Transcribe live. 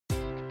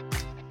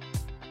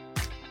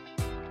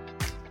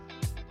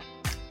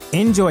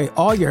Enjoy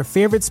all your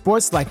favorite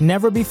sports like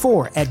never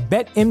before at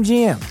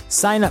BetMGM.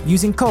 Sign up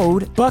using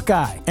code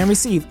Buckeye and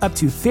receive up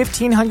to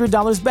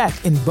 $1,500 back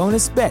in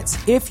bonus bets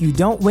if you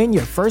don't win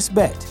your first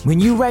bet. When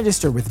you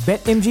register with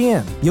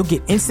BetMGM, you'll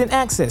get instant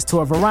access to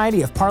a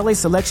variety of parlay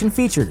selection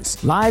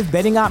features, live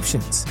betting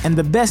options, and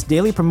the best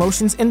daily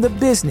promotions in the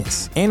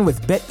business. And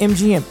with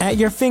BetMGM at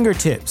your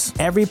fingertips,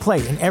 every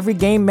play and every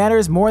game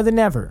matters more than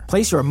ever.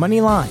 Place your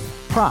money line,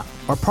 prop,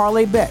 or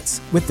parlay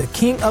bets with the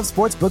king of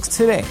sportsbooks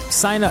today.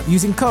 Sign up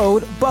using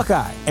code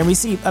Buckeye and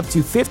receive up to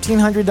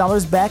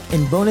 $1,500 back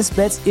in bonus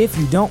bets if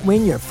you don't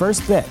win your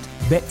first bet.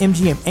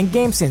 BetMGM and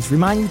GameSense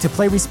remind you to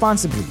play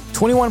responsibly.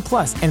 21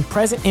 plus and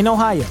present in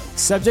Ohio,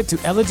 subject to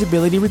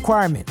eligibility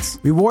requirements.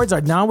 Rewards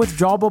are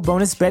non-withdrawable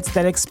bonus bets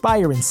that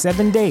expire in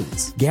 7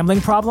 days. Gambling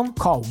problem?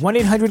 Call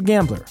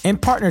 1-800-GAMBLER. In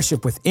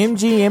partnership with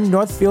MGM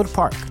Northfield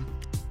Park.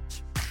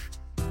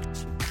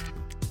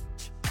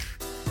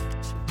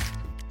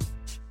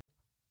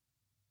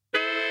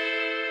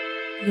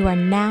 You are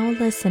now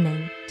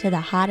listening to the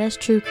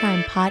hottest true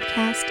crime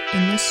podcast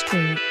in the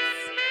streets.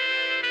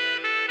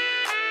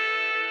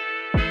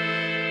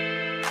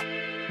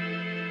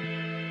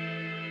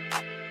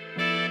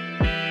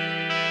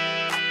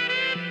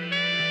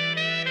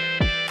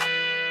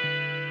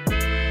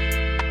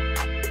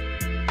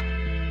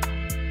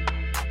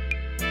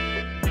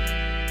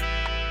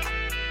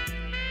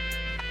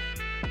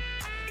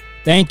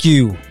 Thank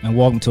you, and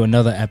welcome to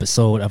another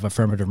episode of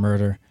Affirmative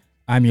Murder.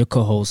 I'm your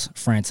co-host,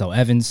 Franco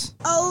Evans.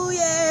 Oh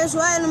yes,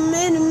 wait a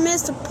minute,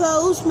 Mr.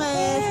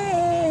 Postman.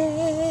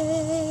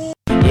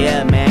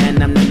 Yeah,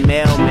 man, I'm the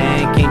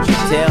mailman. Can't you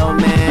tell,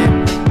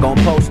 man?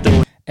 Gonna post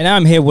it. And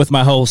I'm here with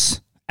my host,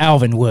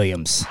 Alvin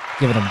Williams.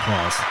 Give it an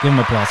applause. Give him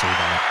applause,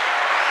 everybody.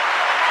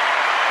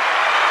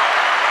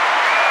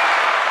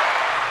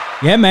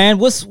 Yeah, man,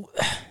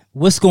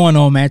 what's going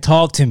on, man?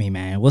 Talk to me,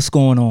 man. What's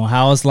going on?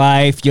 How's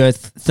life? You're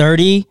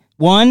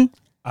 31?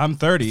 I'm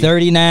 30.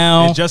 30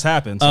 now. It just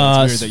happened, so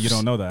it's weird that you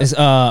don't know that. It's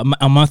a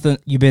month.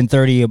 You've been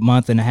 30 a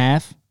month and a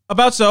half.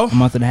 About so. A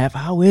month and a half.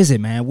 How is it,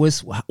 man? How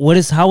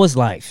is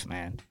life,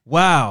 man?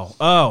 Wow.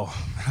 Oh,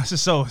 this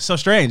is so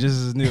strange. This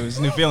is new. It's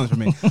new feelings for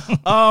me.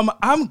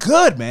 I'm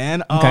good,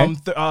 man. Okay.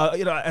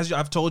 As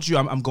I've told you,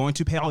 I'm going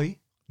to Paris.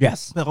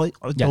 Yes. Paris.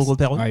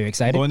 Yes. Are you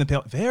excited? Going to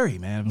Paris. Very,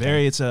 man. Okay.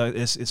 Very.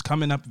 It's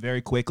coming up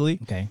very quickly.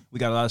 Okay. We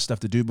got a lot of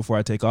stuff to do before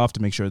I take off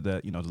to make sure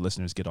that the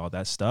listeners get all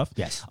that stuff.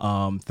 Yes.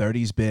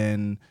 30's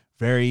been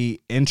very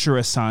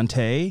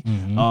interessante.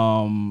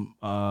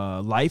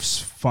 Mm-hmm. Life's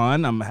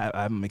fun.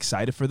 I'm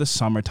excited for the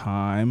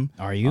summertime.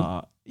 Are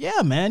you?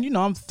 Yeah, man.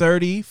 I'm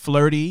 30,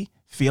 flirty,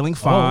 feeling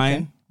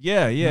fine.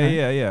 Okay.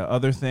 Yeah.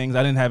 Other things.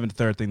 I didn't have a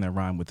third thing that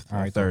rhymed with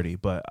 30,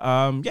 but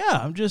yeah,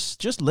 I'm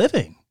just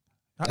living.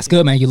 That's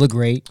good, man. You look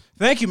great.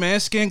 Thank you, man.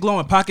 Skin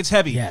glowing, pockets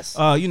heavy. Yes.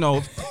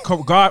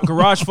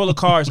 Garage full of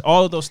cars,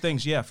 all of those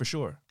things. Yeah, for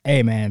sure.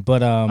 Hey, man,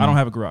 but I don't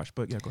have a garage,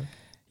 but yeah, go ahead.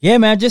 Yeah,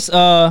 man. Just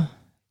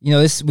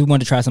this we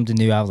wanted to try something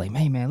new. I was like,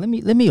 hey, man, let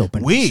me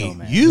open the show,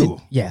 man.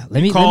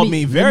 Let me called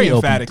me very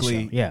open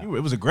emphatically. Yeah, it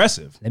was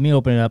aggressive. Let me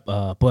open it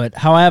up. But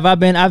how have I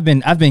been? I've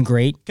been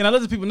great. Can I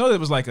let the people know that it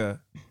was like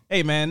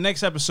hey, man,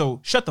 next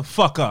episode, shut the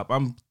fuck up.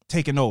 I'm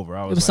taking over.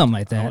 It was something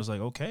like that. I was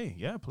like, okay,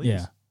 yeah, please.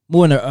 Yeah,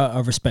 more in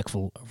a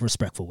respectful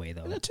way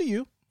though. To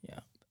you. Yeah.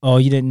 Oh,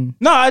 you didn't?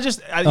 No, I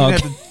didn't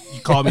have to.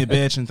 You called me a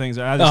bitch and things.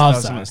 I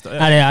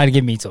didn't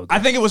get me to. I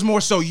think it was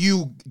more so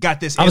you got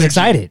this. I was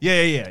excited.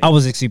 Yeah. I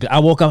was excited. I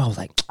woke up. I was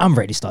like, I'm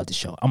ready to start the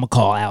show. I'm gonna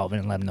call Alvin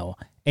and let him know.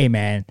 Hey,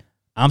 man,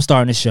 I'm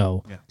starting the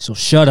show. Yeah. So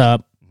shut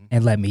up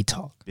and let me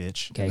talk,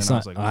 bitch. Okay. So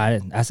I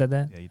didn't. I said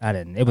that. Yeah, I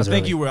didn't. It was. I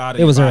think you were out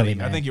of. It was body. early,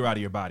 man. I think you were out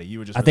of your body. You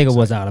were just. I think it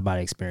was out of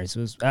body experience.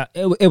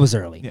 It was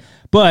early. Yeah.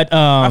 But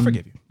I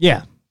forgive you.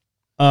 Yeah.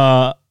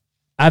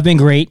 I've been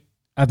great.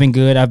 I've been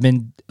good. I've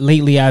been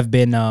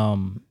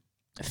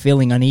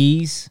feeling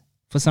unease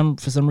for some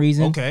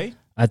reason. Okay.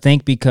 I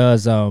think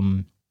because I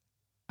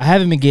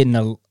haven't been getting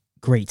a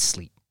great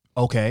sleep.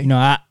 Okay.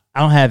 I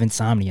don't have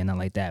insomnia, nothing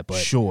like that, but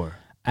sure.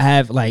 I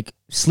have like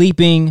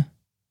sleeping.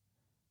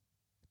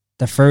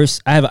 I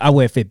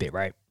wear Fitbit,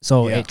 right?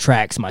 So it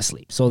tracks my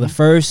sleep. So the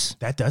first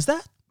that does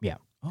that? Yeah.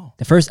 Oh.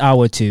 The first hour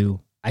or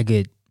two I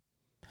get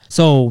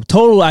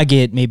total I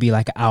get maybe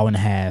like an hour and a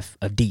half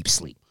of deep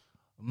sleep.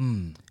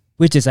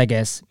 Which is, I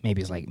guess, maybe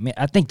it's like,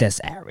 I think that's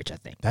average. I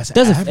think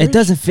average? It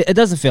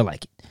doesn't feel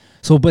like it.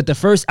 So, but the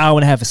first hour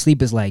and a half of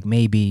sleep is like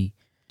maybe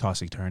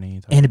tossing,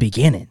 turning in the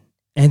beginning,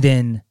 and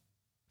then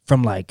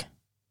from like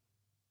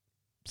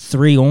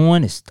 3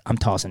 on, I'm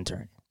tossing,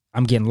 turning.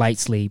 I'm getting light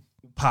sleep,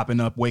 popping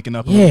up, waking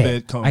up a little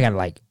bit. I gotta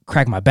like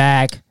crack my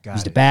back,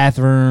 use the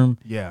bathroom.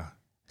 Yeah.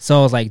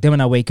 So it's like then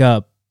when I wake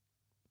up,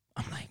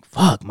 I'm like,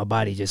 fuck, my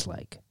body just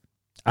like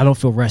I don't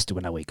feel rested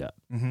when I wake up.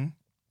 Mm-hmm.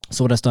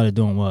 So what I started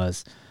doing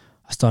was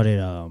I started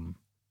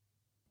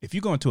if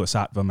you go into a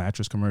Satva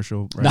mattress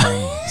commercial right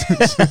now,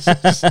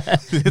 it's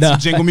some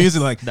jingle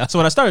music like so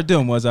what I started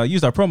doing was I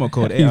used our promo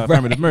code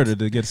Affirmative Murder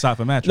to get a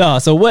Satva mattress. No,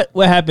 so what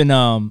happened,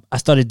 I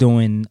started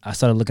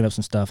looking up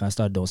some stuff and I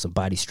started doing some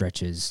body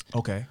stretches.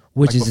 Okay.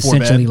 Which like is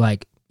essentially bed?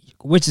 like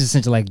which is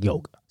essentially like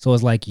yoga. So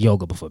it's like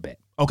yoga before bed.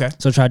 Okay.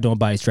 So I tried doing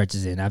body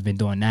stretches, and I've been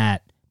doing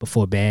that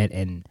before bed,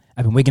 and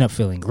I've been waking up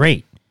feeling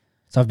great.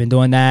 So I've been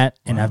doing that,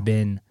 and I've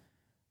been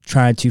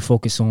trying to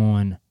focus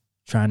on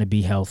trying to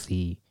be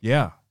healthy.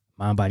 Yeah.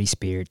 Mind, body,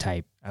 spirit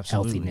type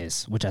Absolutely.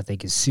 healthiness, which I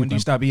think is super. When do you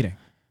stop eating?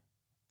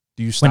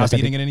 Do you When stop I stop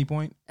eating at any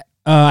point?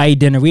 I ate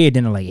dinner. We ate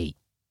dinner like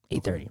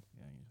 8:30.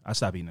 I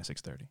stopped eating at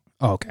 6:30.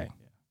 Oh, okay.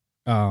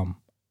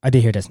 I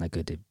did hear that's not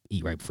good to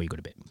eat right before you go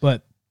to bed.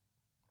 But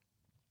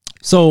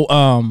so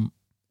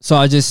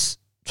I just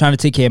trying to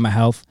take care of my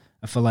health.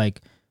 I feel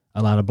like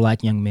a lot of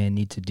black young men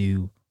need to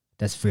do.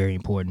 That's very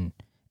important.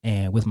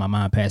 And with my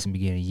mom passing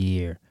beginning of the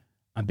year,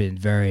 I've been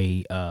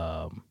very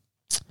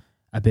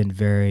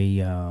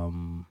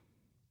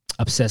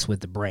obsessed with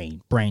the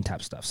brain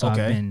type stuff. So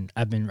Okay.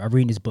 I'm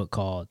reading this book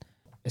called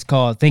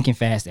Thinking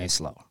Fast and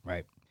Slow,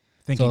 right?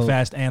 Thinking So-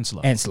 fast and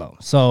slow. And slow.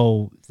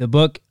 So the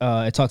book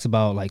it talks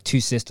about like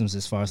two systems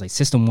as far as like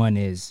system one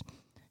is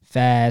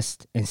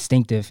fast,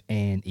 instinctive,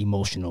 and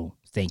emotional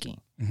thinking.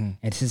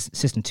 And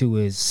system two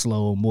is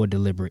slow, more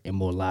deliberate, and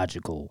more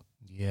logical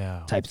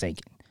Yeah. type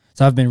thinking.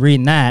 So I've been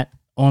reading that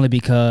only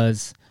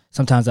because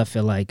sometimes I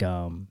feel like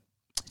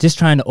just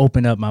trying to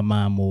open up my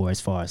mind more as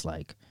far as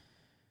like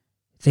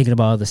thinking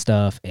about other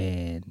stuff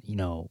and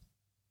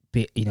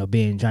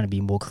being trying to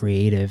be more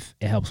creative.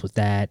 It helps with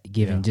that.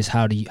 Giving just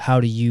how do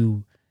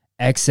you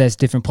access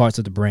different parts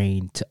of the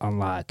brain to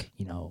unlock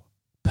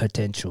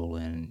potential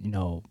and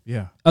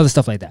Yeah. other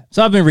stuff like that.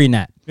 So I've been reading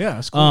that. Yeah.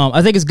 That's cool.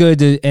 I think it's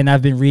good and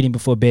I've been reading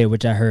before bed,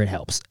 which I heard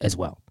helps as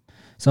well.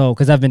 So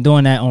because I've been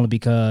doing that only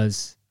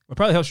because It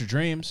probably helps your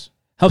dreams.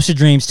 helps your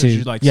dreams too.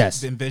 You like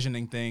yes,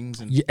 envisioning things.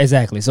 And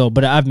exactly. So,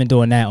 but I've been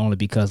doing that only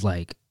because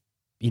like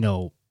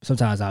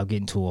sometimes I'll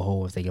get into a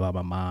hole of thinking about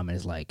my mom and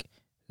it's like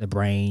the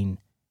brain.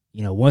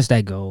 Once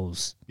that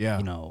goes, yeah.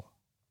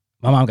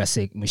 my mom got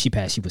sick when she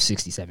passed. She was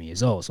 67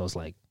 years old, so it's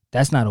like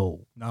that's not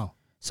old. No.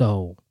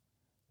 So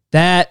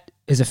that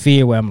is a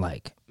fear where I'm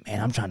like,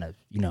 man, I'm trying to,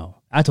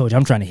 I told you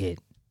I'm trying to hit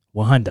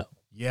 100.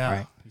 Yeah.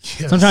 Right. Yes.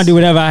 So I'm trying to do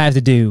whatever I have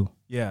to do.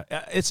 Yeah,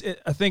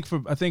 I think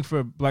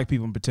for black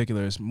people in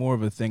particular, it's more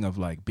of a thing of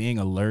like being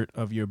alert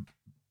of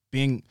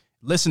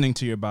listening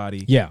to your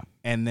body, Yeah.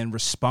 and then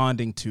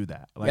responding to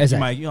that. Like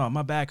Exactly. you might,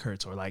 my back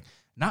hurts, or like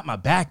not my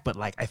back, but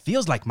like it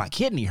feels like my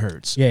kidney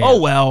hurts. Yeah.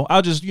 Oh well,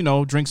 I'll just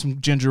drink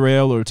some ginger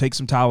ale or take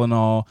some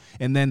Tylenol,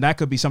 and then that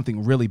could be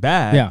something really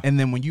bad. Yeah. And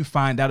then when you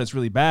find out it's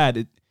really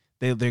bad,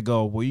 they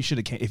go, well, you should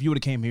have if you would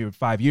have came here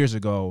 5 years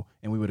ago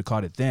and we would have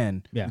caught it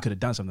then, Yeah. you could have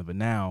done something. But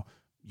now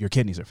your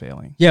kidneys are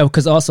failing. Yeah,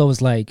 because also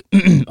it's like,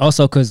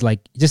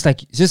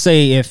 just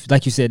say if,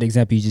 like you said, the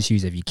example you just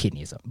used of your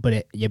kidney or something,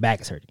 but your back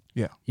is hurting.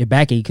 Yeah. Your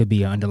backache could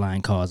be an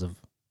underlying cause of,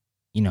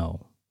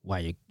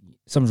 why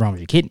something's wrong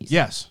with your kidneys.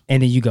 Yes.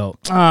 And then you go,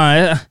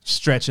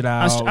 Stretch it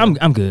out.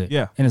 I'm good.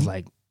 Yeah. And it's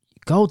like,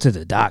 go to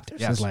the doctor.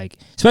 Yes. It's like,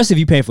 especially if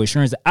you pay for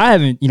insurance. I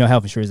haven't,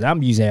 health insurance.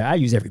 I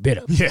use every bit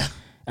of it. Yeah.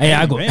 Hey,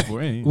 I go, Paying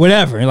for it.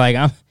 whatever. And like,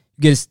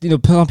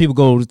 some people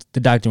go to the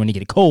doctor when they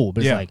get a cold,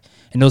 but it's Yeah. like,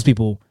 and those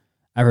people,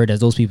 I've heard that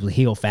those people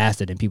heal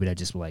faster than people that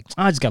just were like,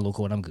 I just got a little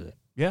cold, I'm good.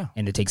 Yeah.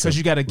 And it takes Because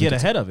you got to get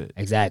ahead of it.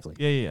 Exactly.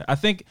 Yeah. I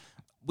think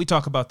we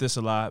talk about this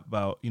a lot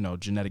about,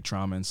 genetic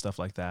trauma and stuff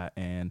like that.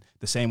 And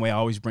the same way I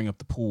always bring up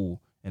the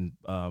pool and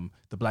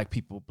the black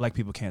people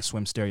can't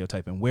swim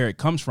stereotype and where it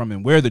comes from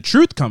and where the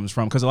truth comes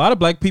from. Because a lot of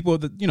black people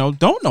that,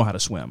 don't know how to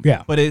swim.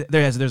 Yeah. But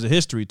there's a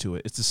history to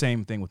it. It's the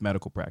same thing with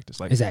medical practice.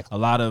 Like Exactly. a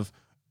lot of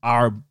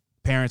our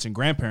parents and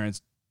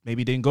grandparents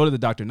maybe didn't go to the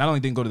doctor. Not only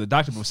didn't go to the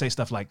doctor, but would say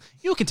stuff like,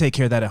 you can take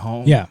care of that at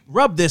home. Yeah.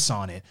 Rub this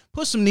on it.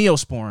 Put some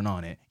Neosporin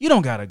on it. You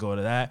don't got to go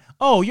to that.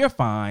 Oh, you're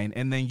fine.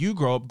 And then you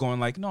grow up going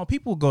like, no,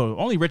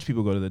 only rich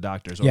people go to the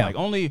doctors. Or Yeah. like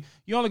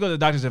you only go to the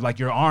doctors if like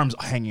your arm's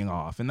hanging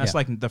off. And that's Yeah.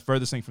 like the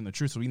furthest thing from the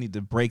truth. So we need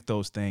to break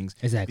those things.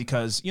 Exactly.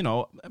 Because,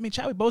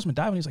 Chadwick Boseman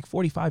died when he was like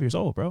 45 years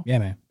old, bro. Yeah,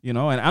 man. And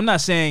I'm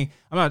not saying,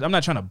 I'm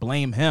not trying to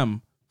blame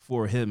him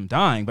for him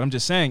dying, but I'm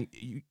just saying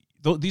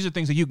these are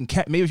things that you can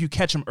catch. Maybe if you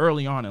catch them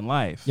early on in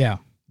life. Yeah.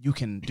 You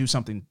can do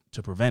something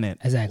to prevent it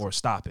Exactly. or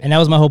stop it. And that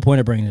was my whole point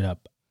of bringing it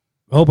up.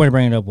 The whole point of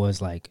bringing it up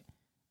was like,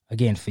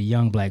 again, for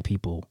young black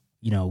people,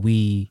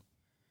 we,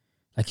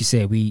 like you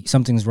said,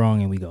 something's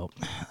wrong and we go,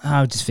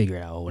 I'll just figure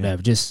it out or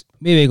whatever. Just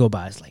maybe they go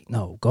by. It's like,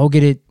 no, go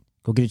get it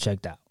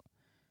checked out.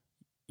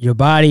 Your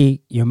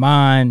body, your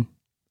mind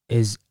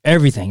is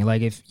everything.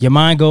 Like if your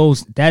mind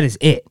goes, that is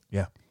it.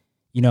 Yeah.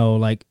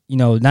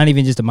 Not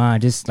even just the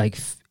mind, just like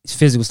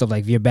physical stuff.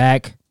 Like if your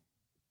back,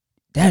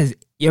 that is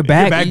your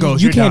back. back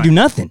goes, you you're can't done. do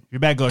nothing. Your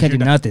back goes. Can't you're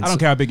do done. nothing. I don't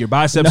care how big your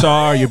biceps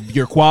are,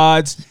 your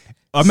quads.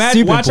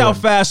 Imagine, Super watch how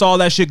important. fast all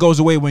that shit goes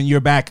away when you're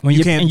back. When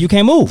you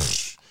can't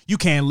move. You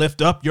can't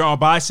lift up your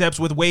biceps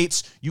with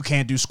weights. You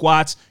can't do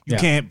squats. You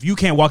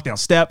can't walk down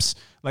steps.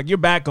 Like your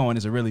back going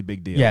is a really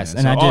big deal. Yes,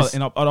 man. and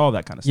So all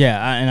that kind of stuff.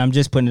 Yeah, and I'm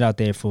just putting it out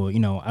there for, I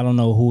don't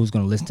know who's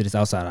going to listen to this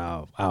outside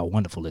of our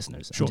wonderful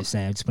listeners. Sure. I'm just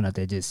saying, I'm just putting it out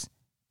there, just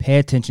pay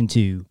attention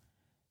to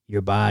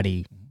your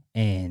body,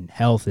 and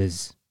health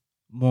is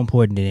more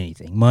important than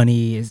anything.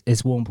 Money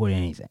is more important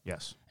than anything.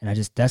 Yes. And I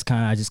just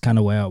kind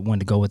of where I wanted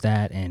to go with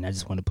that, and I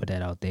just want to put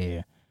that out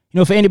there,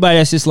 for anybody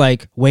that's just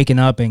like waking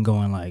up and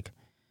going like,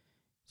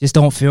 just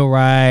don't feel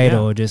right, Yeah.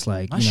 or just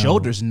like My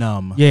shoulder's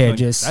numb. Yeah, Like,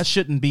 just- that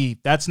shouldn't be.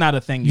 That's not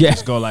a thing. You Yeah.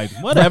 just go like,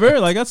 whatever.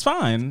 Like that's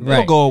fine. It'll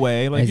Right. go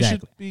away. Like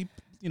Exactly. you should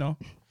be,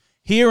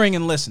 hearing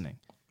and listening.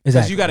 Because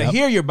Exactly. you got to Yep.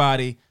 hear your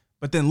body,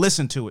 but then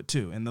listen to it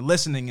too. And the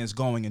listening is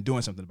going and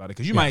doing something about it.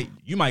 Because you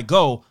might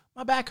go,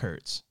 my back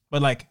hurts,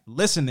 but like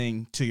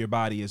listening to your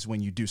body is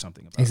when you do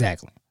something about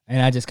Exactly.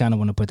 And I just kind of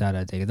want to put that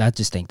out there, 'cause I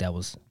just think that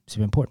was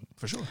super important. it.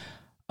 For sure.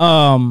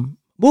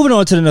 Moving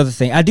on to another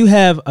thing, I do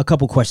have a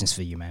couple questions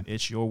for you, man.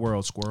 It's your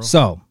world, squirrel.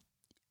 So,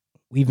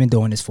 we've been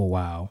doing this for a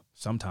while,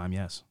 Sometime,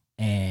 yes.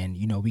 and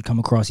we come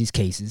across these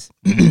cases,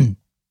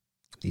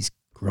 these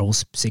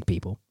gross, sick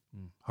people.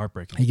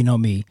 Heartbreaking. And you know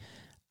me,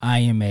 I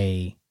am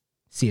a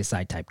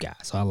CSI type guy,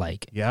 so I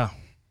like Yeah.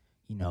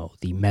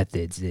 the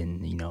methods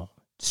and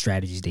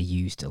strategies they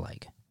use to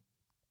like,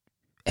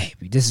 hey,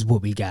 this is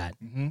what we got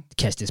Mm-hmm. to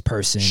catch this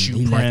person. Shoe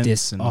He left prints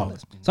this, and all all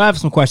this. So I have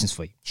some questions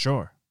for you.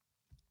 Sure.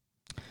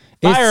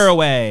 It's Fire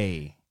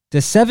away.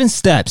 the 7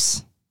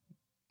 steps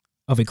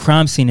of a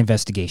crime scene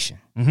investigation.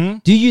 Mm-hmm.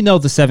 Do you know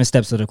the 7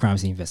 steps of the crime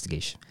scene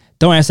investigation?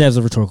 Don't answer that as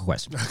a rhetorical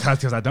question.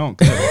 Because I don't.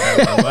 'Cause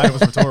I'm glad it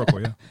was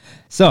rhetorical, yeah.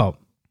 So,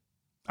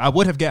 I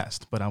would have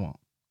guessed, but I won't.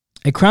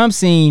 a crime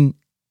scene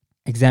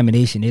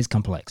examination is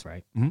complex,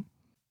 right? Mhm.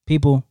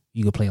 People,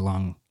 you can play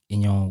along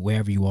in your own,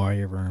 wherever you are,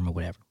 your room or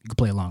whatever. You can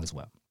play along as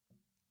well.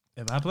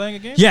 Am I playing a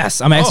game? Yes,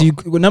 I'm asking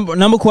you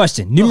number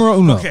question. Numero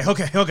uno. Okay.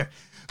 Okay.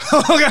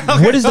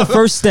 What is the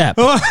first step?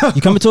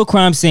 You come into a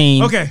crime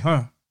scene. Okay.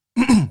 Huh.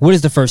 What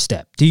is the first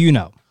step? Do you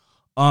know?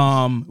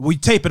 We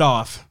tape it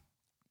off.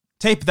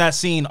 Tape that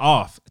scene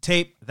off.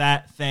 Tape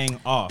that thing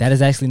off. That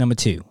is actually number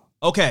 2.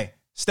 Okay.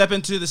 Step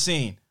into the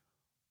scene.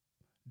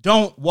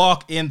 Don't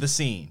walk in the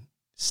scene.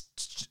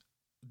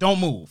 Don't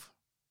move.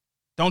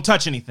 Don't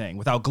touch anything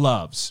without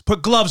gloves.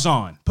 Put gloves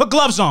on. Put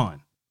gloves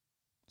on.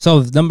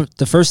 So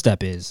the first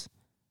step is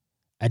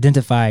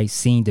identify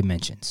scene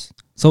dimensions.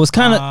 So it's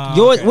kind of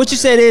okay. what you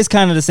said is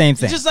kind of the same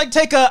thing. Just like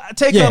take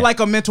Yeah.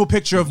 a mental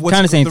picture of what's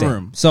Kind in of same the thing.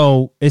 room.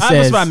 So it says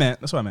That's what I meant.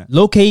 That's what I meant.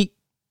 locate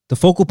the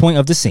focal point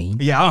of the scene.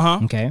 Yeah.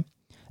 Okay.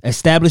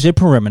 Establish a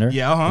perimeter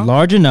Yeah,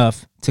 large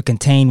enough to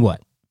contain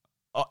what?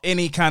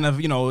 Any kind of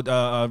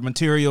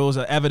materials,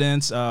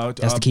 evidence.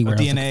 That's the key word I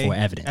was looking DNA for,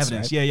 evidence,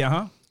 Evidence. right?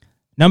 Yeah.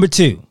 Number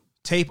 2.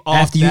 Tape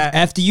off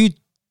After you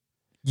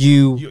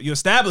you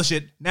establish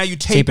it. Now you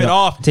tape it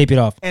off. Tape it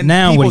off. And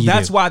now people, what do you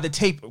that's do? why the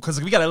tape,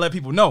 because we gotta let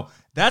people know.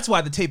 That's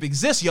why the tape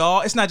exists,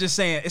 y'all. It's not just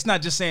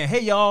saying, hey,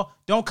 y'all,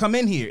 don't come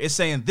in here. It's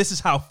saying this is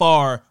how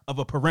far of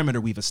a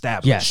perimeter we've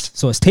established. Yes.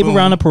 So it's tape Boom.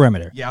 around the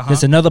perimeter. Yeah,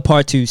 There's another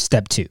part to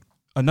step 2.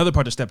 Another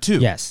part of step 2.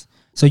 Yes.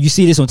 So you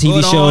see this on TV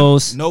Put on,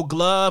 shows. no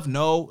glove,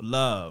 no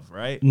love,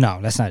 right? No,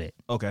 that's not it.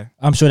 Okay.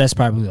 I'm sure that's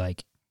probably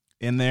like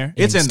In there.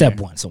 in It's in step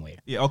there. 1 somewhere.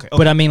 Yeah, okay.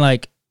 But I mean,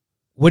 like,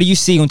 what do you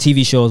see on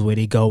TV shows where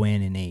they go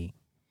in and they,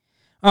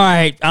 all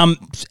right, I'm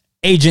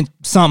agent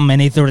something, and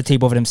they throw the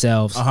tape over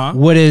themselves? Uh-huh.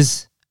 What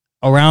is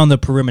around the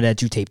perimeter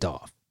that you taped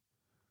off?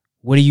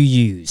 What do you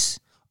use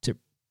to?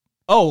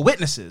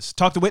 Witnesses.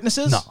 Talk to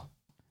witnesses?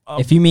 No.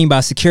 If you mean by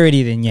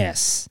security, then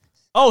yes.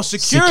 Oh,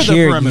 secure the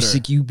perimeter.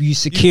 You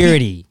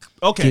security.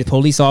 Okay. Get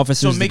police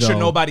officers. So make to sure go.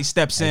 nobody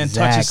steps in,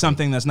 Exactly. touches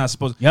something that's not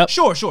supposed to. Yep.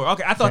 Sure.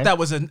 Okay. I thought Okay. that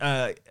was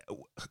a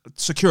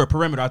secure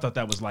perimeter. I thought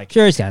that was like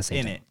Security's gotta say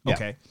in that. it. Yeah.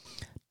 Okay.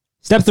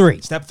 Step 3.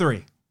 Step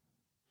 3.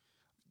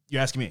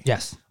 You're asking me?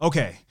 Yes.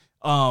 Okay.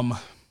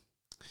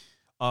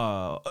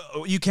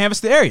 You canvass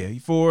the area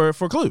for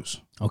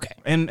clues Okay.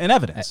 and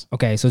evidence.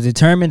 Okay. So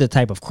determine the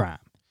type of crime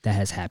that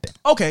has happened.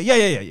 Okay. Yeah.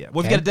 Well, if you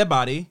Okay. get a dead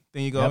body,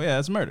 then you go, Yep. yeah,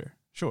 it's murder.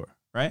 Sure.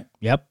 Right.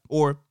 Yep.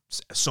 Or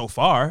so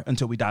far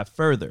until we dive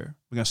further.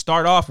 We're going to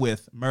start off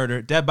with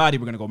murder, dead body.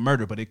 We're going to go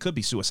murder, but it could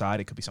be suicide.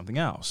 It could be something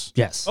else.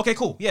 Yes. Okay,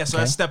 cool. Yeah, so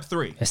Okay. that's step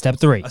 3. That's step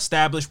 3.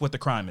 Establish what the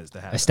crime is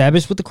that happened.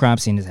 Establish what the crime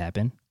scene has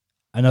happened.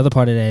 Another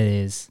part of that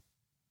is,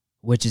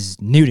 which is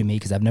new to me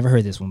because I've never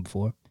heard this one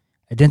before,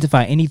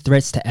 identify any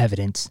threats to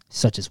evidence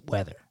such as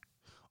weather.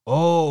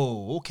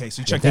 Oh, okay.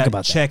 So you didn't think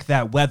about that. check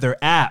that weather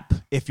app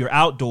if you're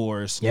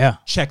outdoors. Yeah.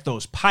 Check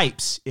those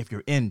pipes if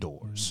you're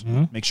indoors.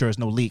 Mhm. Make sure there's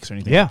no leaks or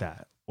anything Yeah. like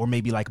that. Or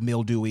maybe like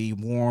mildewy,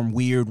 warm,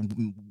 weird,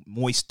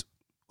 moist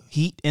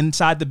heat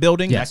inside the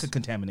building. Yes. That could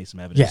contaminate some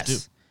evidence too.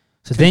 Yes.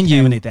 So then you,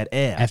 Contaminate that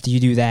air. after you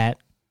do that,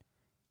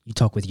 you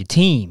talk with your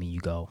team and you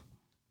go,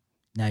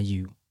 now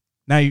you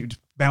Now you're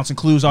bouncing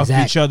clues off of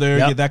Exactly. each other.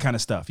 Yep. Yeah, that kind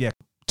of stuff. Yeah.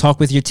 talk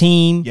with your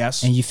team.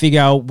 Yes. And you figure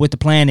out what the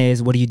plan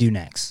is. What do you do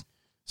next?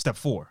 Step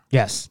 4.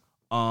 Yes.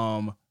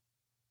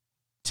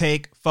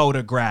 Take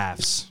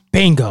photographs.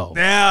 Bingo.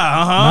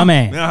 Yeah, My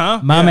man.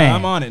 My Yeah, man.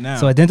 I'm on it now.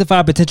 So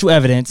identify potential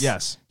evidence.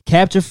 yes.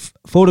 Capture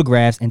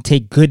photographs and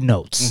take good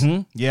notes.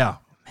 Mm-hmm. Yeah.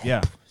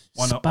 Yeah.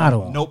 Spot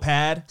on.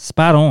 Notepad.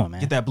 Spot on, man.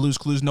 Get that Blue's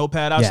Clues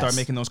notepad out. Yes. Start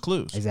making those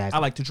clues. Exactly. I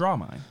like to draw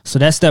mine. So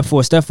that's step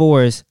 4. Step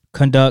 4 is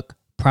conduct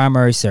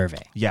primary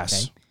survey.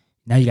 Yes. Okay.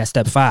 Now you got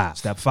step 5.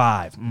 Step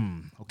 5.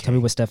 Okay. Tell me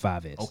what step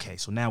 5 is. Okay,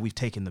 so now we've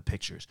taken the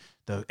pictures.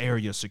 The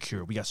area's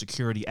secure. We got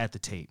security at the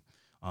tape.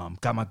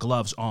 Got my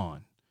gloves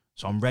on.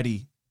 So I'm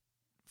ready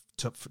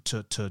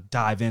to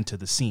dive into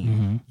the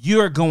scene.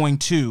 You're going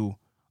to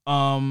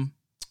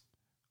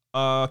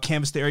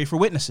canvass the area for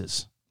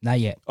witnesses. Not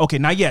yet. Okay,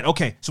 not yet.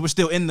 Okay, so we're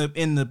still in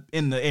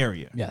the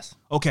area. Yes.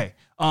 Okay.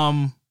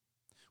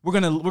 We're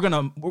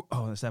gonna.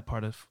 Oh, is that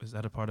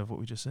a part of what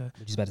we just said?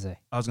 What you about to say?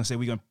 I was gonna say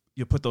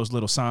you put those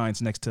little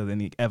signs next to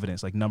any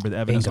evidence, like number the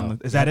evidence. Bingo.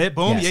 Is that it?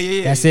 Boom. Yes.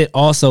 Yeah. That's it.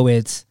 Also,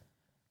 it's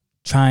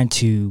trying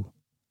to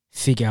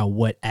figure out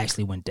what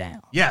actually went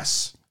down.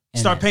 Yes. And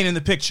Start then- painting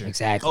the picture.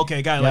 Exactly.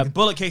 Okay, got it. Yep. Like the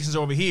bullet cases are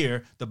over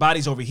here, the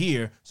body's over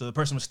here, so the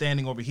person was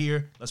standing over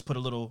here. Let's put a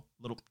little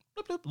bloop,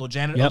 bloop, little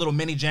janitor, a Yep. little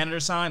mini janitor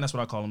sign. That's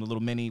what I call them, the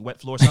little mini wet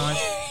floor signs.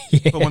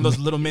 Put one of those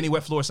little mini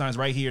wet floor signs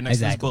right here next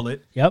to this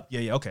bullet. Yep.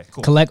 Yeah. Okay.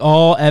 Cool. Collect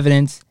all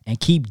evidence and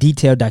keep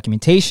detailed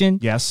documentation.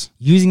 Yes.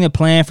 Using the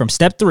plan from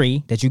step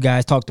 3 that you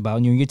guys talked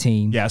about, you and your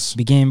team. Yes.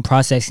 Begin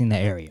processing the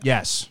area.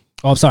 Yes.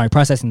 Oh, I'm sorry,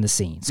 processing the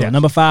scene. So Yes.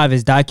 number 5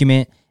 is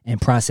document and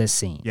process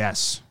scene.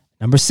 Yes.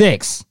 Number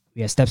 6,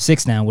 we have step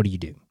 6 now. What do you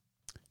do?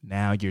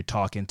 Now you're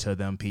talking to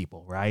them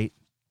people, right?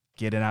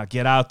 Get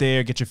out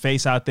there, get your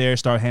face out there,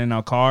 start handing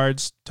out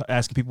cards,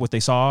 asking people what they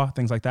saw,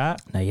 things like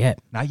that. Not yet.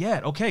 Not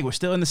yet. Okay, we're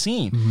still in the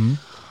scene. You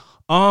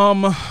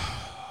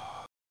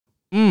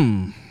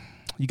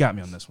got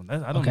me on this one.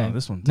 I don't know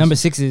this one. Number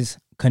 6 is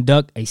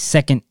conduct a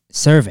second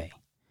survey.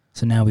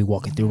 So now we're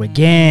walking through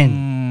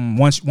again.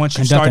 Once you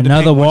Conduct started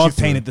another once you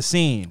walkthrough. painted the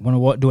scene.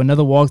 Want to do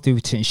another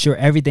walkthrough to ensure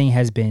everything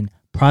has been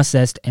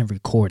processed and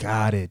recorded.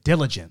 Got it.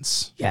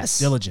 Diligence. Yes.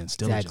 Diligence.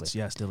 Exactly.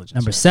 Yes, diligence.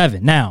 Number yes.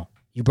 7. Now,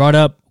 you brought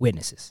up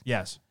witnesses.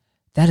 Yes.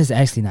 That is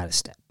actually not a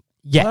step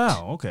yet.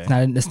 Wow, okay.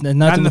 It's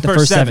nothing with the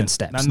first 7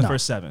 steps. Not in the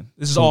first 7.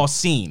 This is all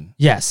scene.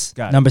 Yes.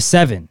 Got it. Number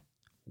 7.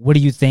 What do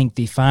you think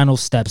the final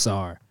steps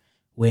are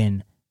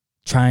when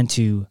trying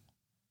to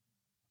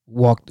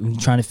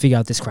figure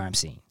out this crime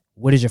scene?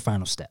 What is your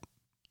final step?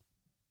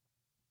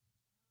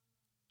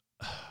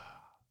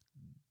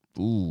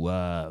 Ooh,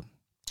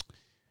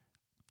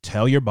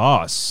 tell your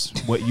boss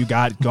what you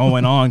got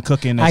going on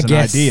cooking as an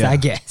idea. I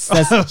guess.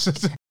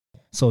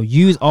 So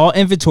use all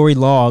inventory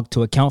log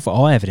to account for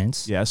all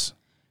evidence. Yes.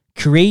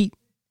 Create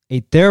a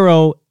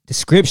thorough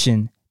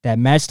description that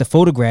match the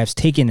photographs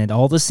taken at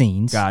all the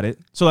scenes. Got it.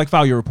 So like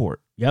file your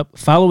report. Yep.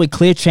 Follow a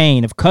clear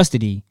chain of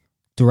custody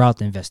throughout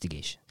the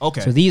investigation.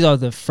 Okay. So these are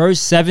the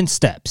first 7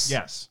 steps.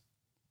 Yes.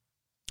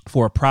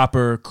 For a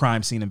proper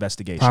crime scene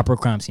investigation. Proper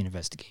crime scene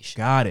investigation.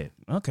 Got it.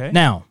 Okay.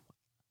 Now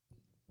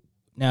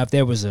if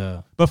there was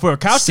a but for a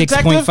couch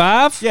detective,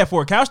 6.5, yeah,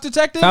 for a couch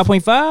detective,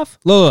 5.5.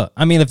 Look,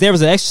 I mean, if there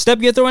was an extra step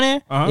you throw in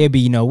there, it'd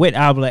be I'll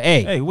be like,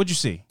 hey, what'd you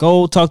see?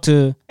 Go talk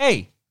to.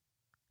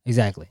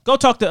 Exactly. Go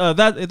talk to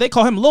that. They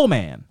call him Lil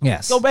Man.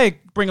 Yes. Go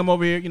back, bring him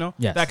over here.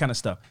 Yes. That kind of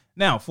stuff.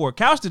 Now for a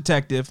couch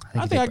detective,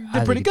 I think I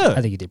did pretty good.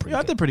 I think you did pretty good.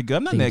 I did pretty good.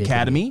 I'm not in the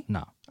academy.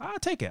 No, I'll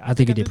take it. I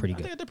think you did pretty I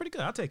good. think I did pretty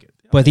good. I'll take it.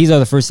 But these are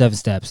the first 7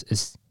 steps: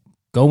 is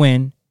go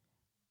in,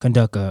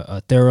 conduct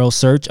a thorough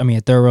search. I mean,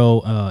 a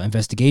thorough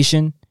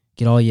investigation.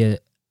 Get all your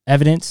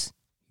evidence.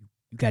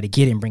 You got to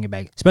get it and bring it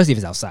back, especially if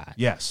it's outside.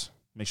 Yes.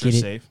 Make sure Get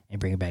it's it safe. and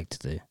bring it back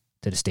to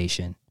the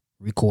station.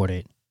 Record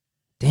it.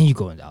 Then you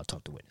go and I'll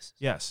talk to witnesses.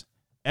 Yes.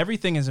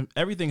 Everything is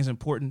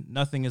important.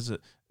 Nothing is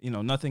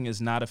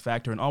not a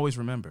factor. And always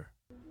remember,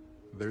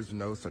 there's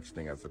no such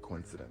thing as a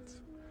coincidence.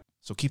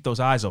 So keep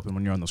those eyes open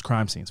when you're on those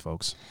crime scenes,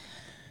 folks.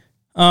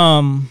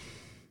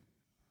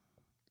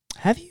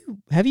 Have you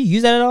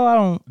used that at all? I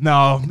don't.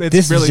 No, it's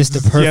This really is just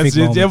the perfect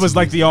moment. It was to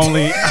like use the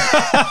only.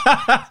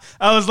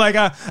 I was like,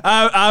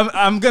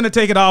 I'm gonna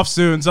take it off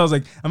soon, so I was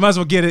like, I might as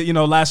well get it.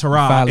 Last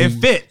hurrah. It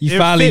fit.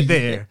 It fit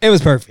there. It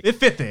was perfect. It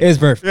fit there. It was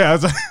perfect. Yeah. I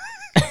was like,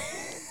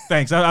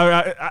 thanks.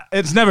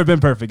 It's never been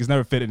perfect. It's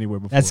never fit anywhere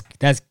before.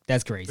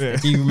 That's crazy.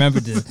 If you remember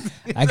this,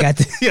 I got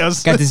this,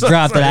 Yes. got this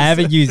drop that I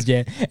haven't used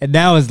yet, and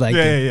now is like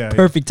the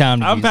perfect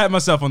time to I'm use. patting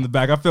myself on the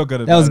back. I feel good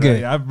about That was it.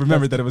 good. Yeah, I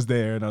remembered that it was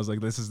there, and I was like,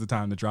 this is the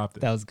time to drop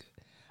it. That was good.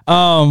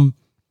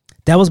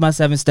 That was my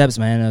 7 steps,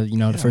 man.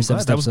 The first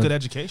 7 steps. That was good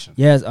education.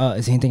 Yes.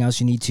 Is there anything else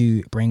you need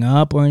to bring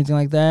up or anything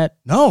like that?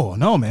 No,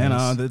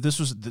 man.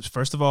 This was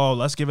first of all,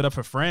 let's give it up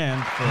for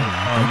Fran for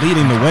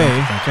leading the way.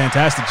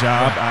 Fantastic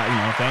job.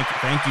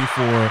 Thank you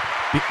for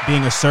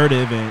being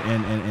assertive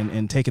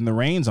and taking the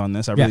reins on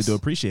this. I really do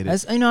appreciate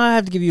it. I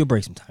have to give you a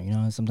break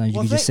sometimes. Sometimes you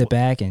can just sit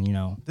back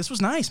and This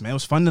was nice, man. It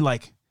was fun to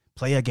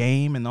play a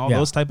game and all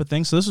those type of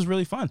things. So this was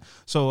really fun.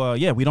 So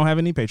we don't have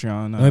any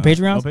Patreon. No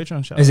Patreon? No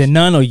Patreon shows. Is it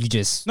none or you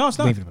just? No, it's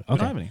not. Okay. We don't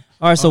have any.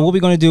 All right. So what we're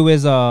gonna do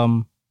is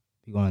we're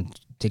gonna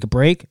take a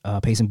break,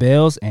 pay some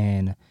bills,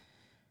 and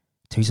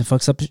tell you some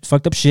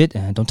fucked up shit,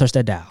 and don't touch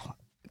that dial.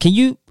 Can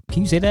you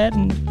say that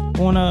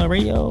on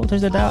radio?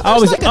 Touch that dial. I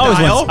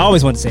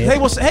always want to say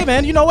it. Hey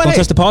man, you know what? Don't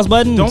touch the pause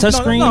button. Touch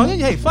screen. No,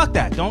 hey, fuck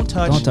that. Don't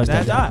touch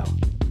that dial.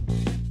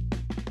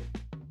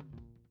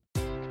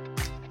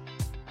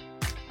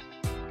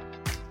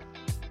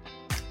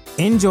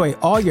 Enjoy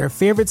all your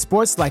favorite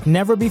sports like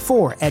never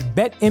before at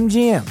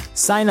BetMGM.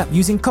 Sign up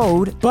using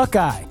code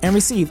Buckeye and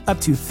receive up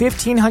to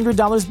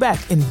 $1,500 back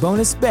in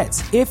bonus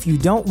bets if you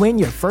don't win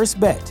your first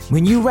bet.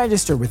 When you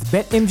register with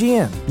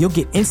BetMGM, you'll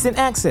get instant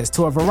access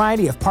to a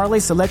variety of parlay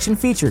selection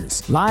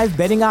features, live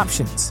betting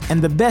options,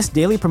 and the best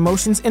daily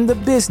promotions in the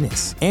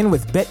business. And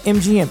with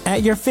BetMGM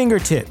at your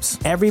fingertips,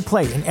 every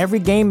play and every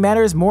game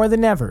matters more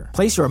than ever.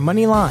 Place your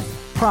money line,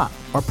 prop,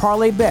 or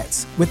parlay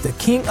bets with the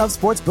king of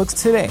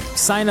sportsbooks today.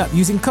 Sign up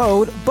using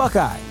code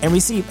Buckeye and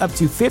receive up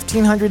to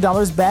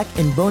 $1,500 back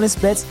in bonus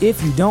bets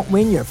if you don't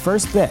win your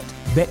first bet.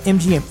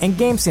 BetMGM and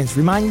GameSense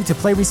remind you to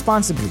play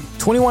responsibly.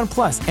 21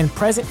 plus and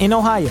present in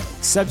Ohio,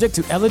 subject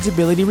to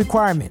eligibility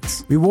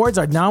requirements. Rewards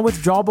are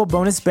non-withdrawable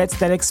bonus bets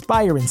that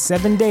expire in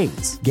 7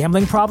 days.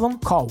 Gambling problem?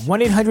 Call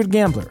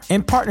 1-800-GAMBLER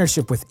in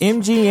partnership with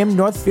MGM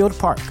Northfield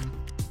Park.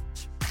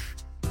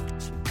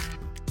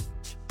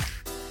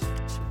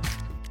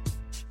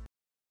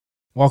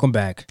 Welcome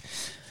back.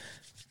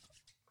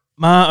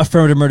 My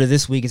affirmative murder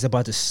this week is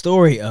about the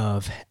story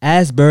of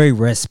Asbury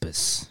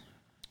Respis.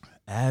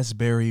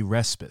 Asbury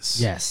Respis.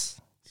 Yes.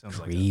 Sounds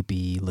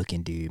creepy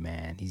looking dude,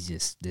 man. He's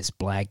just this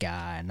black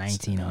guy,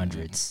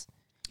 1900s.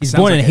 He was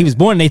born in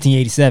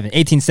 1887,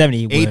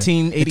 1870.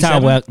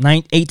 1887?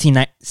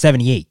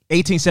 1878.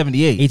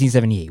 1878.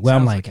 1878. Well,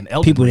 I'm like an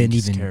Elton people didn't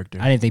Reed's even. character.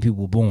 I didn't think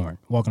people were born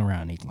walking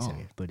around in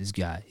 1878. But this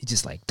guy, he's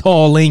just like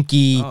tall,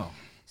 lanky,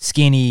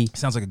 skinny.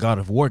 Sounds like a God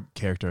of War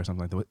character or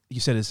something like that. You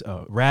said it's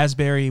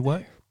Raspberry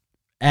what?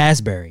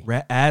 Asbury.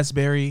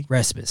 Asbury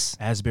Respis.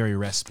 Asbury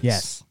Respis.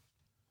 Yes.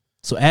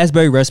 So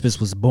Asbury Respis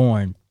was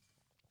born,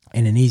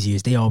 and in these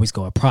years they always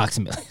go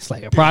approximately. It's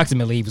like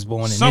approximately he was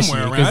born in somewhere this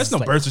year, around. 'cause That's no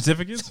like, birth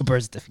certificate. It's a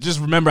birth certificate.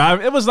 Just remember,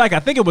 it was like I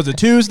think it was a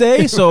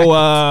Tuesday, so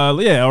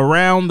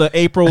around the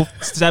April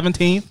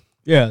 17th.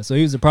 Yeah, so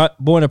he was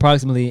born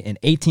approximately in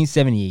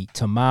 1878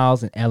 to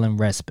Miles and Ellen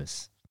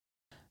Respis.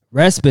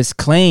 Respis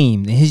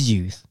claimed in his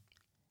youth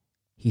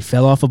he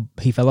fell off a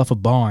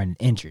barn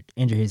and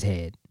injured his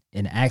head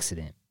in an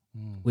accident,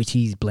 which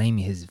he's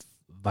blaming his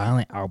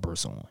violent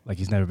outbursts on. Like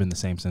he's never been the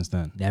same since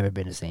then. Never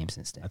been the same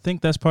since then. I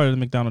think that's part of the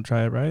McDonald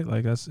triad, right?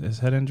 Like that's his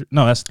head injury.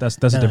 No, that's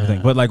a different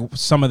thing. But like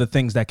some of the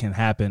things that can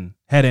happen,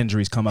 head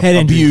injuries come up.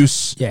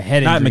 Abuse. Yeah,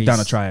 head not injuries.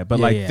 McDonald triad,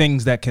 but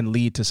things that can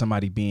lead to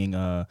somebody being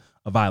a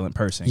violent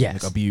person.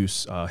 Yes. Like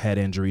abuse, head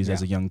injuries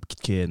as a young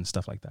kid and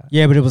stuff like that.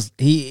 Yeah, but it was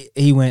he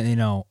went,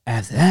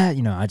 after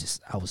that,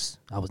 I was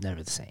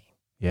never the same.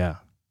 Yeah.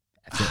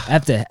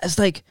 After it's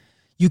like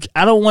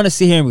I don't want to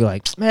sit here and be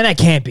like, man, that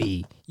can't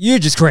be. You're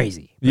just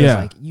crazy. But it's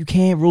like you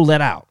can't rule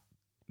that out.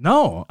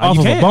 No, off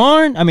you of can't. a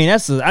barn. I mean, I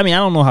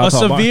don't know how a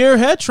severe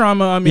head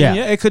trauma. I mean,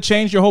 it could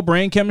change your whole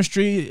brain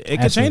chemistry.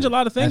 It could change a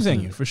lot of things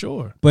in you for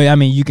sure. But I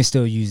mean, you can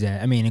still use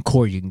that. I mean, in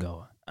court, you can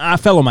go. I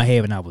fell on my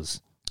head when I was.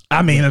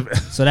 I mean,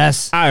 so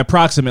that's I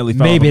approximately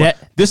fell maybe that.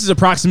 This is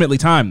approximately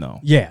time though.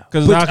 Yeah,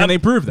 because how can they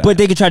prove that? But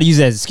they could try to use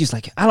that as an excuse.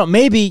 Like I don't.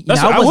 Maybe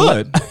that's what I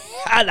would.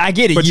 I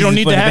get it, but you don't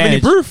need to have any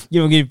proof.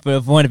 You don't get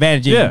it for an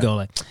advantage. You can go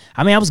like,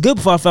 I mean, I was good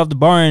before I fell off the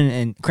barn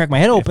and cracked my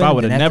head open. If I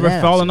would have never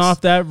fallen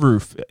off that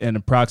roof in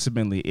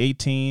approximately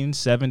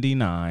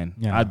 1879,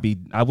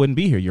 I wouldn't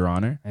be here, Your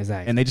Honor.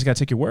 Exactly. And they just got to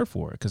take your word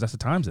for it because that's the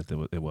times that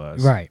it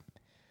was. Right.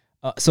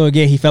 So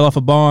again, he fell off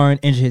a barn,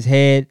 injured his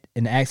head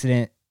in an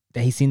accident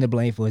that he seemed to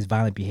blame for his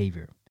violent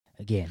behavior.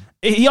 Again,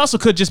 he also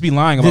could just be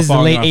lying about this is the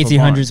falling late off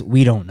 1800s.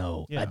 We don't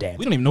know. Yeah. Damn.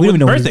 We don't even know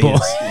what his birthday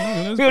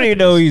is. We don't even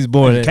know who he was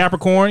born. Like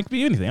Capricorn, it could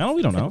be anything.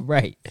 We don't know.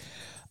 Right.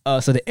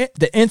 So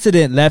the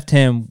incident left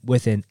him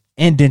with an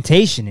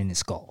indentation in his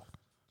skull.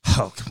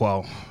 Oh,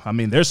 well, I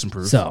mean, there's some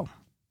proof. So,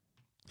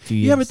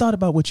 you ever thought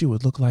about what you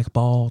would look like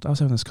bald? I was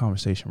having this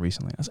conversation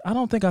recently. I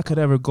don't think I could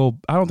ever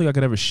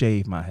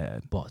shave my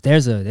head. Bald.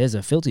 There's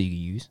a filter you can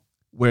use.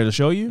 Where to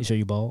show you? To show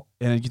you bald.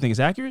 And you think it's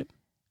accurate?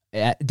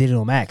 I did it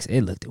on Max.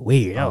 It looked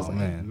weird. I was like,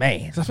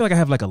 man. I feel like I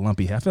have like a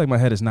lumpy head. I feel like my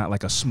head is not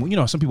like a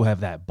smooth. Some people have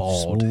that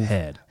bald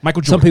head.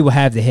 Michael Jordan. Some people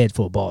have the head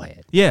for a bald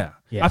head. Yeah.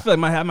 I feel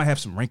like I might have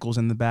some wrinkles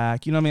in the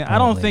back. You know what I mean? I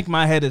don't think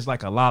my head is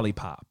like a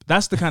lollipop.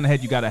 That's the kind of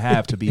head you got to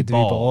have to be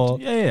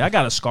bald. Yeah. I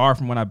got a scar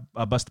from when I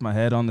busted my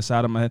head on the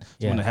side of my head.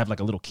 So I'm going to have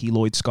like a little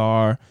keloid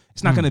scar.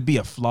 It's not going to be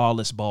a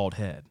flawless bald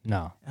head.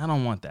 No. I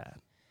don't want that.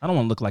 I don't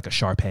want to look like a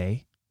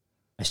Shar-Pei.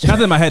 Not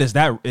that my head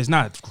is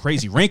not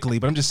crazy wrinkly,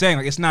 but I'm just saying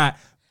like it's not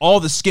all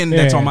the skin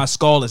that's on my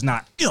skull is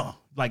not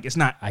like it's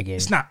not. I get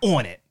it's not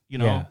on it. You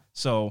know. Yeah.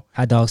 So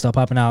hot dogs start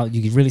popping out.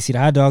 You can really see the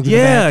hot dogs.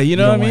 Yeah, you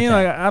know what I mean.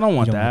 Like I don't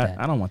want that.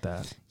 I don't want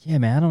that. Yeah,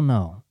 man. I don't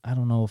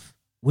know. If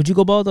would you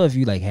go bald though if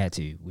you like had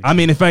to? I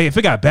mean, if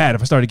it got bad,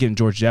 if I started getting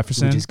George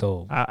Jefferson, just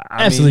go.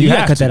 Absolutely, you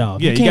gotta cut that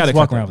off. Yeah, you gotta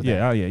walk around with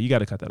that. Yeah, you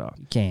gotta cut that off.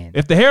 You can.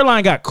 If the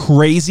hairline got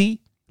crazy,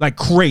 like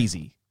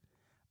crazy,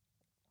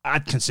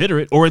 I'd consider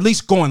it, or at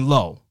least going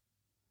low.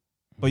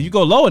 But you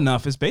go low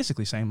enough, it's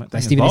basically same thing.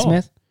 Like Stephen A.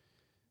 Smith.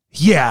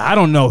 Yeah, I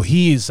don't know.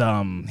 He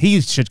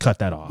should cut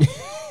that off.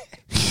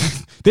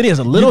 Then he has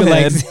a little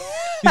head.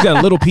 He's got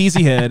a little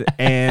peasy head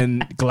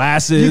and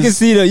glasses. You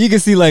can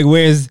see like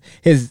where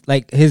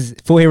his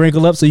forehead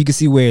wrinkled up, so you can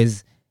see where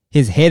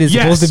his head is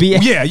supposed to be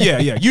at.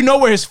 Yeah. You know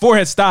where his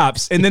forehead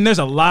stops, and then there's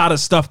a lot of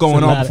stuff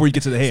going on before you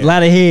get to the head. It's a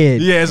lot of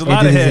head. Yeah, it's a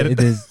lot of head. It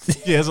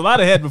is. Yeah, it's a lot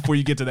of head before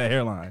you get to that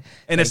hairline.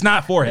 And it's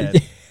not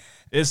forehead.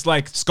 It's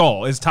like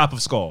skull. It's top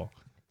of skull.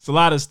 It's a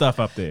lot of stuff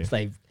up there. It's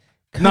like,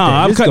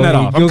 I'm cutting that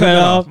off. I'm cutting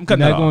that off. I'm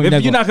cutting that off. You're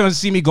You're not going to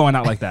see me going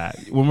out like that.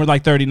 When we're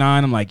like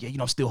 39, I'm like,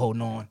 yeah, still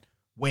holding on.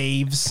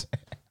 Waves.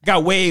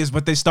 Got waves,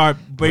 but they start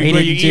where your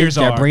ears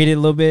are. Braided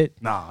a little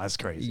bit. Nah, that's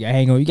crazy. You got to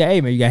hang on. You got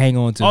to hang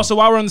on to Also,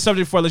 while we're on the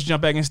subject, before let's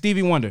jump back in,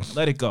 Stevie Wonder,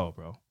 let it go,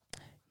 bro.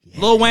 Yeah.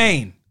 Lil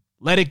Wayne,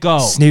 let it go.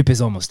 Snoop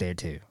is almost there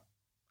too.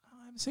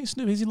 I haven't seen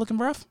Snoop. Is he looking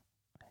rough?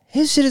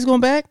 His shit is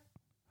going back.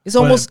 It's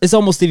almost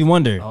Stevie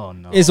Wonder. Oh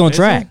no, it's on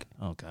track.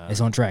 Oh god,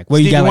 it's on track. Where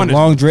you got like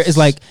long dreads. It's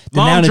like the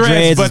long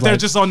dreads, but they're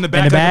just on the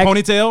back like a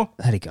ponytail.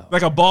 Let it go.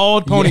 Like a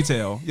bald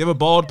ponytail. You have a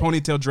bald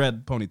ponytail,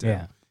 dread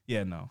ponytail.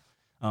 Yeah, no.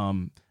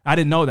 I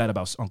didn't know that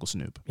about Uncle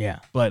Snoop. Yeah,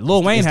 but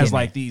Lil Wayne has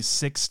like these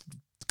 6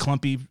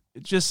 clumpy.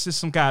 Just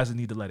some guys that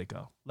need to let it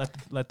go.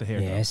 Let the hair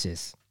go. Yeah, it's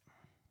just.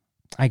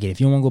 I get it.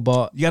 If you don't want to go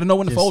bald, you got to know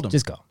when to fold them.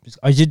 Just go.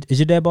 Is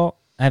your dad bald?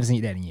 I haven't seen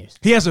your dad in years.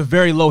 He has a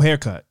very low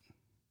haircut.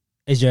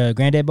 Is your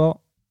granddad bald?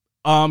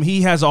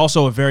 He has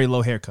also a very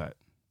low haircut.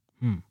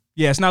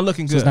 Yeah, it's not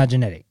looking good. So it's not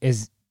genetic.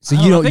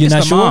 You're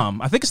not sure?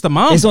 Mom. I think it's the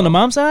mom. It's on the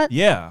mom's side?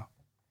 Yeah.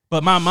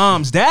 But my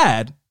mom's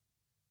dad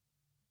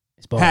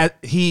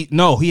he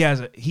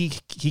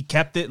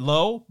kept it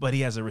low, but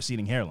he has a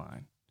receding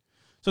hairline.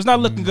 So it's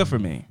not looking good for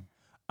me.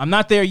 I'm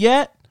not there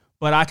yet,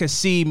 but I could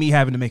see me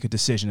having to make a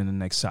decision in the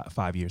next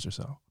 5 years or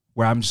so,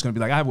 where I'm just going to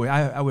be like, I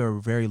wear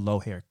a very low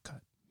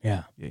haircut.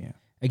 Yeah. Yeah.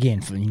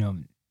 Again, we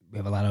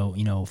have a lot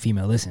of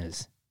female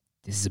listeners.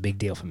 This is a big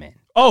deal for men.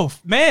 Oh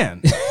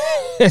man.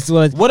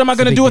 What am I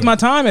going to do with my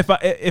time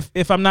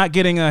if I'm not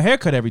getting a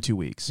haircut every 2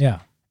 weeks? Yeah.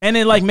 And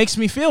it like makes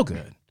me feel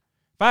good.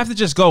 If I have to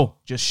just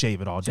shave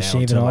it all down.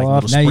 Shave it all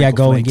off. Now you gotta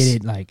go and get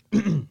it like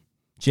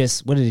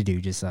just what did it do?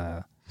 Just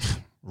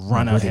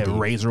run a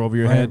razor over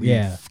your head.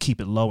 Yeah.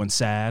 Keep it low and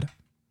sad.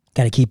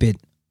 Gotta keep it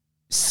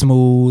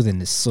smooth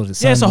and the sort of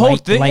it's a whole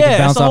thing.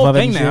 It's a whole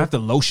thing now. I have to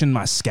to lotion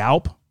my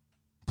scalp.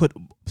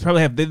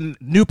 Probably have the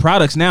new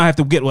products now. I have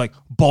to get like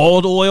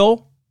bald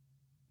oil.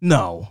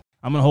 No.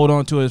 I'm gonna hold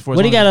on to it as far as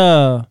what do you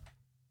got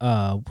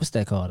what's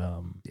that called?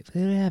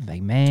 They have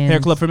like hair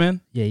club for men?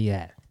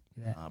 Yeah.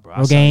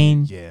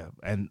 Rogaine. Yeah.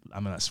 And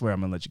I'm gonna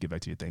let you get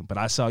back to your thing. But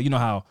I saw, you know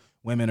how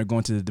women are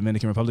going to the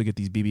Dominican Republic to get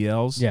these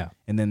BBLs? Yeah.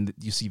 And then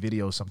you see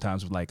videos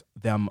sometimes of like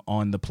them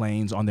on the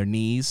planes on their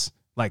knees,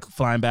 like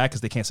flying back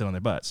because they can't sit on their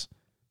butts.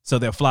 So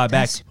they'll fly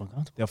back.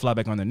 They'll fly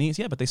back on their knees.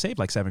 Yeah, but they save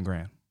like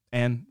 $7,000.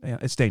 And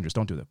it's dangerous.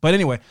 Don't do that. But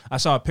anyway, I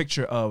saw a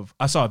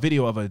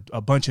video of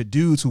a bunch of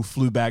dudes who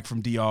flew back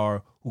from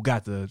DR who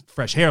got the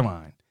fresh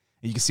hairline.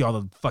 And you can see all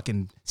the fucking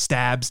needle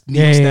stabs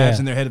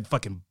in their head,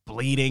 fucking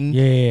bleeding.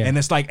 Yeah. And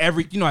it's like how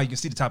you can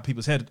see the top of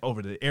people's head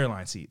over the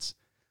airline seats.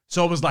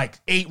 So it was like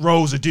 8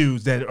 rows of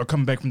dudes that are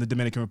coming back from the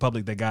Dominican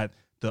Republic that got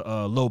the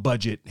low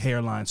budget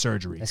hairline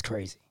surgery. That's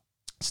crazy.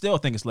 Still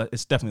think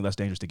it's definitely less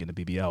dangerous to get a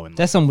BBL. And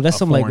that's something like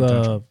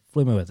Floyd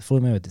Mayweather.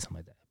 Floyd Mayweather did something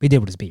like that. He did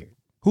with his beard.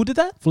 Who did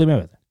that? Floyd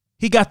Mayweather.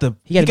 He got a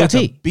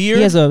goatee.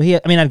 Beard. Not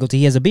a goatee.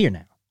 He has a beard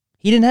now.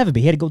 He didn't have a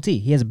beard. He had a goatee.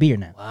 He has a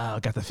beard now. Wow,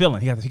 got the feeling.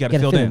 He got it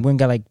filled in. One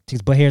guy like took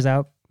his butt hairs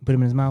out, put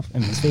them in his mouth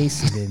and his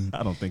face. And then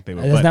I don't think they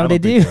were. That's not what they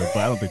do.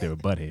 I don't think they were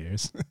butt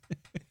hairs.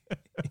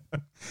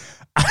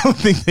 I don't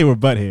think they were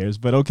butt hairs.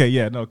 But okay,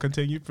 yeah, no.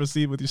 Continue.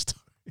 Proceed with your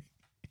story.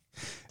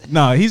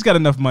 No, he's got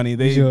enough money.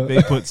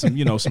 They put some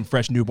some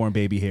fresh newborn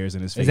baby hairs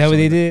in his face. Is that what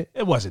they did?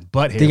 It wasn't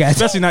butt hair.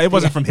 Especially not. It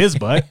wasn't from his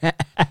butt.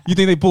 You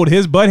think they pulled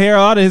his butt hair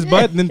out of his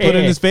butt and then put it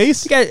in his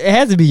face? It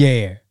has to be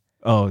hair.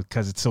 Oh,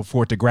 because it's so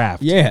for it to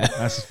graft. Yeah,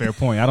 that's a fair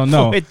point. I don't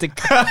know. I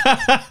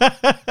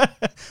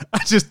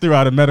just threw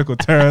out a medical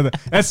term.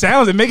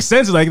 It makes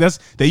sense. Like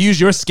they use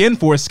your skin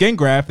for a skin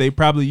graft. They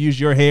probably use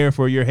your hair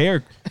for your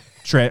hair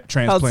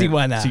transplant. I'll see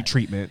why not.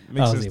 Treatment.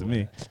 Makes sense to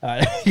me. All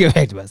right, go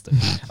back to my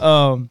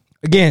story.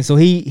 Again, so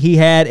he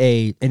had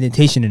an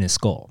indentation in his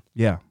skull.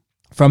 Yeah,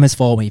 from his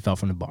fall when he fell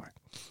from the barn,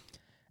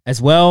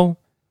 as well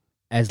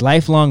as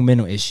lifelong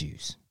mental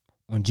issues.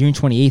 On June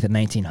 28th of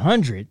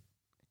 1900.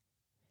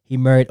 He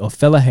married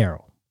Ophelia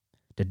Harrell,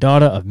 the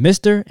daughter of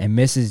Mr. and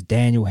Mrs.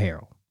 Daniel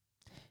Harrell,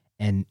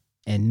 and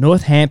in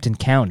Northampton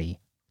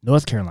County,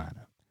 North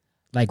Carolina.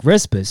 Like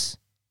Respus,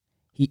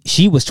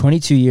 she was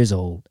 22 years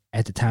old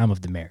at the time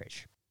of the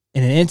marriage.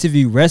 In an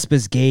interview,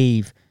 Respus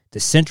gave the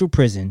Central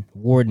Prison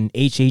warden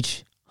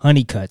H.H.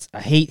 Honeycutt.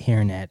 I hate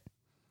hearing that.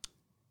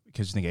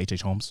 Because you think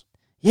H.H. Holmes?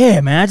 Yeah,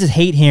 man, I just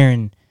hate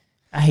hearing.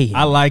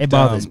 It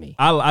bothers me.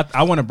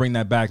 I want to bring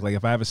that back. Like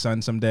if I have a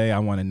son someday, I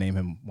want to name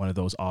him one of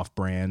those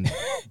off-brand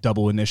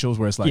double initials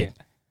where it's like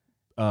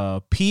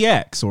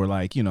PX or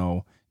like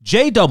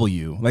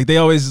JW. Like they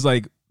always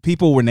like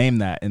people were named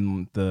that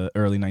in the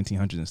early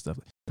 1900s and stuff.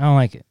 I don't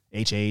like it.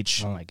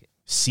 HH. I don't like it.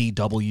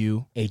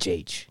 CW.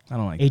 HH. I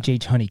don't like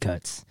HH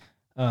Honeycutt.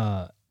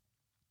 So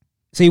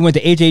he went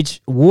to H.H.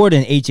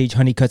 Warden H.H.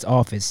 Honeycutt's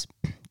office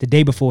the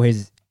day before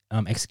his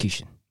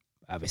execution,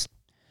 obviously.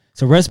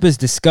 So Respus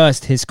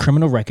discussed his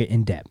criminal record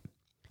in depth.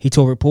 He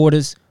told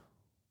reporters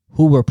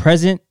who were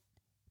present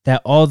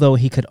that although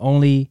he could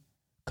only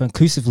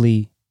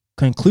conclusively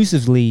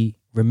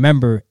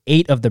remember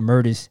 8 of the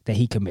murders that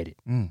he committed,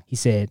 he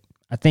said,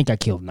 "I think I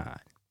killed 9."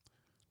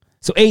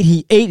 So 8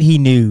 he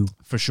knew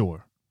For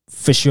sure.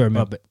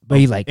 but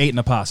he like 8 and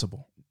a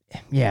possible.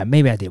 Yeah,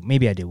 maybe I did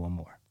one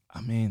more.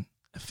 I mean,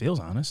 it feels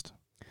honest.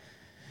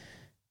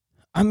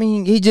 I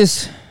mean, he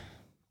just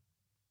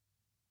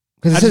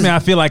I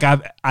feel like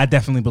I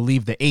definitely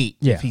believe the 8.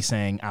 Yeah. If he's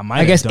saying I might.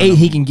 I guess have 8 done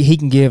them. he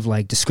can give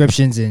like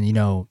descriptions and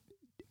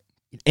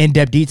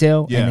in-depth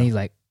detail. Yeah. And then he's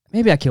like,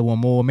 maybe I killed one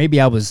more. Maybe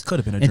I was Could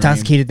have been a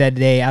intoxicated that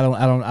day. I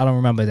don't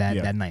remember that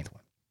Yeah. that 9th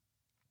one.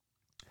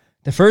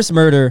 The first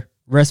murder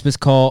Respis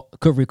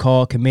could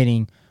recall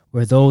committing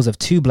were those of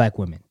 2 black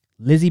women,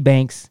 Lizzie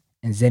Banks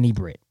and Zenny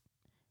Britt.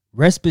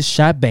 Respis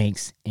shot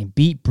Banks and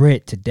beat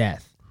Britt to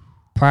death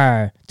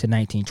prior to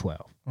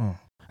 1912.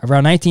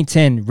 Around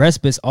 1910,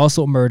 Respis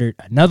also murdered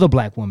another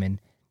black woman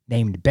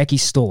named Becky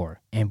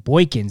Storr in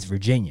Boykins,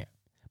 Virginia,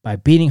 by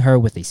beating her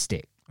with a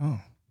stick.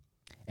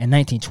 In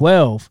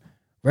 1912,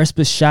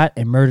 Respis shot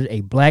and murdered a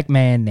black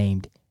man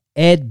named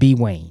Ed B.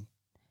 Wayne,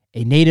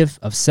 a native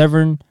of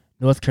Severn,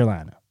 North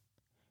Carolina.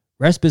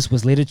 Respis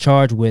was later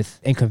charged with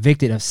and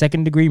convicted of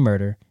second-degree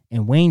murder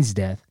in Wayne's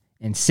death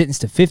and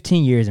sentenced to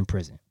 15 years in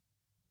prison.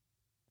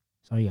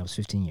 So yeah, it was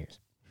 15 years.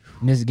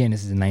 And this is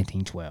in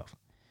 1912.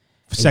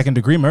 Second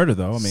degree murder,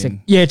 though. I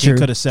mean, yeah, he true.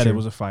 could have said true. it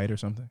was a fight or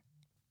something.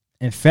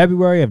 In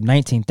February of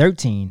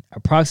 1913,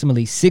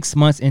 approximately 6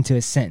 months into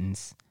his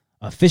sentence,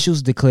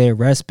 officials declared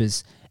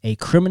Respis a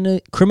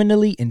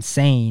criminally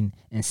insane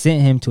and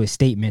sent him to a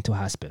state mental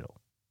hospital.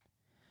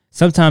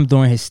 Sometime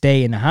during his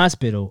stay in the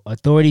hospital,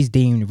 authorities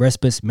deemed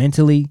Respis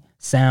mentally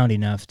sound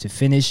enough to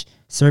finish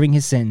serving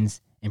his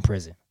sentence in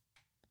prison.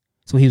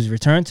 So he was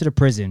returned to the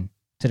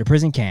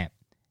prison camp.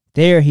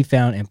 There he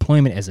found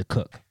employment as a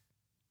cook.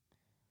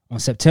 On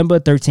September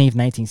 13th,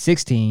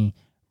 1916,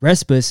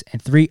 Respis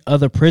and 3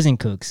 other prison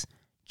cooks,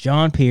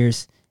 John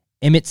Pierce,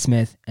 Emmett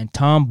Smith, and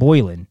Tom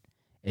Boylan,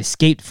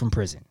 escaped from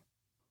prison.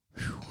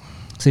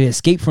 So they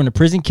escaped from the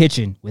prison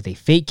kitchen with a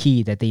fake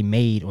key that they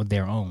made on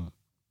their own.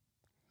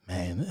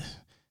 Man,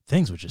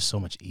 things were just so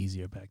much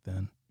easier back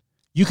then.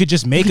 You could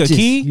just make You a could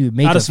key just-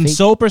 make out a of some fake-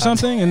 soap or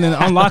something and then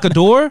unlock a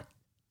door.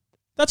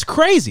 That's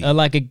crazy.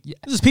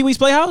 This is Pee Wee's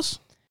Playhouse.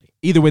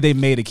 Either way, they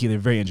made a key. They're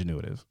very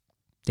ingenuitive.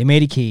 They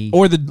made a key.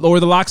 Or the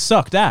lock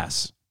sucked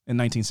ass in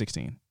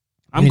 1916.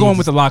 I'm Maybe going they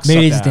with the just- lock Maybe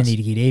sucked they just ass. didn't need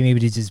a key. Maybe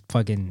they just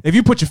fucking If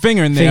you put your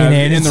finger in there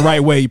and in the right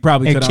way, you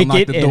probably and could kick unlock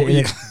it, the and door.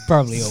 it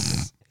probably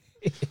opens.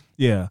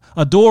 Yeah,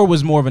 a door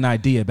was more of an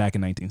idea back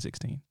in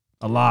 1916.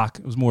 A lock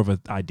was more of an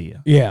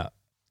idea. Yeah.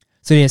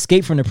 So they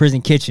escaped from the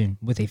prison kitchen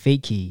with a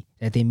fake key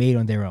that they made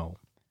on their own.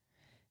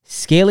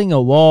 Scaling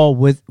a wall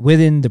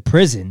within the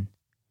prison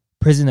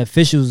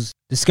officials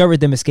discovered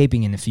them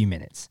escaping in a few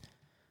minutes.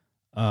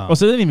 So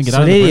they didn't even get so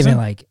out of they the didn't prison? even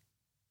like.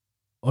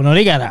 Oh no,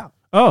 they got out.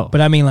 Oh,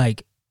 But I mean,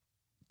 like,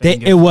 they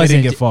it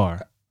wasn't. didn't get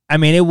far. I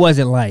mean, it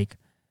wasn't like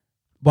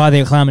while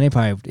they were climbing.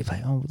 They're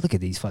like, oh, look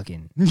at these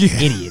fucking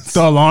idiots.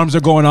 The alarms are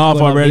going off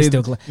Well, no, already.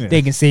 They,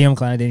 they can see him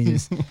climbing. Then he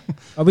just,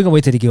 oh, we gonna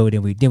wait till they go.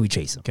 Then we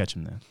chase them. Catch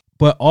him then.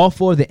 But all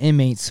 4 of the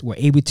inmates were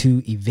able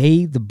to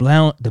evade the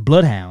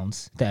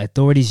bloodhounds that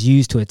authorities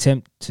used to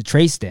attempt to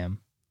trace them,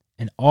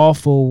 and all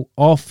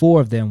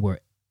four of them were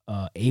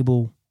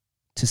able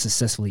to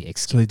successfully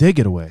escape. So they did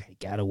get away. They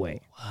got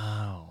away.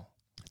 Wow.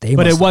 They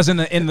But it must-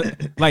 wasn't in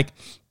the like.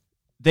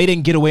 They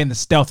didn't get away in the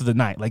stealth of the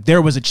night. Like there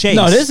was a chase.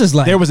 No, this is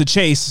like- there was a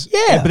chase.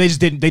 Yeah. but they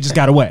just didn't. They just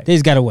got away. They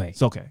just got away.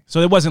 It's okay.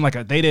 So it wasn't like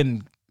they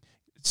didn't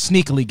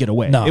sneakily get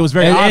away. No, it was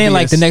very and, obvious. and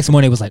like the next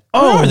morning, it was like,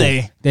 Where oh, are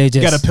they? They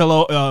just You got a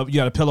pillow. You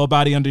got a pillow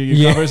body under your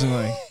Yeah. covers, and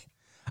like,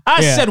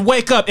 I Yeah. said,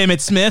 wake up,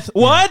 Emmett Smith.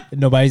 What?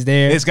 nobody's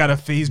there. It's got a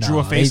face. Drew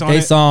a face on they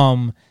it. saw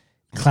him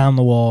climb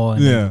the wall.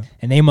 And Yeah.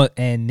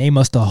 and they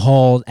must have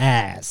hauled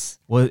ass.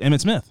 Well,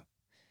 Emmett Smith.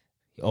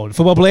 Oh, the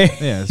football player.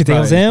 Yeah, you think it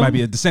was him? Might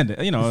be a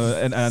descendant. You know,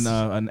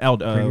 an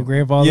elder,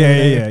 Great-grandfather Yeah, or yeah,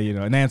 whatever. yeah. You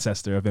know, an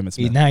ancestor of Emmett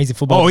Smith. Now he's a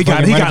football. Oh, he got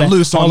fucking running back.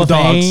 loose on Hall the of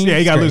dogs. Fame. Yeah,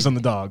 he got Straight. loose on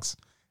the dogs.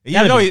 You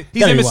Gotta know, be- he's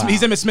gotta be Emmett, wild.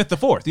 he's Emmett Smith the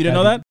Fourth. You didn't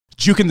know Gotta that?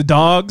 Juking the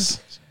dogs.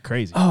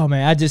 Crazy. Oh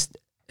man,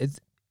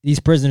 these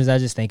prisoners. I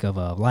just think of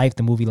Life,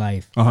 the movie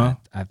Life. Uh-huh.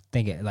 I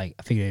think I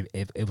figured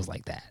it was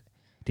like that.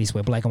 They just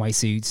wear black and white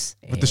suits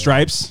With the and-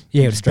 stripes.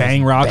 Yeah, with the stripes.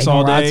 Bang rocks Bang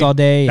all day. rocks all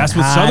day. That's and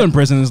what hot. Southern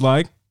prison is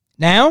like.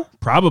 Now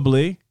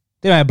Probably.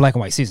 they don't have black and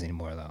white suits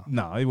anymore though.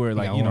 No, they were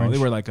like, got you know, orange. they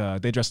were like,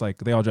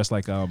 they all dressed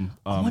like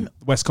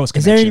West Coast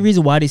Is there any Connection.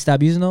 reason why they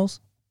stopped using those?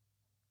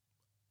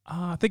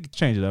 I think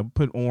change it up.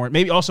 Put orange.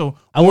 Maybe also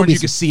I won't orange. be You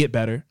could see it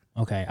better.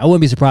 Okay, I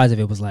wouldn't be surprised if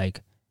it was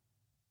like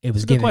it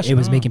was That's a good giving question. it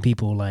was I don't making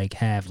people like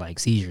have like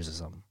seizures or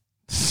something.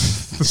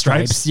 The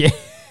stripes. Yeah.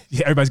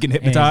 Yeah, everybody's getting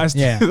hypnotized.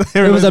 Yeah,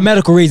 it was a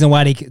medical reason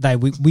why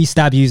we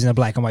stopped using the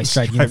black and white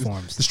striped Stripes.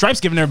 uniforms. The stripes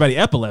giving everybody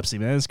epilepsy,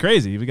 man. It's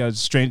crazy. We got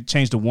to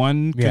change to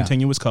one Yeah.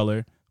 continuous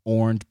color: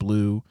 orange,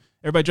 blue.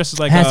 Everybody dresses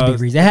like. It has to be a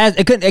reason.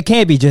 It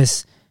can't be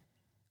just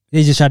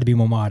They just tried to be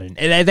more modern.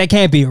 And that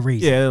can't be a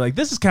reason. Yeah, like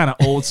this is kind of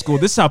old school.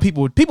 This is how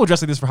people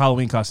dress like this for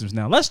Halloween costumes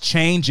now. Let's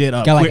change it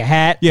up. Got like a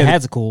hat. Yeah, the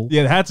hats are cool.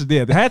 Yeah,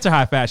 the hats are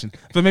high fashion.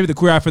 But maybe the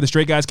Queer Eye for the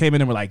Straight guys came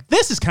in and were like,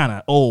 this is kind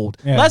of old.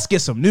 Yeah. Let's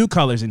get some new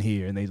colors in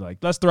here. And they like,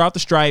 let's throw out the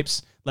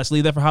stripes. Let's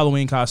leave that for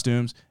Halloween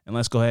costumes. And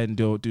let's go ahead and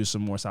do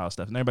some more style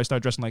stuff. And everybody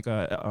started dressing like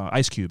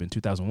Ice Cube in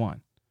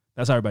 2001.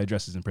 That's how everybody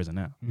dresses in prison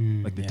now.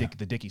 Like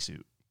the Dickie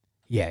suit.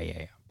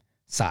 Yeah.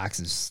 Socks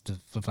and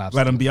flip-flops.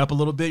 Let them be up a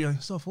little bit. You're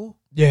like, so fool.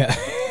 Yeah.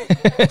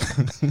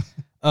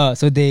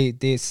 So they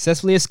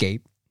successfully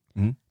escaped.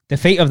 Mhm. The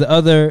fate of the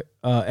other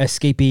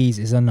escapees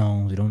is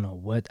unknown. We don't know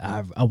what.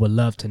 I would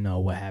love to know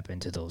what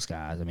happened to those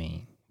guys. I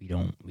mean, we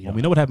don't. We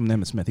know what happened to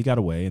Emmett Smith. He got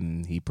away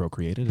and he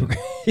procreated and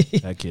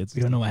had kids.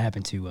 We don't know what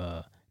happened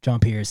to John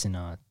Pierce and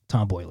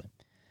Tom Boylan.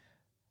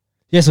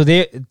 Yeah, so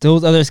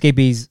those other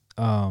escapees,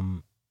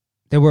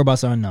 their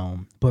whereabouts are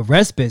unknown. But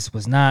Respis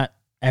was not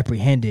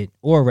apprehended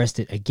or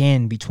arrested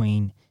again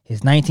between his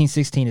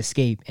 1916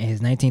 escape and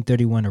his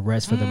 1931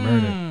 arrest for the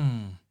murder.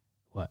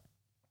 What?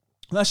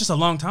 Well, that's just a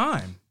long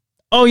time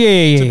Oh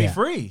yeah. to be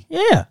free.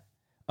 Yeah.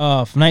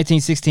 From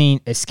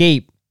 1916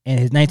 escape and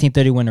his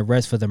 1931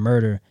 arrest for the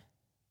murder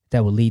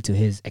that would lead to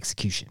his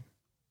execution.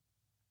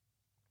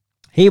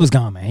 He was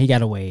gone, man. He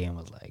got away and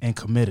was like, And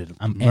committed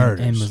and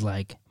murders. was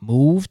like,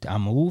 moved. I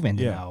move, and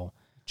then Yeah. I'll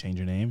Change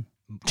your name.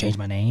 change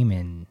my name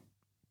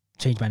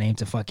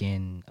to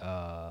fucking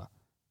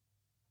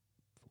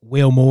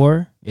Will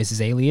Moore is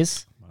his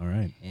alias, All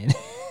right. and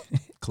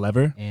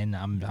Clever. and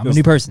I'm a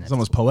new person. It's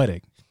almost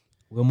poetic.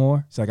 Will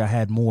Moore. It's like I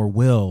had more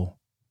will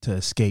to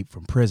escape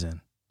from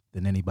prison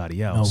than anybody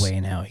No else. way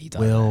in hell he thought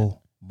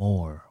Will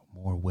Moore.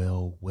 More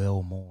Will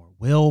Moore.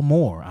 Will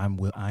Moore. I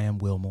am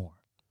Will Moore.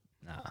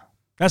 that. Nah,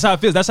 That's how it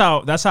feels. That's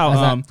how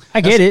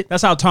I get it.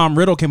 That's how Tom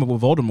Riddle came up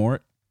with Voldemort.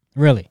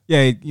 Really?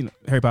 Yeah,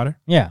 Harry Potter.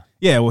 Yeah.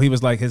 Yeah, well, he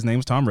was like, his name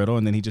was Tom Riddle,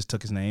 and then he just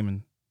took his name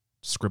and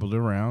scribbled it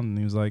around, and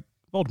he was like,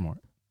 Voldemort.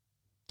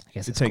 I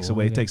guess It it's takes cool.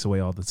 away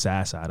all the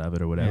sass out of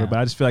it or whatever. Yeah. But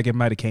I just feel like it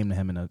might have came to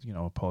him in a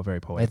very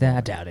Like poetic. that, I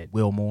way. doubt it.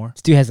 Will Moore.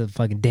 This dude has a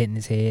fucking dent in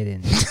his head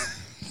and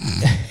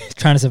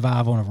trying to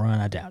survive on a run.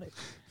 I doubt it.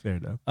 Fair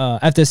enough.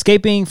 After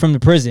escaping from the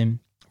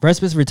prison,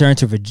 Respis returned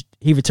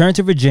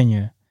to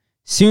Virginia.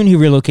 Soon he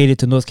relocated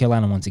to North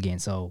Carolina once again.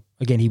 So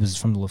again, he was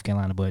from North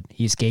Carolina, but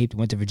he escaped,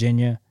 went to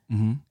Virginia,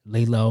 Mm-hmm.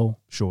 lay low.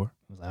 Sure.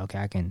 Was like,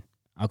 okay,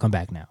 I'll come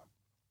back now.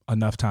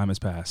 Enough time has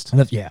passed.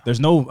 Yeah. There's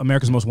no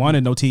America's Most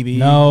Wanted, no TV.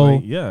 No.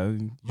 Like, yeah.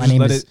 You My just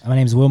name let is it- my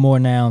name's Will Moore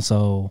now.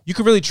 So You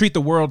could really treat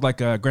the world like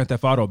Grand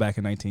Theft Auto back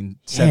in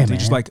 1970. Yeah,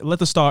 just man. like let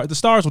the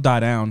stars will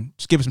die down.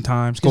 Just give it some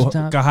time. Just Give go, it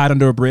some time. go hide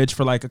under a bridge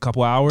for like a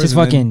couple hours. just and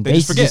then fucking they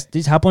just forget.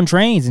 just hop on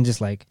trains and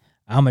just like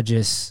I'ma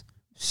just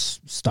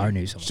start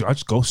new. So I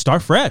just go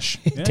start fresh.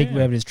 Yeah, Take yeah.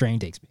 wherever this train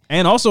takes me.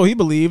 And also he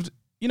believed,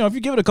 if you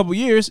give it a couple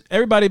years,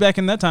 everybody back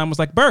in that time was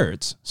like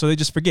birds. So they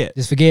just forget.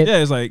 Just forget. Yeah,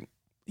 it's like,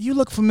 you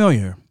look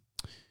familiar.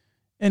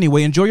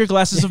 Anyway, enjoy your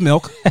glasses of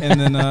milk and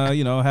then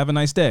have a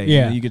nice day.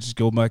 Yeah. And you could just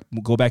go back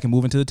and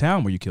move into the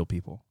town where you kill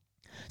people.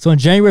 So on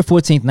January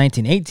 14th,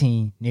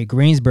 1918, near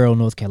Greensboro,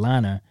 North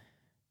Carolina,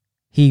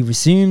 he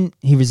resumed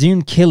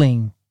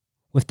killing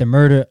with the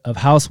murder of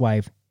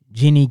housewife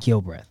Jeannie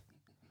Gilbreth,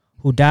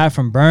 who died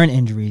from burn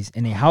injuries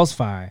in a house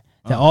fire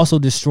that also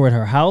destroyed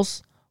her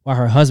house while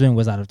her husband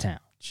was out of town.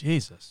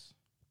 Jesus.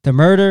 The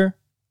murder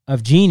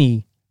of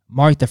Jeannie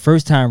marked the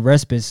first time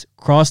Respis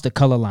crossed the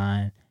color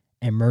line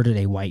and murdered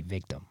a white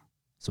victim.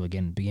 So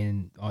again,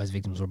 beginning, all his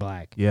victims were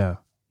black. Yeah.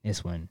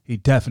 This one, He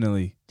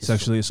definitely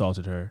sexually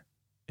assaulted her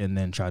and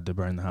then tried to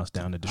burn the house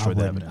down to destroy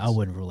the evidence. I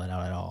wouldn't rule that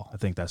out at all. I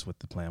think that's what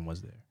the plan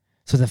was there.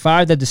 So the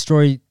fire that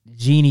destroyed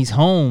Jeannie's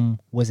home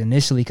was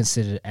initially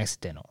considered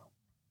accidental.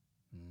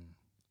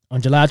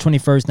 On July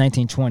 21st,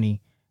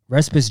 1920,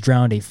 Respis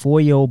drowned a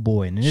 4-year-old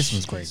boy, and this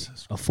was crazy.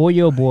 Jesus A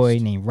 4-year-old boy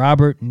named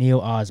Robert Neil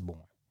Osborne.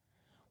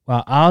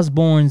 While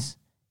Osborne's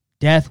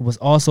death was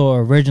also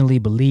originally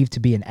believed to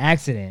be an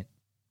accident,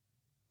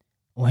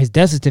 on his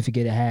death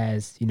certificate it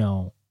has,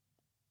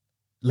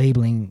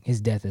 labeling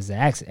his death as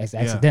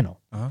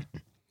accidental. Uh-huh.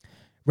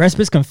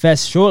 Respis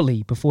confessed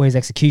shortly before his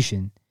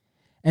execution,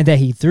 and that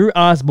he threw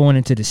Osborne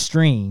into a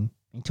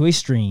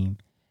stream,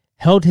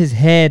 held his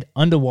head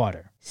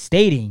underwater,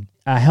 stating,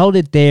 "I held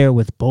it there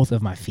with both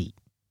of my feet."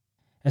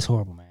 That's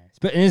horrible, man.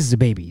 But this is a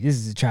baby. This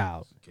is a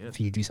child. If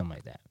you do something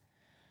like that.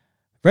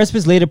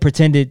 Respis later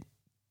pretended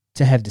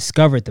to have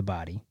discovered the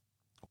body,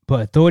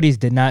 but authorities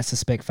did not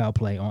suspect foul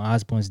play on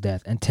Osborne's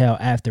death until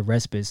after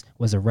Respis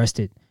was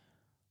arrested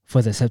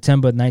for the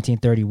September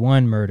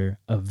 1931 murder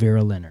of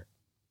Vera Leonard.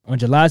 On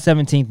July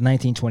 17,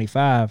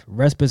 1925,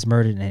 Respis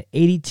murdered an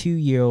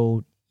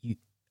 82-year-old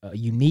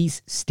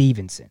Eunice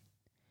Stevenson,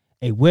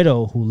 a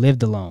widow who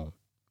lived alone.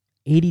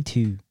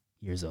 82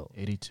 years old.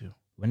 82.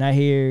 When I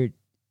hear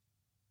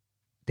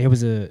there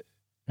was not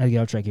to get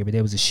off track here, but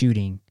there was a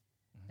shooting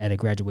at a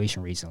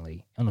graduation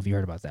recently. I don't know if you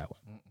heard about that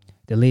one.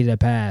 The lady that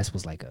passed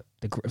was like a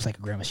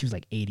grandma. She was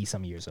like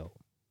 80-some years old.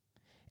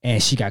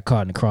 And she got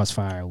caught in the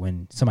crossfire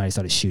when somebody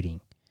started shooting.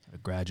 A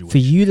graduate. For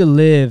you to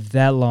live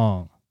that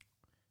long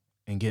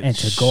and get and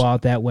to go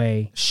out that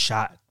way,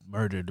 shot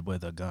murdered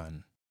with a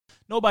gun.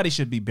 Nobody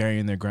should be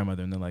burying their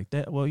grandmother and they're like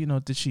that. Well,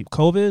 did she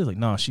COVID? Like,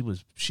 no,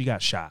 she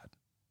got shot.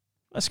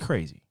 That's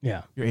crazy.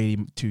 Yeah. Your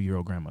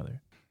 82-year-old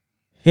grandmother.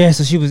 Yeah,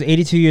 so she was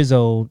 82 years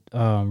old.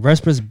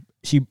 Respers,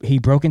 he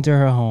broke into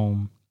her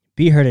home,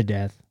 beat her to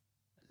death,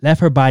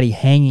 left her body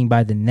hanging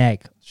by the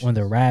neck on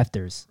the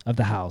rafters of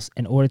the house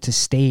in order to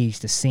stage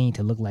the scene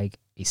to look like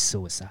a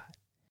suicide.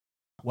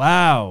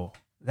 Wow.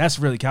 That's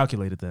really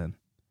calculated then.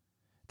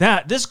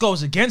 This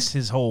goes against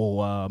his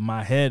whole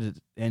my head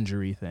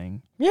injury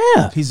thing.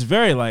 Yeah. He's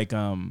very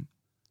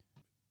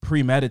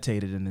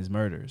premeditated in his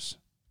murders.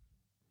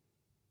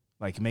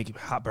 Like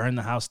burn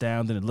the house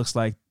down, then it looks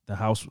like the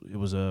house it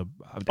was a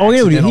he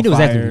knew exactly what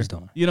fire. he was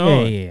doing.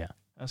 Yeah.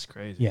 That's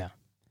crazy. Yeah.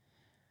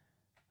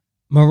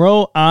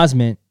 Moreau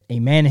Osment, a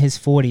man in his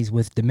 40s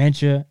with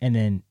dementia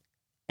and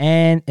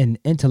an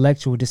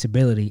intellectual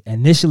disability,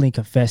 initially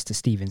confessed to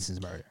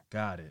Stevenson's murder.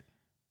 Got it.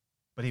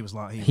 But he was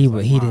lying. He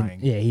lying. didn't.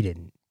 Yeah, he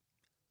didn't.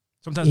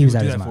 Sometimes he people was do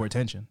out that of his for mind.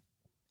 attention.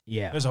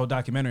 Yeah. There's a whole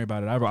documentary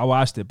about it. I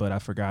watched it, but I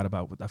forgot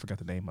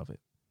the name of it.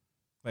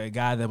 Like a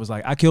guy that was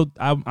like,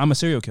 I'm a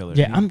serial killer.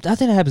 Yeah, I think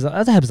that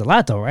happens a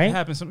lot though, right? It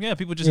happens.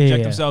 People just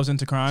inject themselves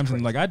into crimes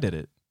and like I did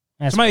it.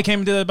 Somebody came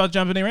and did that about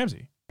John Benet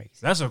Ramsey. Crazy.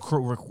 That's a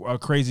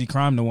crazy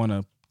crime to want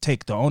to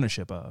take the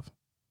ownership of.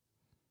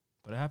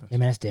 But it happens. Yeah,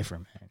 man, that's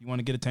different, man. You want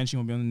to get attention, you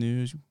want to be on the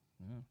news.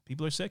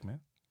 People are sick, man.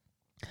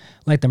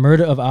 Like the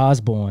murder of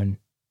Osborne,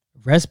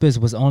 Respers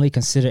was only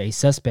considered a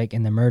suspect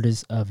in the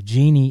murders of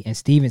Jeannie and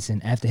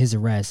Stevenson after his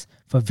arrest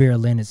for Vera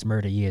Leonard's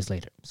murder years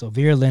later. So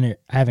Vera Leonard,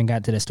 I haven't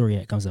got to that story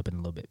yet. It comes up in a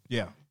little bit.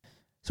 Yeah.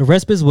 So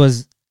Respers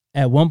was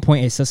at one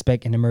point a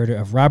suspect in the murder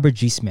of Robert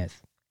G.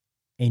 Smith,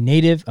 a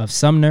native of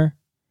Sumner,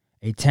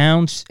 a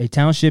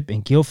township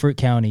in Guilford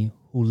County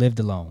who lived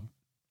alone.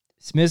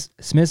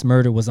 Smith's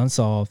murder was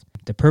unsolved.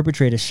 The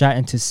perpetrator shot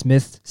into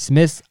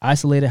Smith's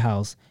isolated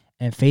house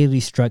and fatally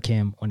struck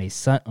him on a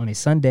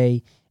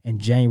Sunday in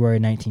January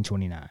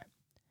 1929.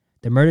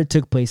 The murder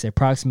took place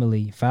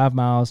approximately 5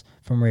 miles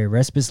from where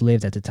Respers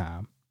lived at the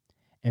time,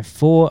 and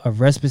 4 of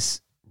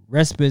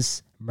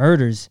Respers'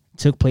 murders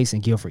took place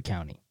in Guilford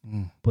County.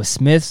 But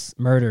Smith's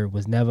murder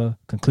was never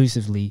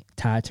conclusively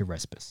tied to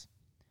Respers.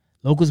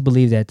 Locals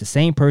believe that the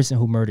same person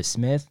who murdered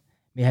Smith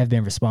may have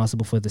been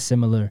responsible for the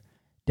similar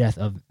death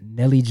of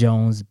Nellie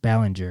Jones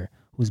Ballinger,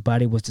 whose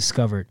body was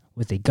discovered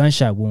with a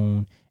gunshot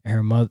wound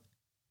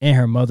in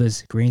her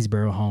mother's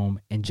Greensboro home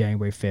in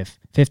January 15th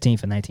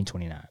of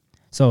 1929.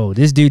 So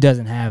this dude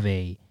doesn't have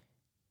an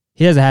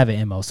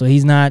MO. So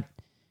he's not.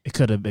 It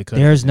could have.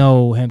 There's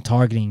no him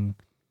targeting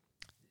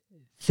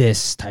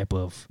this type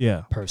of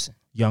person.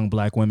 Young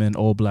black women,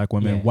 old black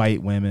women,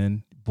 white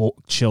women,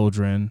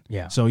 children.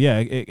 Yeah. So yeah,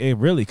 it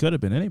really could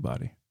have been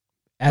anybody.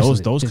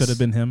 Absolutely. Those could have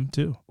been him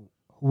too.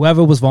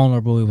 Whoever was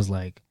vulnerable, it was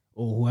like,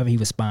 or whoever he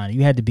was spying.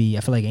 You had to be.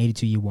 I feel like an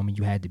 82-year woman.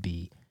 You had to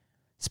be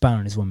spying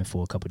on this woman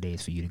for a couple of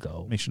days for you to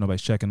go. Make sure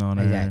nobody's checking on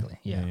her. Exactly.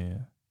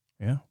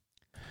 Yeah.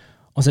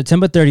 On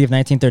September 30th,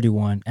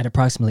 1931, at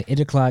approximately 8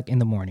 o'clock in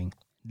the morning,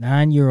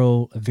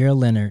 9-year-old Vera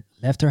Leonard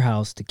left her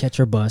house to catch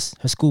her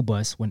school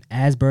bus, when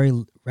Asbury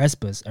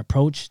Respers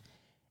approached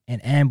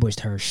and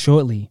ambushed her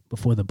shortly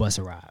before the bus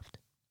arrived.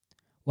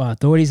 While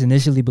authorities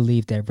initially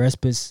believed that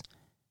Respers'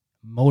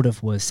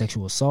 motive was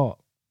sexual assault,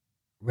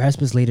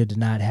 Respers later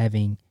denied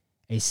having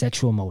a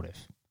sexual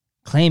motive,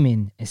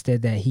 claiming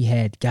instead that he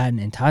had gotten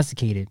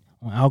intoxicated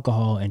on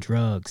alcohol and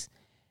drugs,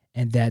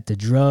 and that the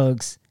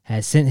drugs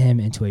had sent him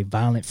into a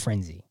violent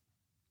frenzy.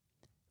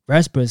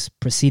 Respers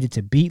proceeded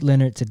to beat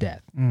Leonard to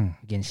death.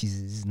 Again,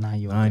 she's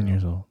 9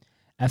 years old.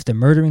 After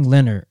murdering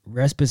Leonard,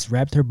 Respers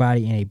wrapped her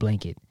body in a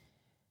blanket,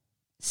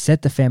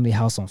 set the family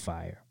house on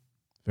fire.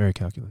 Very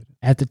calculated.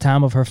 At the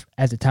time of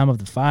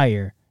the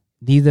fire,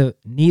 neither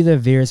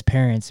Vera's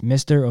parents,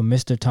 Mr. or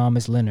Mr.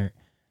 Thomas Leonard,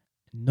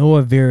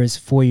 nor Vera's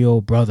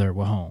 4-year-old brother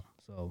were home.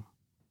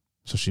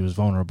 So she was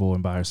vulnerable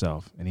and by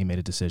herself, and he made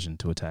a decision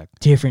to attack.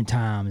 Different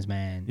times,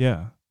 man.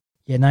 Yeah.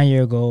 Yeah,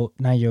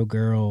 9-year-old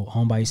girl,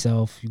 home by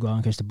yourself. You go out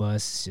and catch the bus.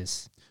 It's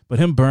just. But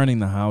him burning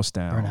the house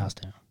down. Burn the house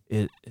down.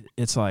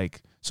 It's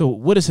like, so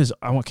what is his,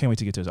 can't wait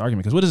to get to his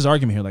argument, because what is his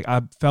argument here? Like,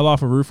 I fell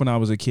off a roof when I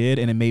was a kid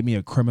and it made me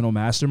a criminal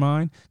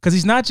mastermind? Because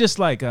he's not just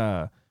like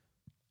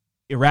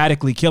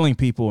erratically killing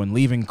people and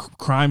leaving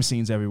crime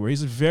scenes everywhere.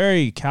 He's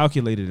very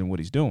calculated in what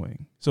he's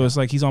doing. So it's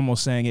like he's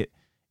almost saying it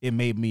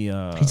made me.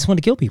 He just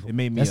wanted to kill people. It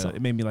made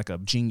me like a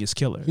genius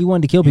killer. He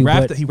wanted to kill people.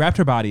 He wrapped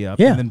her body up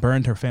and then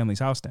burned her family's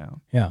house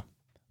down. Yeah.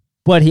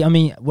 But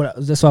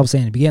that's what I was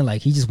saying in the beginning.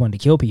 Like, he just wanted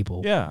to kill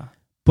people. Yeah.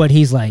 But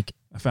he's like,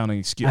 I found an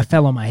excuse. I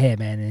fell on my head,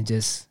 man, and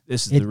this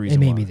is the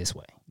reason it made me this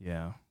way.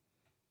 Yeah.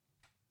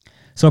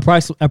 So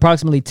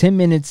approximately 10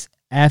 minutes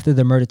after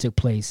the murder took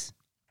place,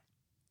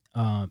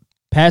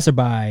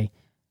 passersby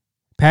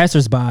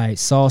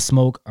saw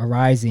smoke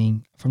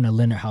arising from the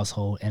Leonard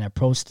household and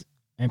approached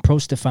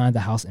to find the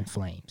house in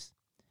flames.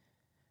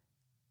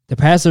 The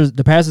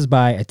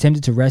passersby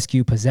attempted to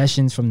rescue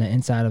possessions from the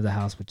inside of the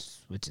house,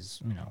 which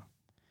is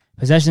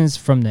possessions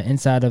from the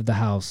inside of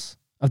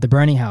the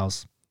burning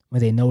house, when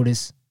they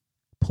noticed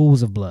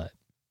pools of blood.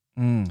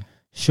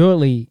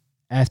 Shortly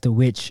after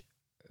which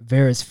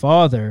Vera's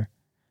father,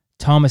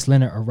 Thomas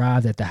Leonard,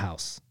 arrived at the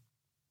house.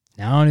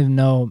 Now, I don't even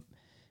know.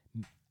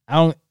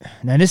 Now,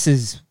 this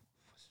is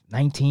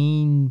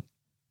 25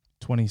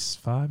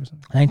 or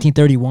something?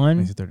 1931.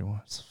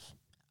 1931.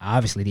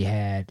 Obviously, they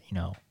had,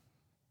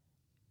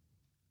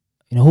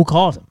 who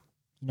called him?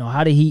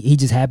 How did he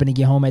just happen to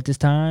get home at this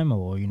time?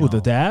 Or, Who, the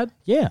dad?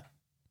 Yeah.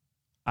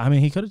 I mean,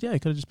 he could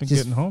have just been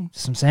getting home.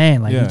 That's what I'm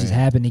saying. Like, Yeah, he just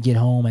happened to get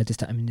home at this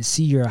time. I mean, to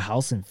see your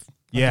house in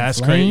Yeah, that's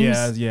flames.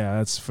 crazy. Yeah,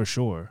 that's for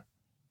sure.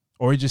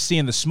 Or you're just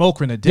seeing the smoke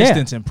in the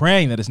distance and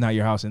praying that it's not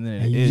your house, and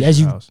then it is as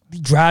your you house.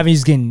 driving,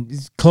 it's getting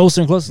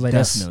closer and closer. Like,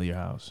 Definitely your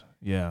house.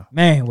 Yeah.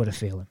 Man, what a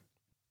feeling.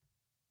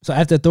 So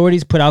after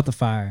authorities put out the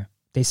fire,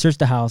 they searched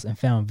the house and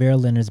found Vera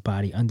Leonard's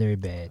body under a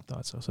bed.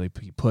 Thought so. So he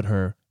put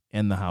her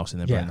in the house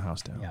and then burned the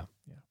house down. Yeah.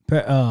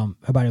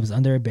 Her body was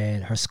under a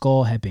bed. Her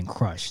skull had been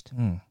crushed.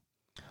 Mm.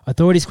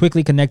 Authorities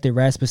quickly connected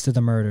Rasmus to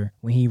the murder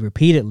when he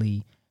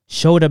repeatedly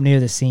showed up near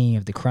the scene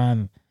of the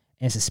crime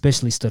and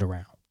suspiciously stood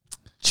around.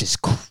 Just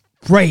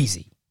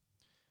crazy.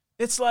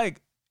 It's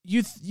like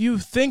you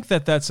think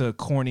that that's a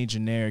corny,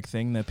 generic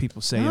thing that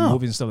people say in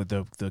movies and stuff.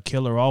 Like the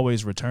killer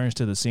always returns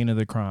to the scene of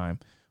the crime.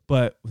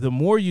 But the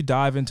more you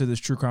dive into this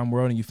true crime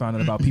world and you find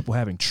out about people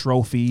having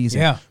trophies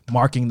and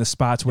marking the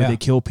spots where they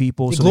kill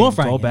people, so they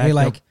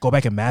can go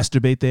back and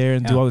masturbate there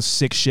and do all this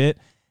sick shit.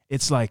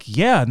 It's like,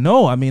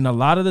 I mean, a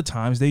lot of the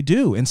times they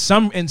do in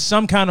some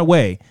kind of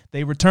way.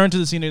 They return to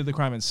the scene of the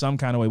crime in some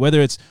kind of way,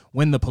 whether it's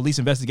when the police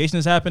investigation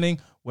is happening,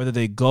 whether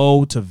they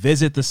go to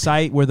visit the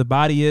site where the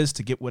body is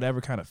to get whatever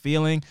kind of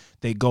feeling,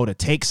 they go to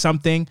take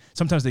something.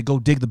 Sometimes they go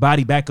dig the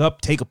body back up,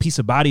 take a piece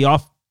of body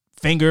off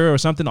finger or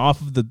something off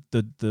of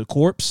the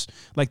corpse.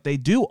 Like, they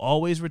do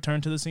always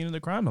return to the scene of the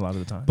crime a lot of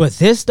the time. But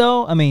this,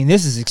 though, I mean,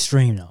 this is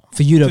extreme, though.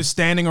 For you to just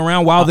standing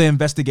around while the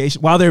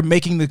investigation, while they're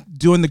doing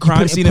the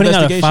crime scene putting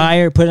investigation, out a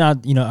fire, putting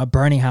out a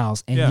burning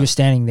house, and you're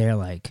standing there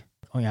like,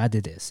 oh yeah, I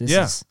did this. This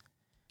is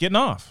getting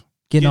off,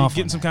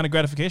 getting some kind of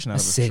gratification out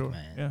of it. That's sick, sure.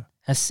 man. Yeah,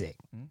 that's sick.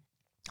 Mm-hmm.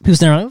 People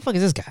standing around, what the fuck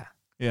is this guy?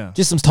 Yeah,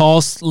 just some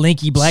tall,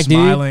 slinky black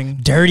smiling,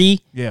 dude,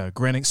 dirty. Yeah,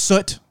 grinning,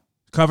 soot,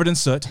 covered in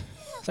soot.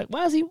 It's like,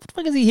 what the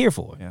fuck is he here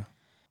for? Yeah.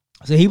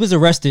 So he was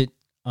arrested,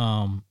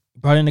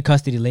 brought into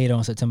custody later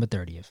on September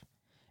 30th.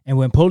 And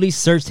when police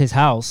searched his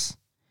house,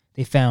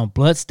 they found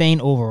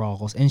blood-stained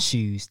overalls and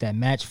shoes that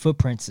matched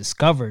footprints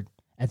discovered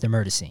at the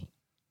murder scene.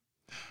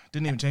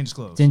 Didn't even change his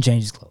clothes. Didn't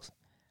change his clothes.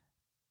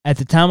 At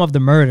the time of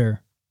the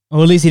murder,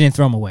 or at least he didn't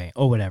throw them away,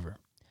 or whatever.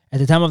 At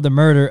the time of the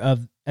murder,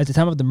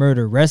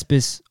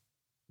 Respis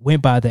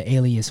went by the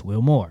alias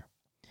Will Moore.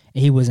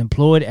 And he was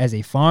employed as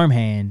a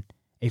farmhand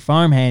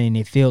in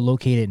a field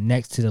located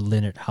next to the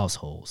Leonard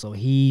household. So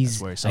he was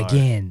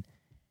watching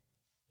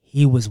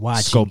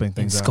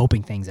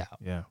scoping things out.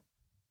 Yeah.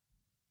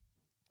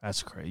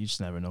 That's crazy. You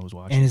just never know who's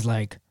watching. And it's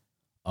like,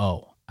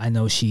 oh, I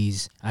know she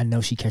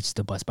catches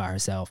the bus by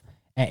herself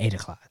at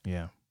 8:00.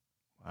 Yeah.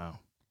 Wow.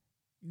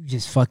 You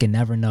just fucking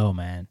never know,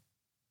 man.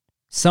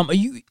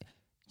 You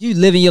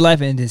living your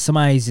life and then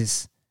somebody's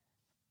just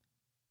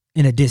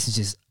in a distance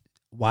just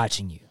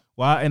watching you.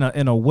 Well,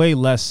 in a way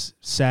less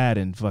sad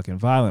and fucking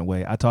violent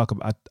way, I talked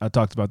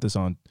about this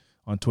on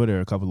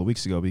Twitter a couple of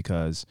weeks ago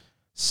because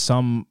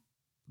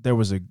there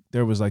was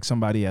like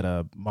somebody at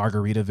a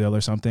Margaritaville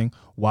or something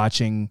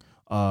watching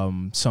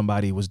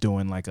somebody was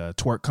doing like a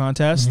twerk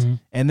contest,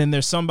 and then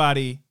there's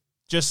somebody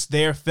just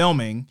there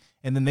filming,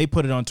 and then they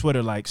put it on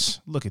Twitter like,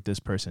 look at this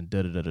person,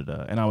 da da da da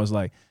da, and I was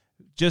like,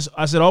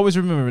 I said always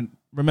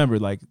remember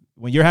like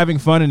when you're having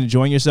fun and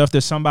enjoying yourself,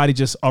 there's somebody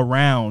just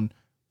around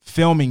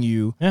filming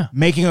you,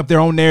 making up their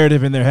own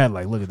narrative in their head,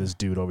 like, look at this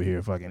dude over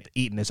here fucking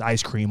eating this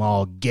ice cream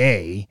all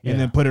gay, and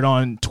then put it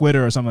on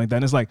Twitter or something like that.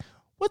 And it's like,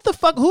 what the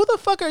fuck? Who the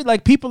fuck are,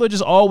 like, people are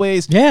just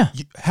always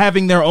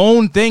having their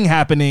own thing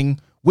happening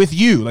with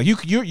you. Like,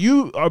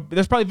 you are,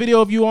 there's probably video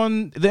of you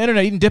on the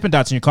internet eating Dippin'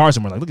 Dots in your car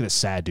somewhere. Like, look at this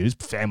sad dude. His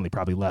family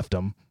probably left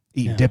him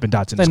eating Dippin'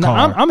 Dots in his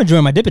car. I'm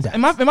enjoying my Dippin' Dots.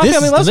 And my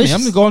family loves me.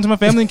 I'm going to go into my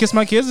family and kiss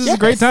my kids. This is a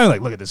great time.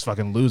 Like, look at this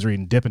fucking loser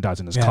eating Dippin' Dots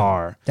in his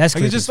car. That's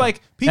like, it's just like,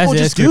 people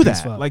just do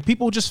that. Like,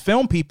 people just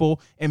film people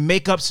and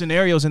make up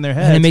scenarios in their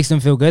heads. And it makes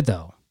them feel good,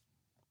 though.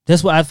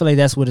 That's what I feel like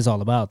that's what it's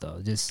all about,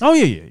 though. Just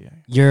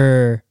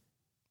you're...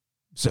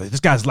 So this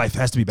guy's life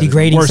has to be better.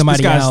 Degrading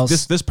somebody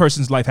else. This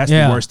person's life has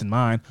to be worse than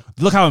mine.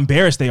 Look how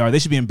embarrassed they are. They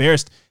should be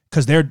embarrassed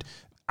because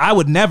I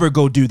would never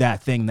go do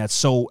that thing. That's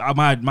so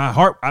my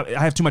heart. I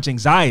have too much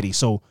anxiety.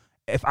 So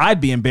if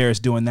I'd be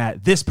embarrassed doing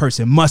that, this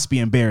person must be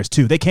embarrassed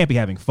too. They can't be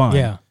having fun.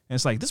 Yeah. And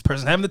it's like, this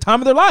person's having the time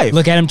of their life.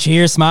 Look at him,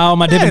 cheer, smile.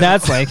 My Dippin'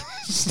 Dots, like,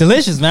 it's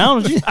delicious,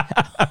 man.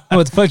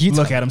 What the fuck you?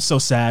 Look at him, so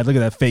sad. Look at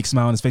that fake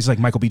smile on his face, like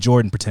Michael B.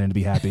 Jordan pretending to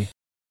be happy.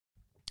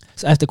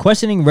 So after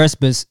questioning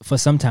Respis for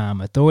some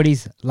time,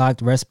 authorities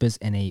locked Respis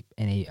in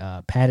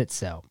a padded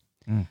cell.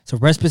 So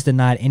Respis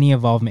denied any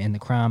involvement in the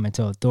crime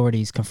until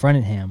authorities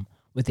confronted him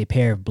with a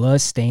pair of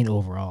blood-stained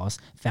overalls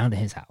found in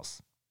his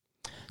house.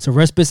 So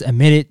Respis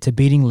admitted to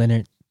beating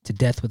Leonard to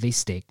death with a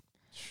stick,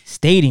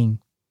 stating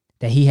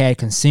that he had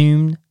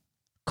consumed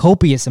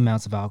copious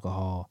amounts of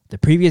alcohol the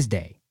previous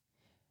day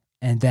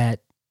and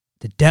that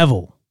the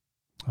devil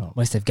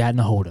must have gotten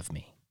a hold of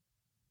me.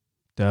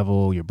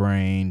 Devil, your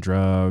brain,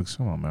 drugs.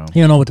 Come on, man. He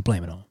don't know what to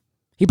blame it on.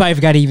 He probably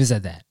forgot he even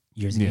said that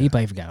years ago. Yeah. He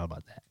probably forgot all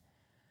about that.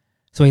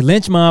 So a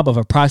lynch mob of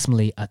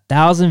approximately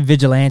 1,000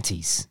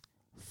 vigilantes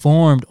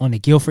formed on the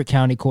Guilford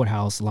County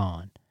Courthouse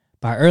lawn.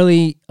 By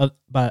early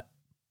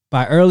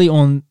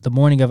on the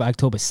morning of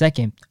October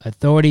 2nd,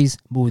 authorities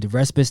moved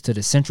Respis to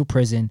the Central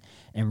Prison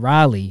in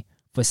Raleigh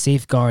for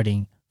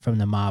safeguarding from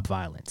the mob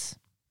violence.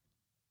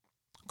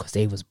 Because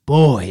they was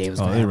going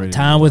to have a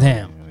time with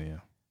him. Yeah.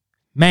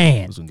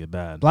 Man. It was going to get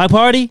bad. Black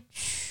Party?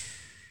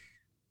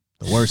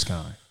 The worst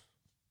kind.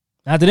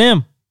 Not to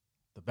them.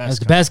 The best That's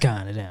the kind. best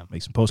kind of them.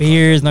 Make some postcards.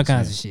 Beers and all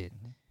kinds of shit.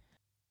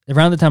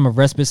 Around the time of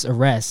Respis'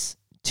 arrest,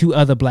 2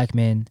 other black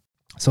men,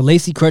 so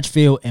Lacey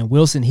Crutchfield and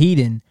Wilson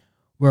Heaton,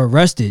 were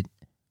arrested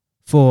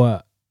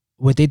for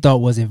what they thought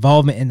was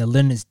involvement in the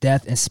Leonard's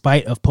death in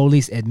spite of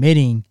police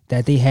admitting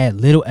that they had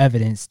little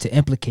evidence to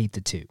implicate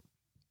the two.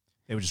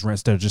 They would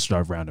just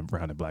start rounding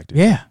black dudes.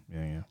 Yeah.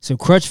 Yeah. So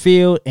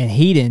Crutchfield and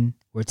Heaton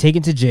were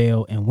taken to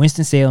jail in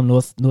Winston-Salem,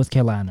 North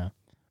Carolina,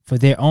 for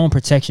their own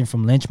protection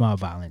from lynch mob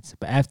violence.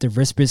 But after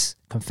Respis'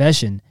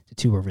 confession, the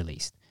 2 were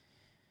released.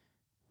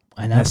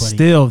 And That's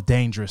still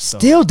dangerous. Though.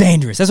 Still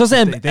dangerous. That's what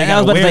I'm saying. They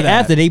I was about to gotta say wear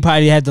after that. they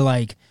probably had to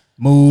like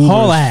Move.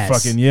 haul or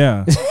ass. Fucking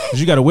yeah. Because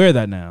you got to wear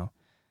that now.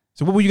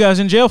 So what were you guys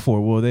in jail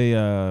for? Well, they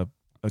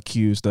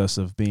accused us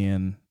of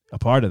being a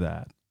part of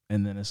that.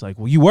 And then it's like,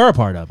 well, you were a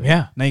part of it.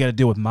 Yeah. Now you got to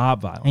deal with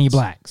mob violence. And you're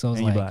black. So it's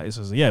And like, you're black. It's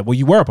just, yeah, well,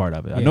 you were a part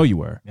of it. I Yeah. know you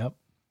were. Yep.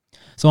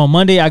 So on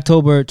Monday,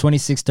 October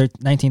 26,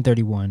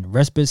 1931,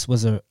 Respis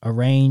was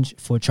arraigned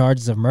for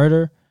charges of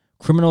murder,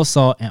 criminal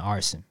assault, and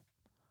arson.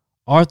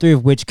 All 3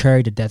 of which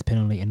carried the death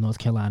penalty in North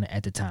Carolina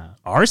at the time.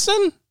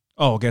 Arson?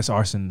 Oh, I guess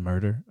arson,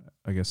 murder.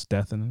 I guess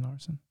death and then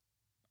arson.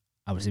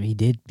 I would say he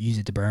did use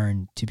it to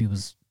burn 2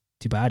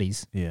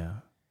 bodies. Yeah.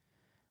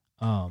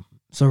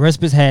 So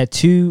Respis had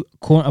 2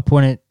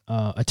 court-appointed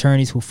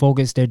attorneys who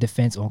focused their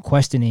defense on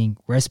questioning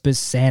Respis'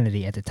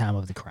 sanity at the time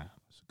of the crime.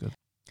 That's good.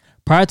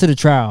 Prior to the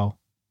trial,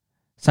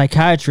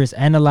 psychiatrists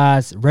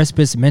analyzed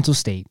Respis' mental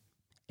state.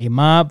 A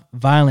mob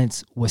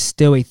violence was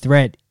still a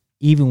threat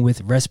even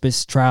with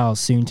Respis' trial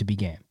soon to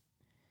begin.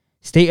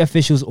 State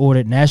officials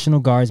ordered National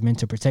Guardsmen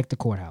to protect the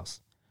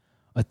courthouse.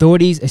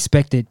 Authorities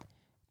expected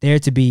there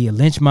to be a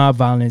lynch mob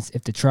violence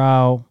if the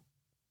trial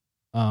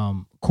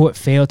court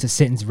failed to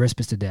sentence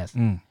Respis to death.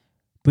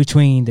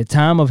 Between the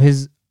time of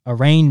his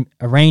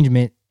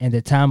arraignment and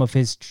the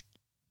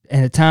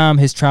time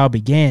his trial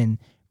began,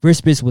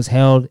 Respis was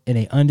held in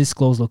an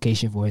undisclosed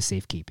location for his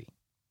safekeeping.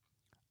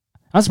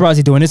 I'm surprised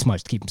he's doing this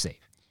much to keep him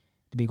safe,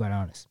 to be quite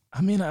honest.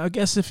 I mean, I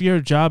guess if your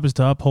job is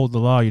to uphold the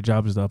law, your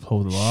job is to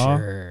uphold the law.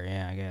 Sure,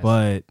 yeah, I guess.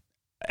 But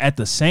at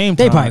the same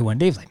time, they probably wouldn't.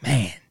 They was like,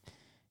 man,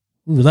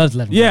 we would love to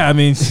let him yeah, go. I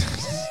mean,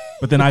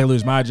 but then I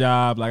lose my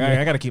job. Like,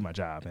 I got to keep my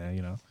job, man,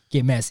 you know?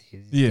 Get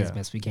messy. Yeah. It's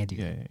messy. We can't do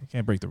that. Yeah, you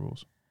can't break the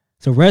rules.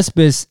 So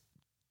Respis'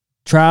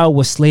 trial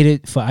was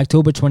slated for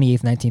October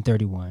 28th,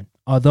 1931.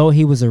 Although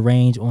he was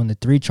arraigned on the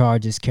 3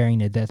 charges carrying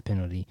the death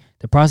penalty,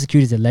 the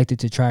prosecutors elected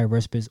to try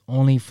Respis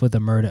only for the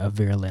murder of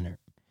Vera Leonard.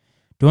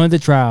 During the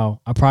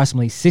trial,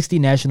 approximately 60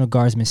 National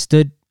Guardsmen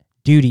stood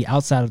duty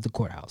outside of the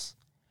courthouse.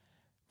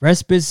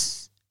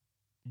 Respis'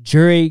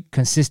 jury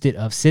consisted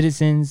of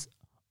citizens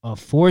of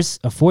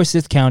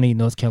Forsyth County,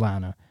 North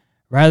Carolina,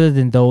 rather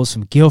than those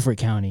from Guilford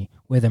County,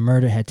 where the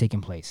murder had taken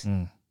place.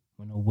 I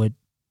don't know what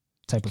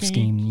type of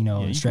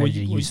scheme,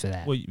 strategy to use for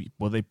that.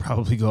 Well, they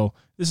probably go,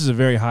 this is a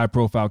very high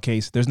profile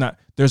case.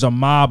 There's a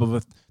mob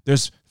of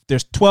there's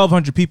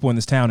 1,200 people in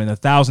this town and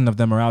 1,000 of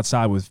them are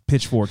outside with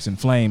pitchforks and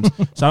flames.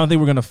 So I don't think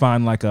we're going to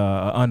find like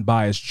a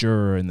unbiased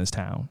juror in this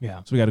town.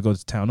 Yeah. So we got to go to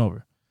the town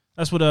over.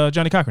 That's what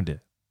Johnny Cochran did.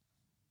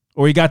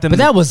 Or he got them. But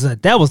that was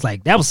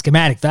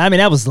schematic. I mean,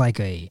 that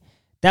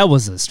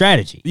was a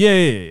strategy.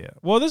 Yeah.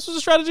 Well, this was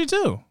a strategy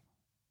too.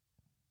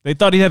 They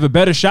thought he'd have a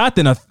better shot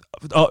than a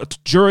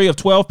jury of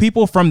 12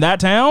 people from that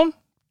town.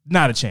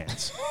 Not a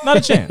chance. Not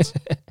a chance.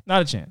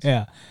 Not a chance.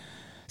 Yeah.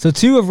 So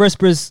 2 of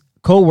Respis'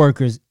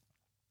 co-workers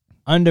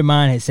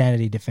undermined his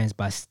sanity defense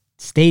by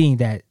stating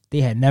that they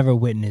had never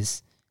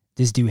witnessed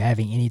this dude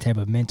having any type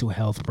of mental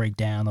health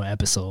breakdown or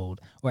episode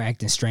or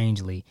acting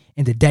strangely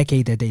in the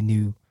decade that they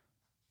knew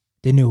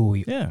they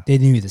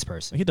knew this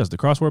person. He does the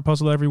crossword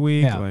puzzle every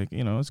week. Yeah. Like,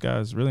 this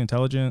guy's really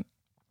intelligent.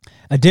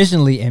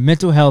 Additionally, a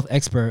mental health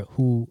expert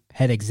who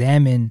had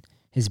examined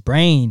his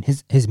brain,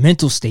 his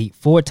mental state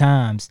 4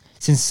 times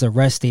since his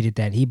arrest stated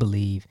that he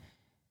believed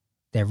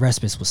that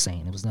Respis was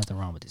sane. There was nothing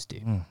wrong with this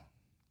dude.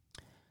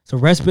 So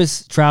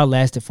Respis' trial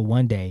lasted for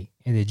 1 day,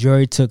 and the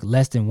jury took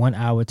less than 1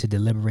 hour to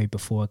deliberate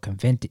before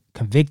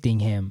convicting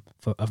him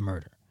of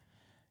murder.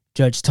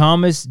 Judge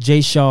Thomas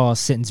J. Shaw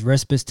sentenced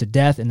Respis to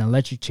death in an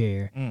electric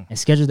chair and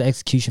scheduled the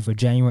execution for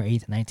January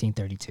 8th,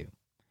 1932.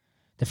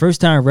 The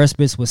first time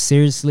Respis was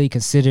seriously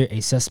considered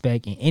a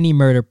suspect in any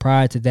murder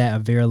prior to that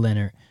of Vera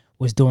Leonard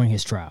was during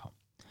his trial.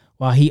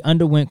 While he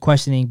underwent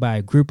questioning by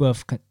a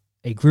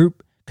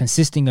group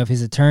consisting of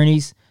his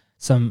attorneys,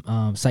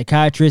 some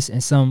psychiatrists,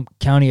 and some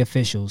county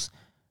officials,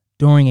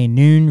 during a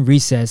noon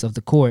recess of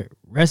the court,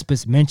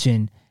 Respis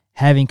mentioned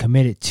having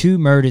committed 2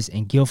 murders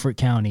in Guilford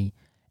County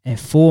and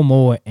 4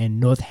 more in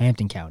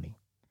Northampton County.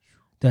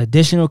 The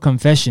additional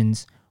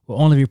confessions were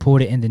only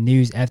reported in the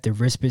news after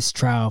Rispet's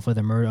trial for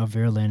the murder of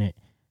Vera Leonard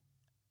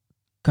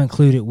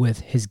concluded with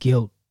his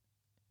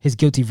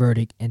guilty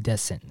verdict and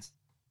death sentence.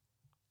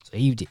 So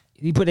he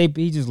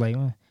just like,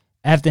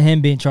 after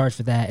him being charged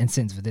for that and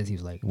sentenced for this, he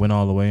was like, went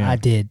all the way in. I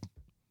did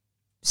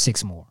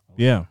 6 more.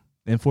 Yeah,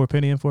 in for a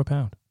penny, in for a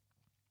pound.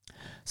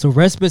 So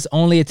Respis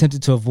only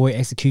attempted to avoid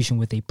execution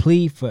with a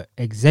plea for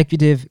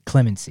executive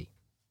clemency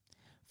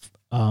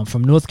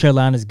from North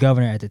Carolina's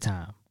governor at the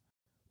time,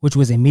 which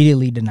was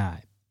immediately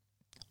denied.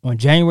 On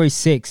January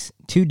 6,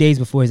 2 days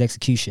before his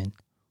execution,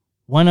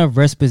 one of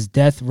Respis'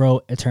 death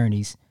row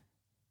attorneys,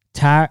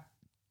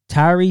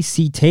 Tyree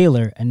C.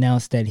 Taylor,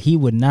 announced that he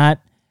would not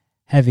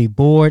have a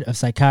board of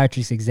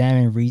psychiatrists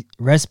examine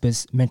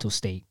Respis' mental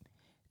state,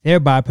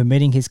 thereby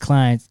permitting his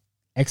client's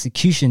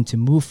execution to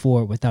move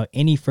forward without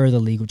any further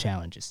legal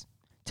challenges,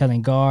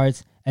 telling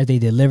guards as they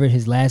delivered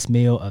his last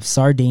meal of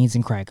sardines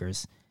and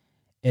crackers,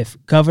 "If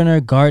Governor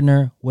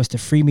Gardner was to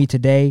free me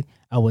today,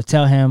 I would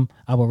tell him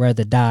I would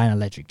rather die in an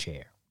electric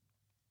chair."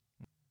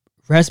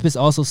 Respis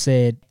also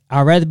said,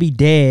 "I'd rather be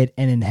dead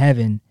and in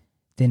heaven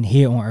than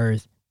here on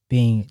earth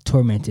being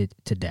tormented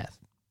to death."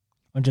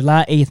 On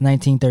July 8th,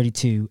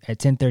 1932, at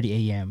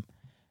 10:30 a.m.,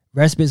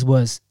 Respis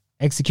was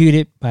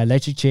executed by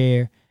electric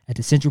chair at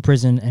the Central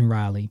Prison in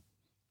Raleigh.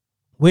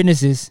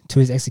 Witnesses to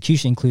his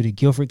execution included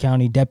Guilford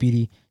County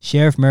Deputy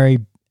Sheriff Murray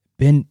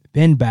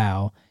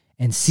Benbow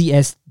and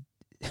C.S.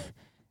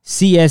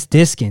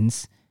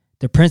 Diskins,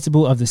 the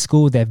principal of the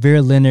school that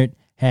Vera Leonard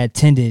had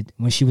attended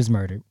when she was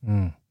murdered.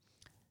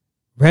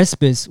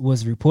 Respis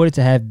was reported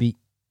to have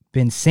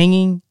been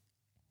singing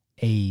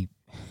a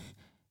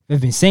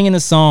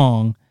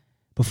song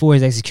before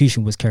his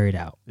execution was carried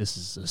out. This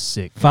is a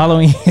sick.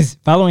 Following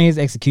his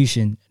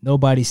execution,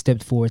 nobody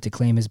stepped forward to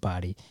claim his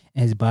body,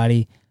 and his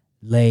body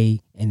lay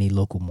in a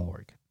local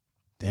morgue.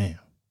 Damn.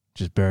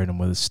 Just buried him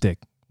with a stick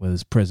with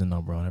his prison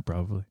number on it,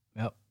 probably.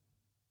 Yep.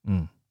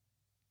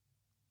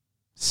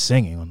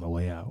 Singing on the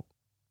way out.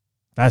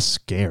 That's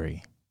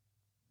scary.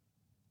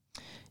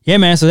 Yeah,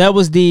 man. So that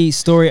was the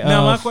story of.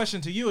 Now, my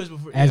question to you is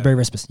before Asbury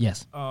Respis.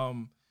 Yes.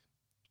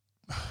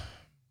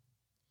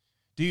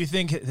 Do you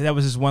think that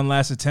was his one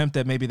last attempt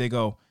that maybe they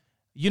go,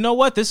 you know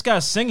what? This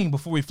guy's singing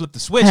before we flip the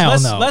switch. Hell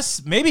no.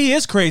 Maybe he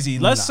is crazy.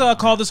 Let's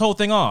call this whole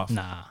thing off.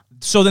 Nah.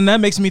 So then that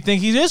makes me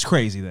think he is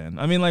crazy then.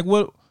 I mean, like,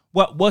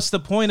 what's the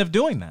point of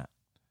doing that?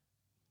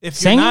 If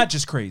Singing? You're not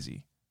just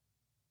crazy.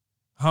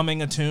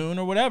 Humming a tune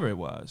or whatever it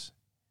was.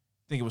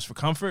 Think it was for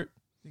comfort?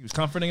 Think he was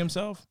comforting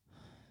himself?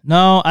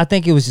 No, I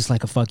think it was just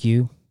like a fuck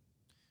you.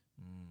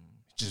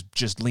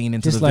 Just lean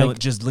into Just the like- villain.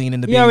 Just lean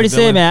into He being already the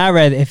villain. said,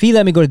 man, if he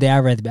let me go today, I'd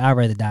rather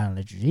die on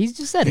electric. He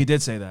just said it. He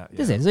did say that. He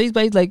Yeah. said it. So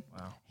he's like,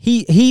 Wow.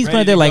 he's Ready put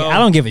there to like, go. I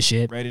don't give a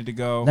shit. Ready to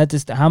go. I'm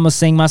gonna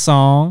sing my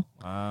song.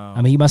 Wow. I'm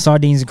gonna eat my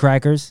sardines and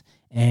crackers,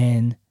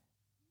 and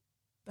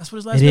That's what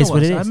his last it meal is what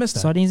was. it is. I missed that.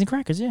 Sardines and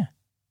crackers, yeah.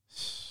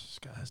 This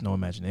guy has no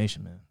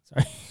imagination,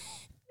 man.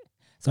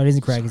 Sardines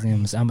and crackers. And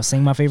I'm gonna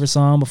sing my favorite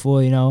song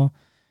before the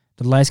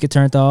lights get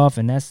turned off,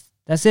 and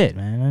that's it,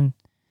 man. And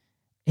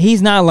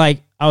he's not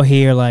like out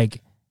here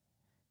like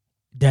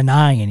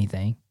denying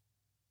anything.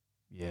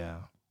 Yeah.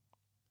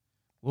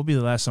 What will be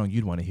the last song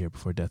you'd want to hear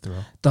before death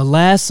row? The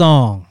last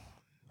song.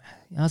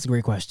 That's a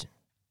great question.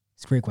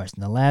 It's a great question.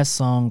 The last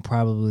song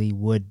probably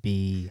would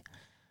be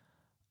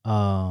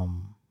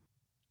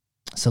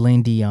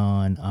Celine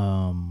Dion.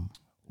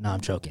 No,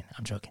 I'm joking.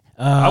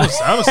 I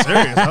was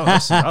serious.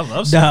 I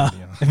love Celine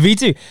Dion. Me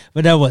too.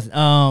 But that wasn't.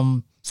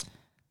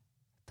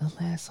 The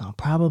last song,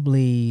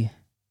 probably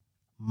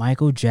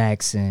Michael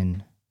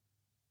Jackson,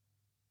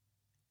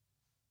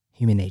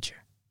 Human Nature.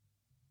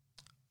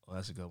 Well,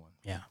 that's a good one.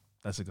 Yeah.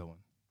 That's a good one.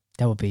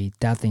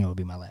 That thing would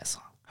be my last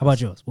song. How about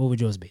yours? What would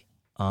yours be?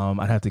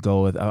 I'd have to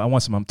go with I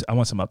want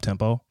some up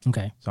tempo.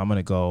 Okay. So I'm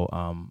gonna go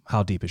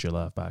How Deep Is Your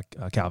Love by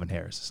Calvin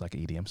Harris. It's like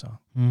an EDM song.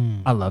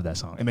 I love that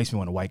song. It makes me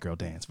want a white girl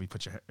dance. We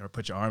put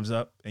your arms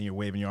up and you're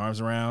waving your arms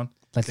around.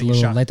 Like the Then you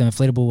little, shot- like the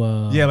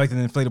inflatable. Yeah, like the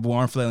inflatable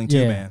arm flailing too,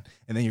 Yeah. man.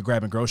 And then you're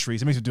grabbing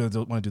groceries. It makes me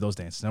want to do those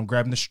dances. And I'm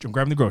grabbing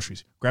the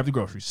groceries. Grab the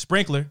groceries.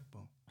 Sprinkler.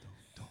 Boom,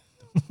 boom,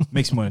 boom.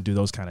 Makes me want to do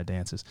those kind of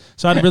dances.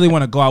 So I really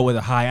want to go out with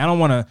a high. I don't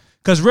want to,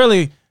 because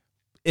really,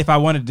 if I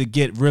wanted to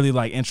get really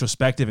like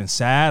introspective and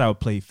sad, I would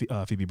play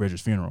Phoebe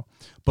Bridgers' Funeral.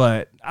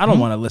 But I don't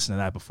want to listen to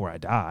that before I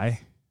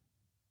die.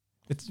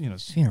 It's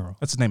Funeral.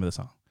 That's the name of the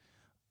song.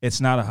 It's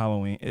not a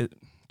Halloween.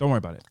 Don't worry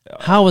about it.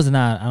 How was it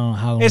not? I don't know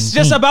how. It's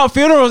just about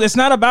funerals. It's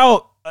not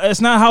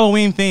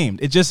Halloween themed.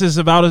 It just is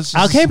about us.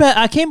 I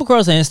came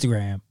across on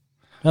Instagram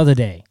the other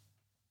day.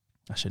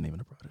 I shouldn't even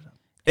have brought it up.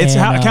 It's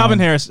And, Calvin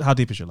Harris. How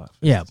Deep Is Your Love?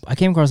 Yeah, I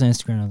came across on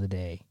Instagram the other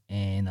day,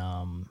 and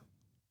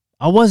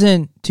I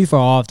wasn't too far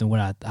off than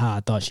how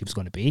I thought she was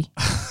going to be.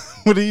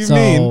 What do you So-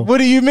 mean? What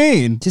do you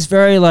mean? Just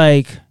very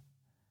like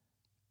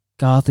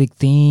gothic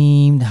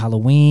themed,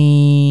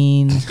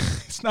 Halloween.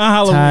 It's not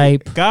Halloween.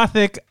 Type.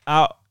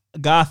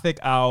 Gothic.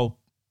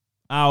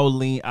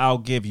 I'll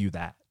give you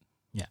that.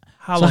 Yeah.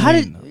 Halloween. So how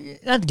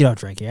did, not to get off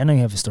track here, I know you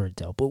have a story to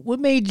tell, but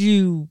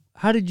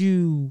how did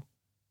you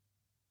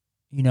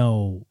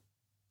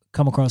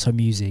come across her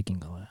music and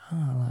go,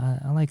 oh,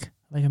 I like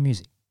her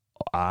music?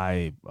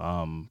 I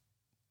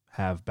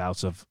have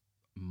bouts of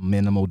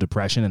minimal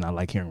depression, and I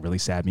like hearing really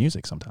sad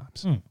music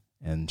sometimes.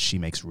 And she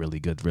makes really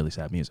good, really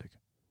sad music.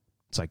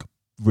 It's like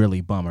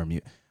really bummer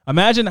music.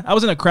 Imagine I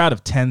was in a crowd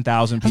of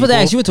 10,000 people. I was about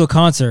to ask, you went to a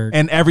concert,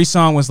 and every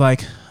song was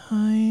like,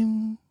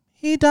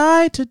 he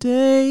died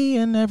today,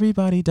 and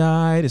everybody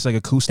died. It's like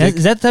acoustic.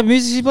 Is that the type of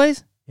music she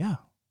plays? Yeah,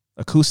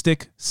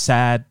 acoustic,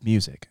 sad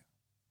music.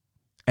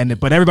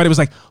 But everybody was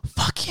like,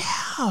 fuck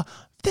yeah,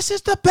 this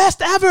is the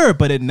best ever.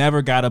 But it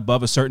never got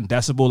above a certain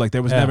decibel. Like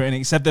there was never any,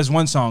 except there's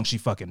one song she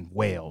fucking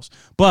wails.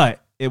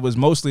 But it was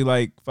mostly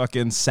like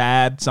fucking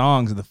sad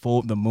songs.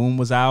 The moon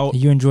was out.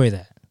 You enjoy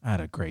that? I had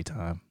a great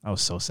time. I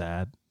was so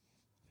sad.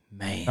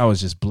 Man. I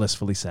was just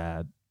blissfully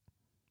sad.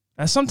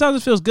 And sometimes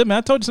it feels good, man.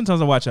 I told you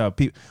sometimes I watch out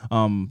people.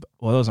 Well,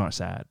 those aren't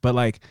sad. But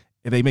like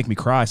if they make me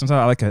cry, sometimes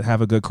I like to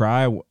have a good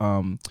cry.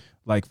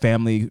 Like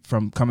family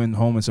from coming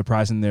home and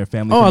surprising their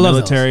family from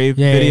military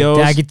videos.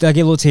 Yeah, I get a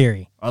little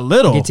teary. A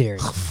little. I get teary.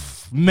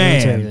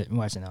 Man.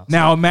 Watching those.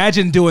 Now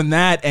imagine doing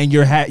that and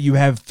you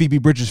have Phoebe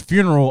Bridgers'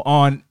 funeral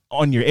on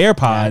your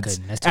AirPods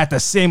at the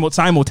same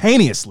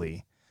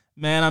simultaneously.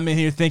 Man, I'm in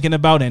here thinking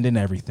about ending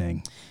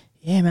everything.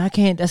 Yeah, man, I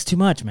can't. That's too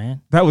much,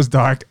 man. That was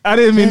dark. I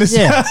didn't mean to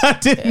say. I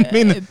didn't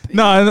mean to.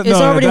 No, it's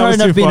already hard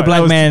enough being a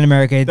black man in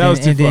America.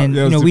 And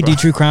then we do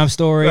true crime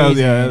stories.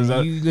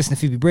 You listen to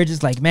Phoebe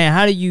Bridgers. Like, man,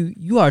 how do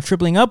you are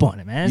tripling up on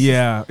it, man?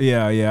 Yeah.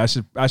 I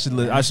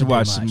should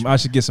watch some. I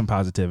should get some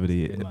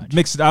positivity.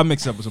 I'll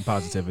mix it up with some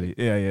positivity.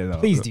 Yeah. No,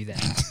 Please do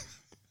that.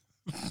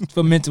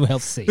 For mental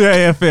health's sake.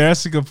 Yeah, fair.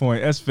 That's a good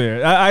point. That's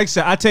fair. I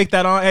accept. I take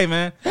that on. Hey,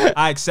 man,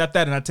 I accept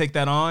that and I take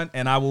that on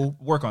and I will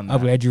work on that.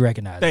 I'm glad you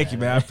recognize that. Thank you,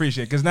 man. I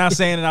appreciate it. Because now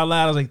saying it out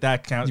loud, I was like,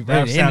 that counts.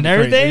 That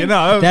sounded crazy. You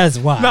know, that's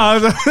wild. No,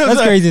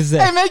 that's crazy to say.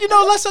 Hey, man,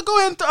 let's go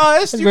ahead and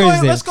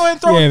let's go ahead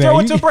and throw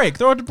it to break.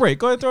 Throw it to break.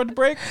 Go ahead and throw it to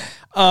break.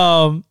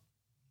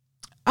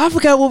 I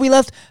forgot what we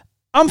left.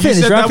 I'm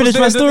finished. I finished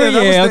my story.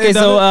 Yeah. Okay.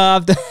 So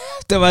after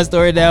my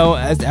story now,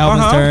 it's the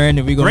album's turn,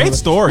 and we gonna great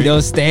story.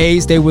 Stay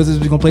with us.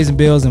 We're gonna play some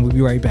bills, and we'll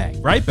be right back.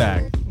 Right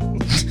back.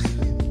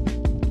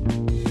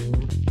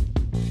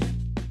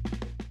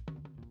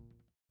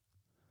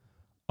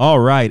 All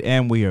right,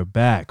 and we are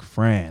back.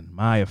 Fran,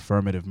 my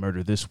affirmative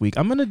murder this week.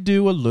 I'm gonna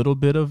do a little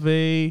bit of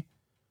a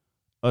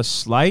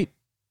slight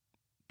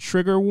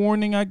trigger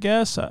warning, I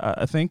guess.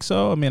 I think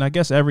so. I mean, I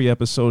guess every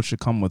episode should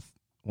come with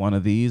one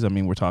of these. I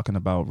mean, we're talking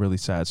about really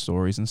sad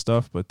stories and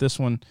stuff, but this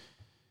one,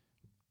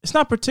 it's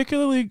not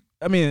particularly.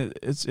 I mean,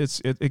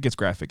 it gets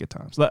graphic at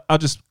times. I'll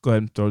just go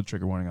ahead and throw the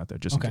trigger warning out there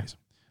just in case.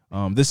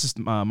 This is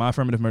my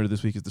affirmative murder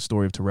this week is the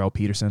story of Terrell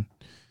Peterson.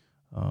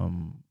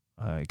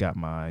 I got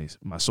my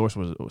source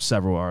was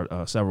several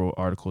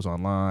articles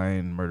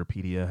online.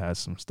 Murderpedia has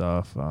some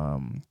stuff.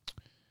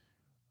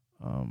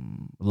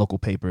 Local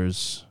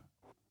papers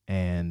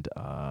and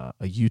a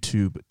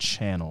YouTube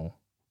channel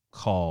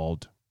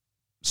called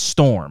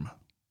Storm.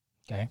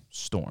 Okay.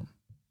 Storm.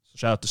 So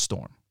shout out to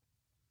Storm.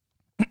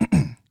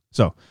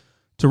 So,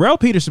 Terrell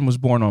Peterson was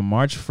born on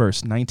March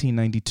 1st,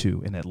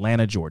 1992 in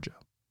Atlanta, Georgia.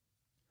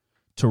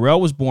 Terrell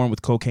was born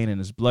with cocaine in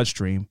his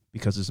bloodstream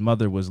because his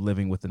mother was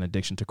living with an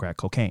addiction to crack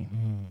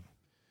cocaine.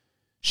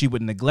 She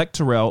would neglect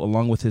Terrell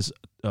along with his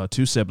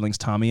two siblings,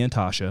 Tommy and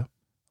Tasha,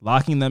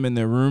 locking them in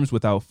their rooms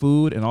without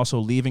food and also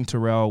leaving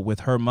Terrell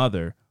with her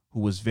mother, who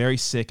was very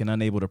sick and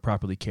unable to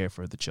properly care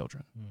for the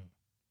children.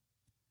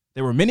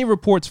 There were many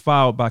reports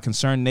filed by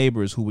concerned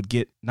neighbors who would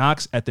get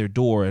knocks at their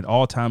door at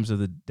all times of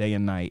the day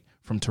and night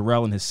from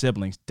Terrell and his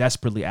siblings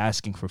desperately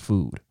asking for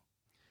food.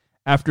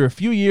 After a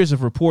few years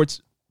of reports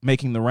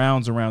making the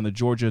rounds around the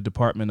Georgia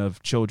Department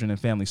of Children and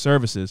Family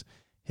Services,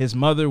 his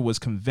mother was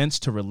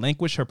convinced to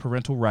relinquish her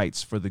parental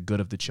rights for the good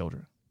of the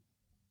children.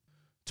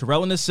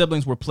 Terrell and his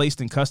siblings were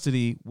placed in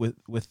custody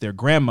with their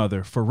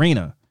grandmother,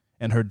 Farina,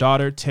 and her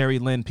daughter, Terry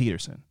Lynn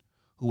Peterson,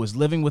 who was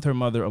living with her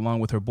mother along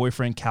with her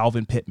boyfriend,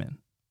 Calvin Pittman.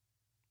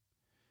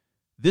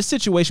 This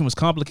situation was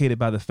complicated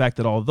by the fact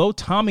that although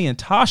Tommy and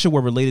Tasha were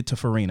related to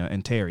Farina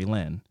and Terry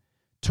Lynn,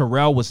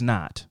 Terrell was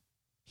not.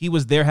 He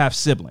was their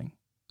half-sibling.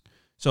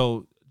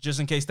 So just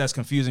in case that's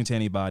confusing to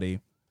anybody,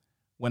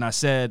 when I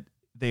said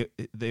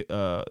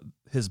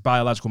his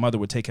biological mother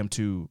would take him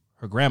to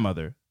her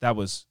grandmother, that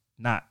was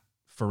not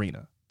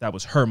Farina. That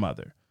was her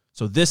mother.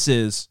 So this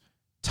is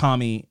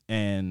Tommy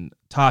and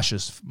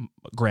Tasha's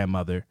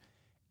grandmother,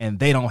 and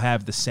they don't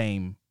have the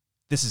same.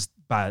 This is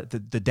by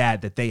the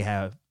dad that they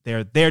have.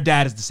 Their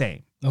dad is the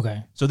same.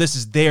 Okay. So this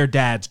is their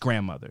dad's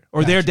grandmother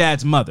or their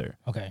dad's mother.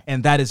 Okay.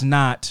 And that is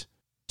not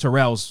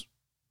Terrell's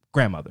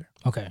grandmother.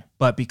 Okay.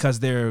 But because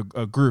they're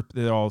a group,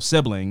 they're all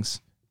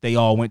siblings, they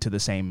all went to the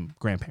same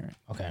grandparent.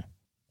 Okay.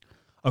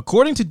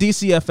 According to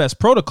DCFS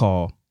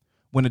protocol,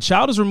 when a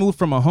child is removed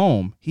from a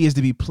home, he is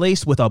to be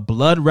placed with a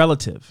blood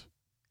relative,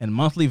 and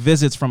monthly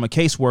visits from a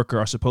caseworker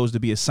are supposed to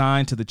be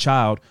assigned to the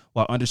child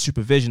while under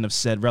supervision of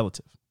said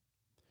relative.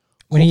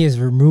 When he is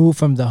removed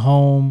from the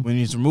home. When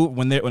he's removed,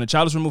 when a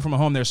child is removed from a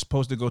home, they're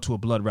supposed to go to a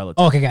blood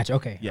relative. Oh, okay, gotcha.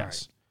 Okay.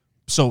 Yes.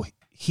 So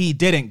he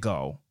didn't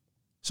go.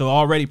 So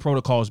already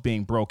protocol is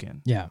being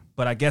broken. Yeah.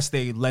 But I guess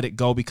they let it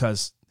go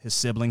because his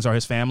siblings are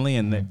his family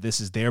and that this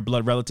is their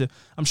blood relative.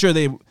 I'm sure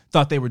they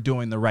thought they were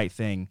doing the right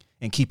thing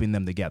and keeping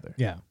them together.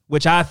 Yeah.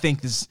 Which I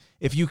think is,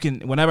 if you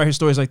can, whenever I hear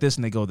stories like this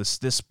and they go,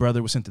 this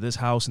brother was sent to this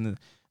house and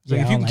if you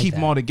can keep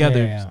them all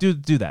together,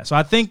 do that. So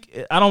I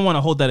don't want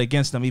to hold that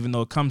against them, even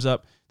though it comes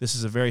up. This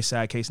is a very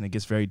sad case and it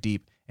gets very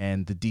deep.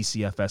 And the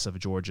DCFS of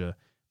Georgia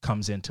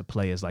comes into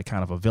play as like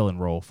kind of a villain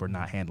role for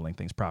not handling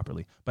things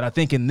properly. But I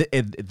think in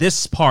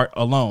this part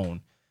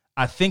alone,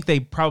 I think they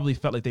probably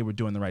felt like they were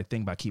doing the right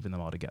thing by keeping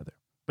them all together.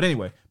 But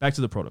anyway, back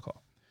to the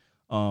protocol.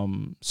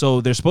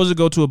 So they're supposed to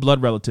go to a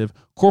blood relative.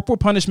 Corporal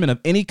punishment of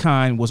any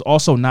kind was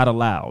also not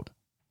allowed.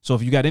 So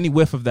if you got any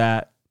whiff of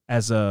that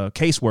as a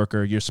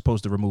caseworker, you're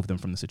supposed to remove them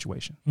from the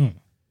situation.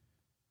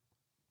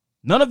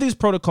 None of these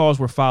protocols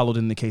were followed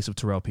in the case of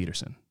Terrell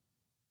Peterson.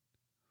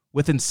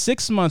 Within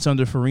 6 months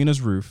under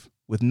Farina's roof,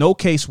 with no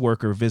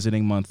caseworker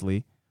visiting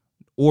monthly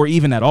or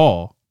even at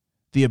all,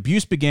 the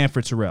abuse began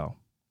for Terrell.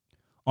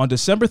 On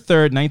December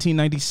 3rd,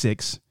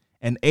 1996,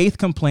 an 8th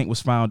complaint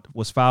was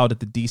filed at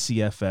the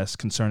DCFS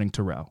concerning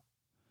Terrell,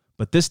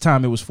 but this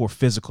time it was for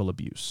physical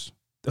abuse.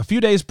 A few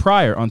days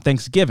prior, on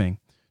Thanksgiving,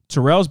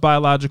 Terrell's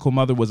biological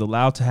mother was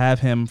allowed to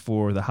have him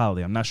for the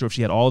holiday. I'm not sure if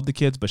she had all of the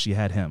kids, but she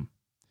had him.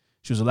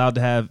 She was allowed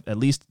to have at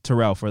least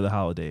Terrell for the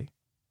holiday.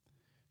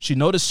 She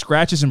noticed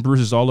scratches and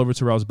bruises all over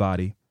Terrell's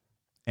body,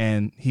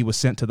 and he was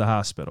sent to the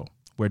hospital,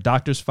 where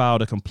doctors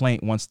filed a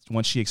complaint once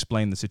she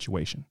explained the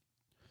situation.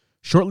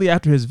 Shortly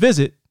after his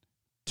visit,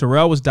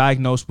 Terrell was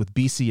diagnosed with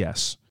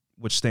BCS,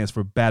 which stands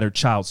for Battered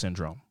Child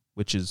Syndrome,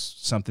 which is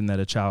something that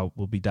a child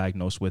will be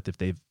diagnosed with if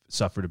they've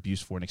suffered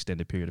abuse for an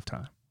extended period of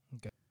time.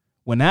 Okay.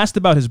 When asked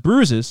about his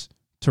bruises,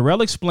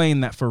 Terrell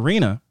explained that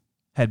Farina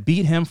had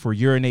beat him for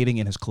urinating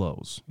in his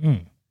clothes.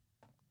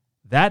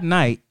 That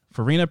night,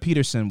 Farina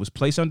Peterson was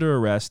placed under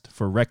arrest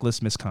for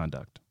reckless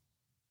misconduct.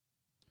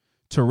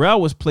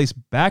 Terrell was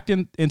placed back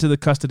into the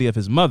custody of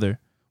his mother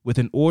with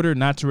an order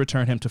not to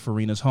return him to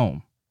Farina's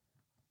home.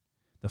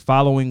 The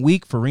following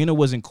week, Farina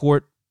was in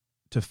court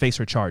to face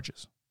her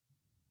charges.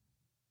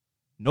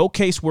 No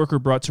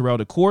caseworker brought Terrell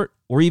to court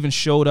or even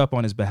showed up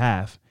on his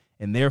behalf,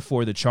 and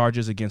therefore the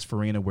charges against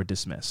Farina were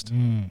dismissed.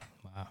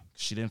 Wow.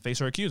 She didn't face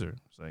her accuser.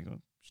 So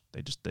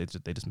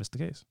they dismissed the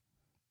case.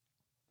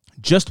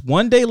 Just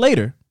 1 day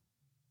later,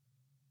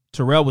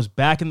 Terrell was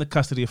back in the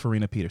custody of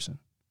Farina Peterson,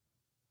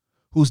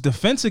 whose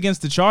defense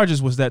against the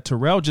charges was that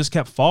Terrell just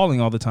kept falling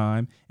all the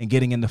time and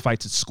getting into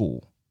fights at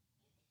school.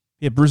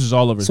 He had bruises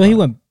all over his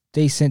body.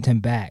 They sent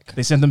him back.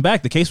 They sent him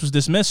back. The case was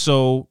dismissed,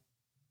 so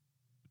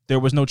there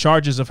was no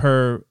charges of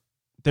her.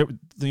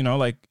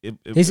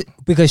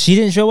 Because she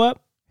didn't show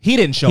up? He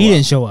didn't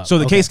show up. So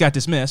the case got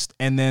dismissed,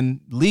 and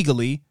then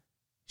legally,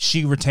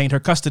 she retained her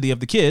custody of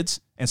the kids,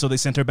 and so they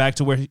sent her back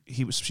to where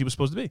she was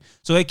supposed to be.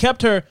 So they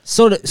kept her.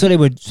 So they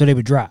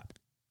were dropped.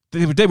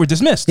 They were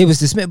dismissed. It was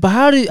dismissed. But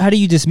how do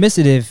you dismiss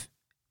it if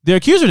their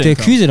accuser didn't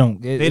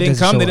come? They didn't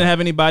come. They didn't have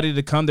anybody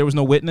to come. There was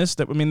no witness.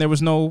 There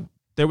was no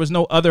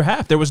other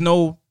half. There was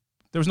no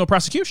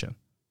prosecution.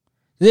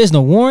 There's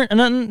no warrant or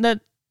nothing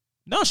that.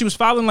 No, she was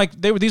filing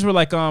these were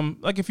like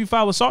if you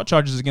file assault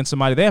charges against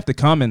somebody, they have to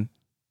come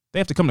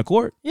to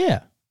court.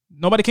 Yeah.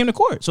 Nobody came to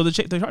court, so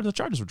the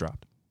charges were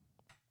dropped.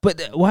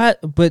 But why?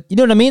 But you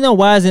know what I mean? Though,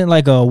 why isn't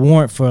like a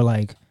warrant for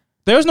like?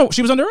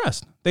 She was under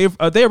arrest.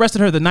 They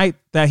arrested her the night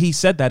that he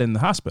said that in the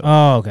hospital.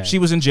 Oh, okay. She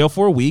was in jail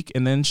for a week,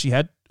 and then she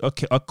had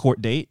a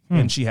court date,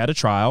 and she had a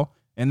trial,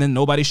 and then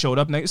nobody showed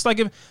up. It's like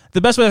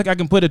the best way I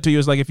can put it to you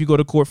is like if you go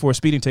to court for a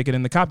speeding ticket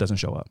and the cop doesn't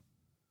show up.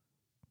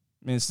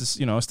 I mean, it's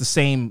just, it's the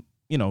same.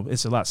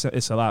 It's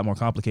a lot more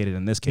complicated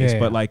in this case. Yeah.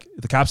 But like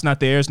the cop's not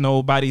there, there's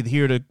nobody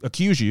here to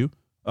accuse you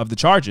of the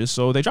charges,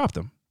 so they dropped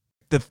him.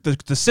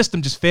 The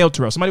system just failed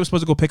Terrell. Somebody was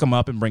supposed to go pick him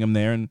up and bring him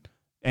there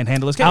and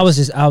handle his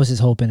case. I was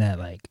just hoping that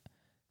like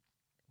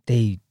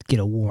they get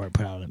a warrant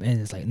put on him,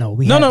 and it's like no,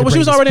 she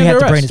was already under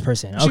arrest. To bring this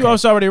person. She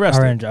was already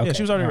arrested. Yeah,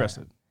 she was already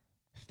arrested.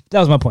 That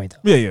was my point,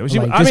 though. Yeah.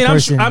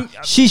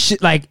 She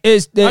should like.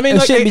 It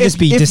shouldn't just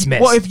be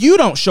dismissed. Well, if you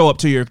don't show up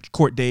to your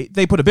court date,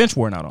 they put a bench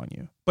warrant out on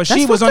you. But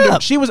she was under.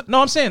 Up. She was.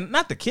 No, I'm saying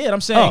not the kid. I'm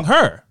saying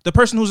her, the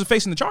person who's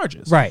facing the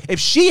charges. Right. If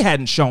she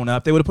hadn't shown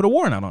up, they would have put a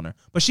warrant out on her.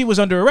 But she was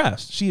under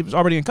arrest. She was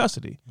already in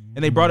custody,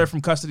 and they brought her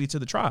from custody to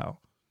the trial.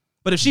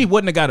 But if she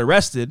wouldn't have got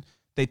arrested,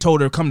 they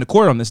told her to come to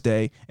court on this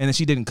day, and then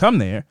she didn't come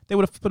there, they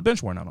would have put a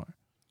bench warrant out on her.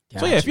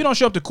 Gotcha. So yeah, if you don't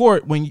show up to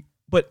court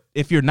but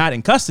if you're not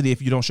in custody,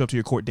 if you don't show up to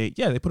your court date,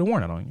 yeah, they put a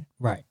warrant out on you.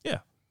 Right. Yeah.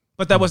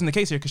 But that wasn't the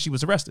case here because she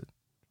was arrested.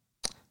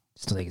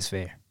 Still think it's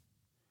fair.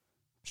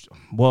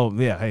 Well,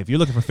 yeah. Hey, if you're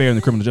looking for fair in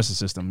the criminal justice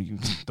system, you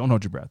don't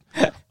hold your breath.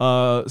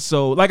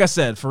 So, like I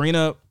said,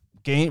 Farina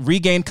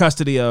regained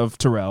custody of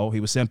Terrell. He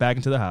was sent back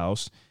into the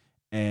house,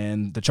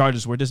 and the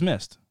charges were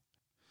dismissed.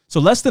 So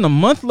less than a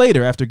month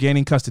later, after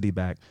gaining custody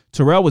back,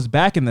 Terrell was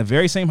back in the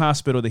very same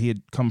hospital that he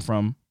had come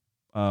from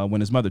when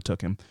his mother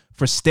took him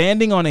for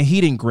standing on a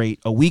heating grate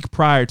a week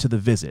prior to the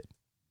visit.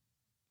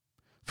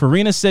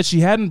 Farina said she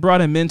hadn't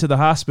brought him into the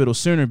hospital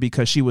sooner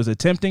because she was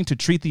attempting to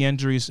treat the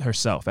injuries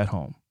herself at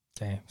home.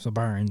 Okay, so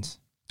burns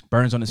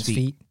on his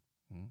feet.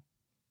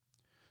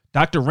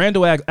 Dr.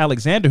 Randall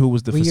Alexander, who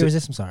was the what year is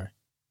this? I'm sorry.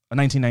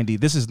 1990.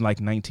 This is like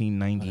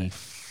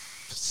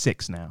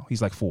 1996 now.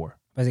 He's like 4.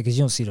 Because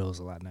you don't see those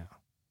a lot now.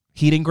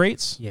 Heating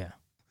grates? Yeah.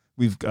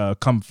 We've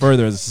come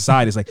further as a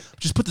society. It's like,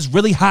 just put this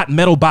really hot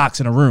metal box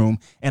in a room,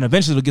 and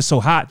eventually it'll get so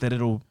hot that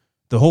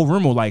the whole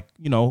room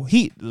will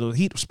heat. The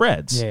heat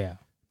spreads. Yeah.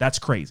 That's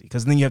crazy,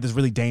 because then you have this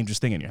really dangerous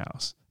thing in your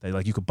house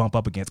that you could bump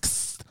up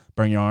against,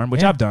 burn your arm,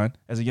 which I've done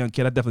as a young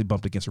kid. I definitely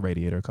bumped against a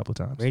radiator a couple of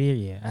times.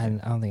 Radiator? Yeah.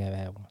 I don't think I've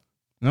had one.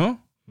 No?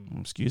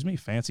 Excuse me,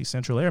 fancy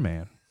Central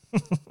Airman.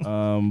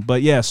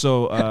 But yeah,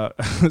 so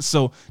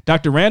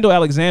Dr. Randall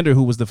Alexander,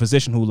 who was the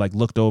physician who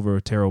looked over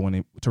Terrell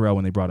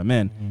when they brought him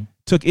in,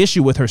 took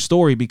issue with her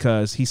story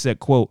because he said,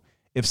 quote,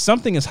 "If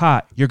something is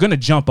hot, you're going to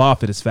jump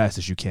off it as fast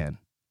as you can.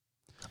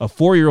 A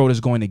 4-year-old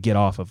is going to get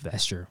off of that."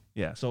 That's true.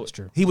 Yeah, so that's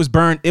true. He was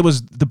burned.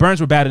 The burns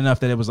were bad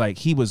enough that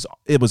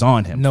it was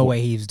on him. No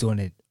way he was doing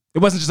it. It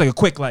wasn't just like a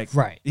quick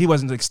right. He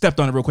wasn't stepped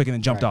on it real quick and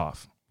then jumped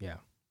off. Yeah.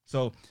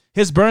 So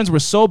his burns were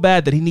so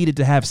bad that he needed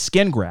to have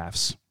skin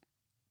grafts.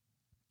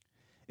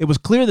 It was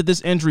clear that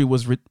this injury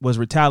was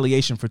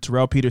retaliation for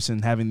Terrell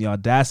Peterson having the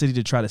audacity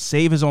to try to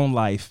save his own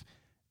life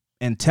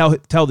and tell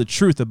the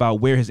truth about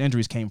where his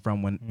injuries came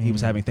from when he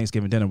was having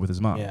Thanksgiving dinner with his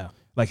mom. Yeah.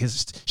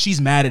 She's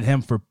mad at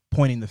him for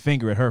pointing the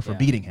finger at her for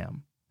beating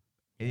him.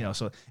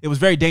 So it was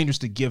very dangerous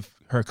to give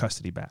her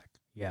custody back.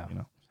 Yeah.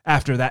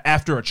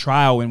 After a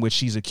trial in which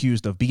she's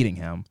accused of beating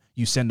him,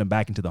 you send him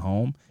back into the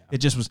home. Yeah. It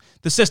just was,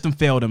 the system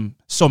failed him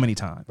so many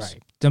times.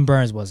 Right. Them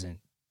burns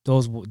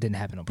those didn't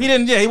happen on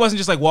purpose. He wasn't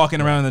just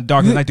walking around in the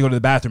dark at night to go to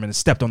the bathroom and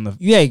stepped on the.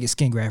 You had to get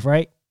skin graft,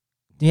 right?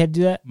 Did you have to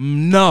do that?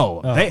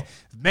 No. Oh. Let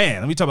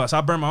me talk about this.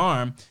 I burned my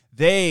arm.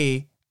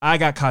 I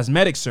got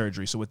cosmetic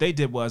surgery. So what they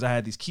did was I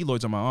had these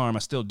keloids on my arm. I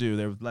still do.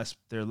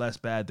 They're less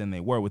bad than they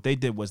were. What they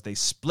did was they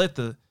split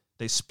the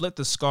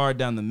scar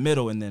down the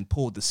middle and then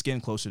pulled the skin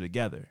closer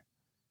together.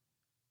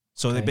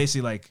 So they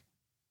basically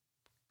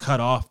cut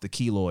off the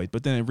keloid,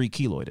 but then it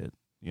re-keloided,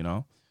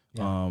 Yeah.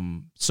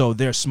 So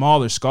they're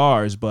smaller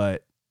scars,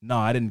 but no,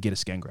 I didn't get a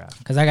skin graft.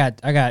 Because I got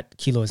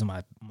keloids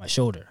on my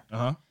shoulder.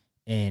 Uh-huh.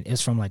 And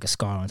it's from a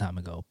scar a long time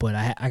ago. But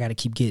I got to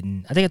keep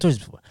getting, I think I told you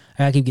this before,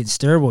 I got to keep getting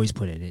steroids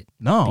put in it.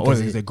 No,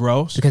 because they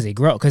gross? Because they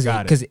grow. Because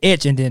it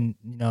itch. And then,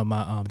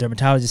 my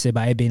dermatologist said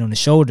by it being on the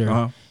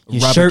shoulder,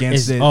 your shirt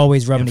is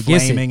always rubbing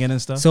against it.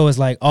 And stuff. So it's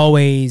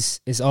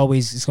always, it's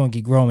going to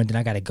get growing. Then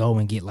I got to go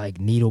and get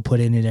needle put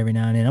in it every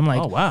now and then. I'm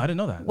like, oh, wow, I didn't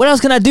know that. What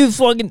else can I do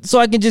so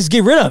I can just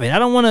get rid of it? I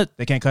don't want to.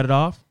 They can't cut it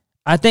off?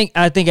 I think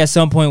at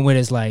some point when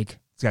it's it's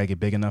got to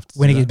get big enough.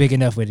 When it gets big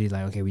enough, it's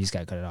okay, we just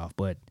got to cut it off.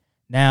 But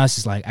now it's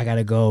just I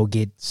gotta go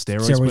get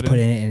steroids put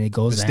in it, and it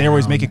goes down.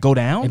 Steroids make it go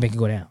down? It make it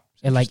go down.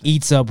 It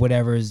eats up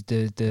whatever is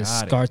the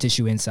scar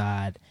tissue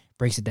inside,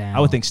 breaks it down. I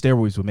would think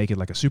steroids would make it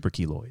like a super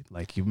keloid.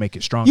 You make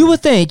it stronger. You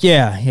would think,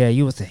 yeah,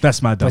 you would think.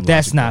 That's my dumb But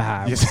that's not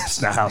how.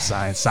 That's not how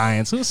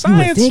science. You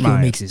would think it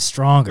makes it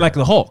stronger. Like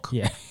the Hulk.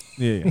 Yeah.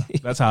 Yeah.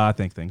 That's how I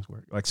think things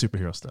work. Like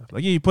superhero stuff.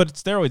 You put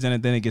steroids in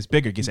it, then it gets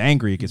bigger, it gets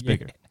angry, it gets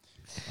bigger.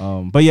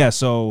 But yeah,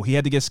 so he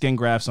had to get skin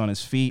grafts on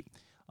his feet.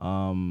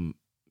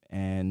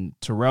 And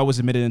Terrell was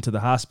admitted into the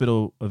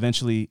hospital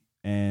eventually,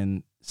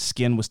 and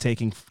skin was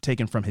taken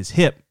from his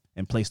hip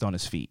and placed on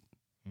his feet.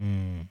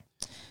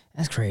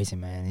 That's crazy,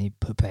 man. He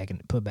put back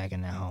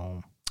in that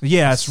home.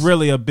 Yeah, it's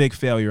really a big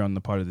failure on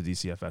the part of the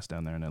DCFS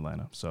down there in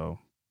Atlanta. So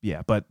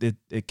yeah, but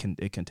it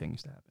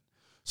continues to happen.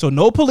 So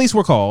no police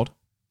were called.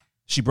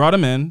 She brought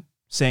him in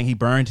saying he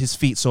burned his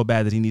feet so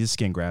bad that he needed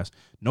skin grafts.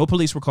 No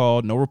police were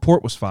called. No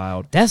report was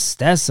filed. That's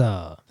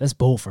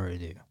bold for her to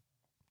do.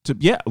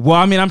 Yeah, well,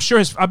 I mean, I'm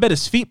sure I bet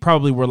his feet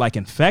probably were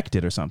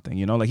infected or something,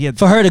 he had.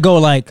 For her to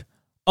go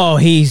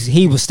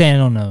he was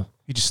standing on the.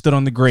 He just stood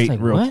on the grate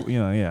what?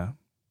 Yeah.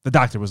 The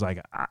doctor was like,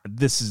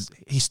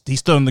 he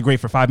stood on the grate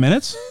for 5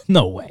 minutes?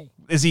 No way.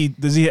 Was he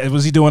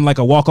doing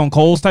a walk on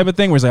coals type of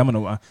thing where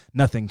he's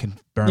nothing can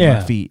burn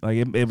my feet.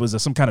 It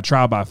was some kind of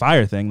trial by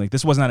fire thing.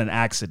 This was not an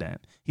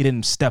accident. He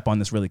didn't step on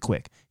this really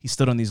quick. He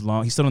stood on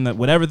that,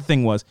 whatever the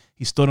thing was,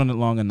 he stood on it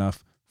long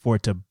enough for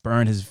it to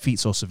burn his feet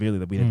so severely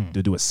that we had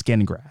to do a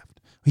skin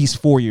graft. He's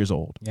 4 years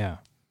old. Yeah.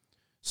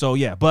 So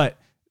yeah, but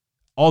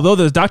although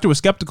the doctor was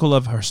skeptical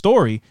of her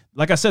story,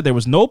 like I said, there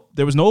was no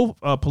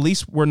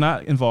police were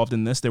not involved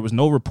in this. There was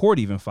no report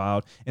even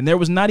filed, and there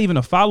was not even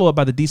a follow up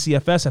by the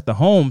DCFS at the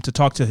home to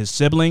talk to his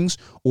siblings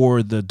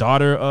or the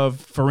daughter of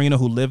Farina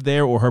who lived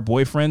there or her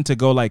boyfriend to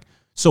go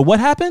so what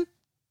happened?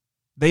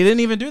 They didn't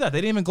even do that.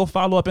 They didn't even go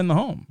follow up in the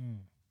home.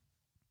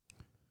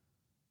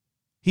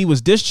 He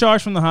was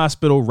discharged from the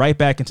hospital right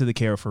back into the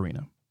care of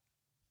Farina.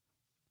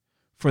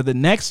 For the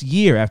next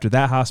year after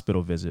that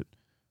hospital visit,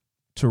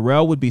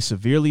 Terrell would be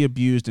severely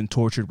abused and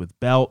tortured with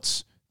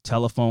belts,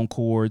 telephone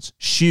cords,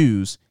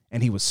 shoes,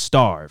 and he was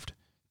starved,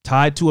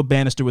 tied to a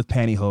banister with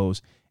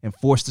pantyhose, and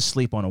forced to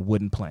sleep on a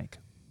wooden plank.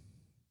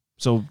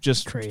 So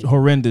just Crazy.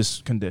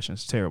 horrendous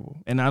conditions, terrible.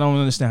 And I don't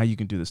understand how you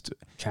can do this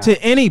Child.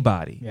 to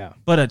anybody. Yeah.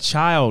 But a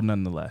child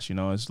nonetheless, you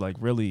know, it's like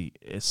really,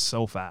 it's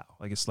so foul.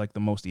 Like it's like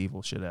the most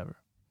evil shit ever.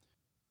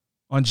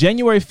 On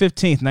January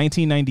 15th,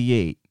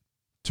 1998,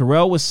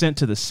 Terrell was sent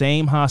to the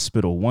same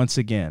hospital once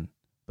again,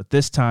 but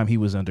this time he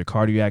was under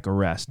cardiac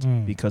arrest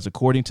because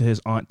according to his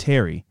Aunt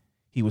Terry,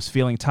 he was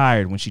feeling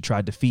tired when she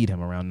tried to feed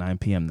him around 9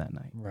 p.m. that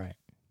night. Right.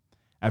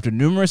 After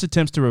numerous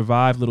attempts to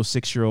revive little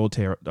six-year-old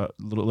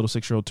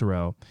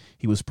Terrell,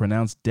 he was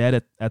pronounced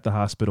dead at the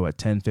hospital at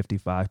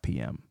 10:55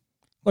 p.m.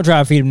 We'll try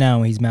to feed him now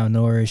when he's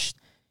malnourished.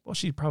 Well,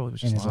 she probably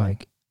was And just it's lying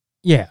like,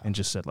 yeah. and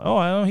just said, "Oh,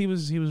 I know he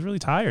was really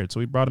tired,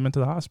 so we brought him into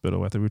the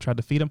hospital after we tried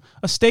to feed him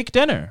a steak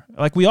dinner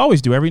like we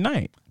always do every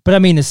night." But I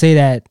mean, to say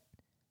that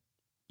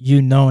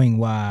you knowing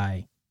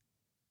why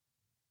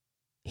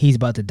he's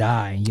about to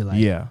die and you're like,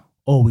 Yeah,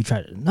 oh, we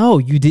tried to. No,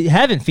 you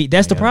haven't feed.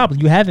 That's the Yeah. problem.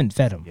 You haven't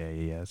fed him. yeah.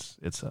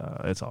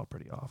 It's all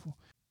pretty awful.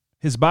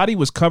 His body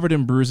was covered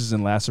in bruises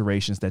and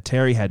lacerations that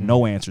Terry had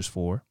no answers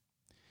for,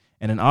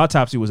 and an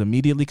autopsy was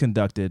immediately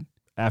conducted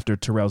after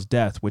Terrell's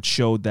death, which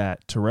showed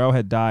that Terrell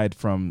had died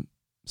from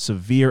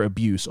severe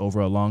abuse over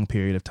a long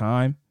period of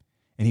time,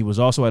 and he was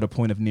also at a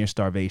point of near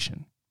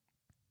starvation.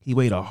 He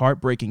weighed a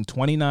heartbreaking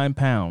 29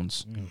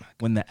 pounds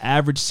when the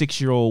average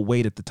 6-year-old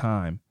weight at the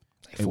time,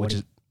 which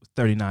is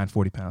 39,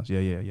 40 pounds.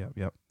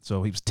 Yeah.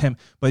 So he was 10,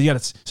 but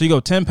so you go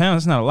 10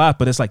 pounds, that's not a lot,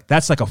 but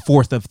that's like a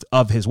fourth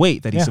of his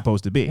weight that he's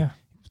supposed to be. Yeah.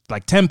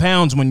 Like 10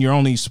 pounds when you're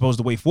only supposed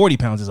to weigh 40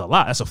 pounds is a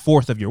lot. That's a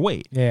fourth of your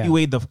weight. Yeah. He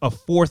weighed a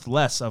fourth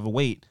less of a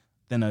weight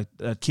than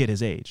a kid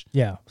his age.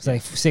 Yeah. It's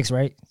like 6,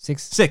 right?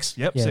 6? 6.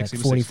 Yep. Yeah, 6. like He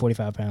was 40, 6.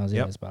 45 pounds. Yeah,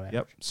 Yep. that's about it.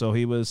 Yep. So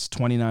he was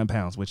 29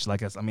 pounds, which I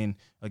mean,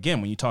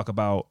 again, when you talk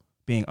about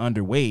being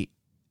underweight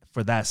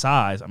for that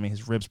size, I mean,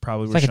 his ribs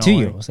probably It's were like a showing.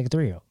 2-year-old. It's like a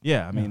 3-year-old.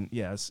 Yeah. I mean,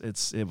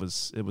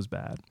 it was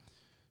bad.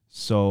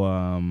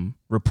 So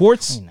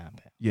reports. 29 pounds.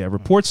 Yeah,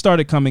 reports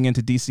started coming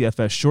into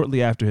DCFS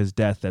shortly after his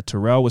death that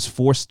Terrell was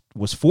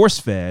force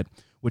fed,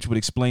 which would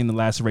explain the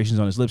lacerations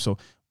on his lips. So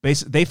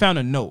basically, they found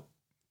a note,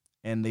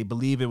 and they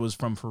believe it was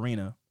from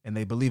Farina, and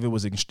they believe it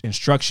was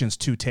instructions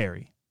to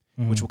Terry,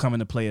 which will come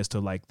into play as to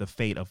like the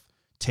fate of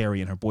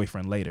Terry and her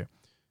boyfriend later.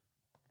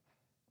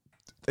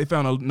 They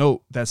found a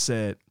note that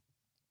said,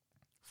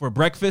 for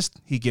breakfast,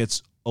 he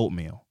gets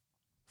oatmeal.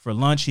 For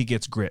lunch, he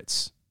gets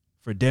grits.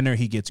 For dinner,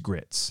 he gets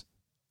grits.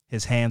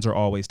 His hands are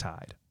always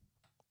tied.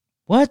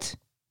 What?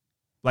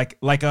 Like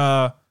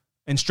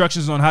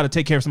instructions on how to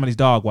take care of somebody's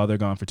dog while they're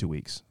gone for 2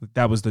 weeks.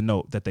 That was the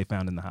note that they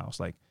found in the house.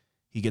 Like,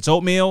 he gets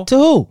oatmeal. To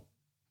who?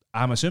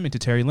 I'm assuming to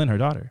Terry Lynn, her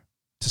daughter.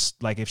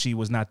 Just like if she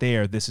was not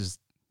there, this is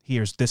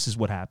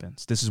what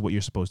happens. This is what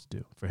you're supposed to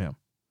do for him.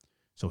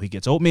 So he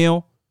gets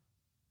oatmeal,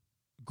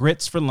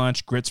 grits for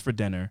lunch, grits for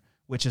dinner,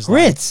 which is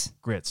Grits.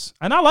 like grits.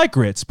 And I like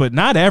grits, but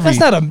not every. That's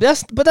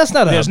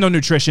not There's no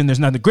nutrition. There's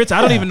nothing. Grits.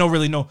 I don't even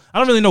really know. I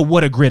don't really know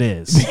what a grit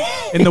is.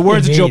 In the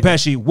words of Me Joe either.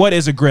 Pesci, what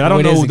is a grit? I don't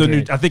What is know a the.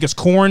 grit? I think it's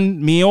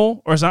corn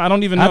meal or something. I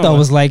don't even know. I thought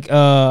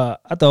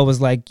it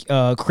was like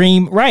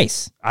cream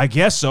rice. I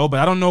guess so, but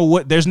I don't know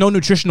what. There's no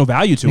nutritional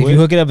value to If it. you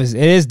hook it up, it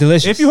is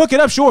delicious. If you hook it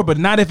up, sure, but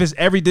not if it's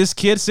this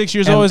kid 6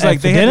 years And- old is and like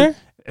for they had dinner?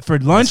 for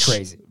lunch. That's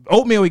crazy.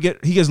 Oatmeal. He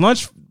gets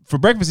lunch for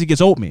breakfast. He gets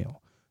oatmeal.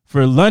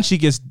 For lunch, he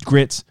gets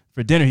grits.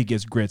 For dinner, he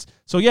gets grits.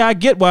 So yeah, I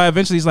get why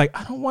eventually he's like,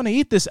 I don't want to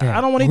eat this.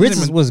 I don't want to eat grits.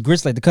 this. Was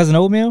grits like the cousin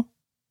oatmeal?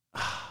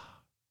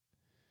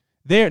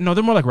 They're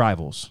more like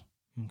rivals.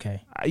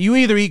 Okay. You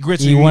either eat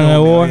grits You or you want eat an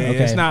oatmeal. or? Yeah,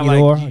 Okay. It's not Either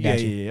like or? I yeah, got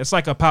yeah, you. yeah. It's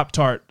like a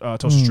Pop-Tart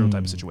toaster strudel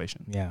type of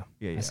situation. Yeah.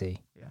 Yeah, I see.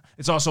 Yeah.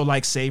 It's also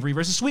like savory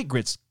versus sweet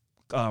grits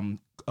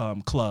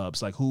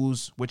clubs. Like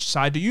which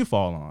side do you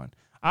fall on?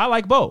 I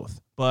like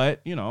both,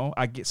 but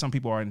I get some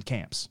people are in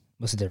camps.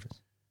 What's the difference?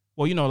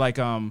 Well, like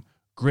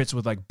grits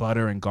with like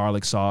butter and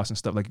garlic sauce and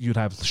stuff. Like you'd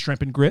have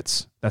shrimp and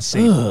grits. That's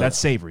savory. That's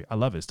savory. I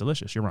love it. It's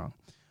delicious. You're wrong.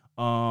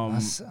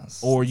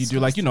 Or you do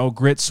like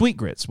grits, sweet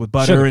grits with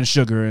butter Sugar. and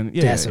sugar and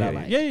yeah, That's yeah, what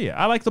I yeah, like.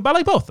 Yeah. I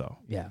like both though.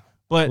 Yeah.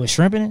 But With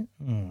shrimp in it?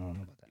 I don't know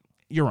about that.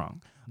 you're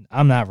wrong.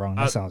 I'm not wrong.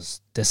 That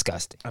sounds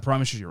disgusting. I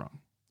promise you're wrong.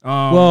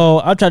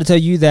 Well, I'll try to tell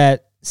you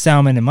that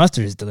salmon and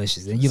mustard is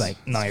delicious, and you're like,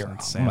 no, you're wrong. I'm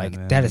salmon, like,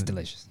 man. that is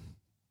delicious.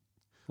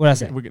 What did I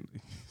say? we're gonna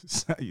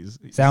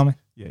Salmon?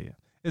 Yeah.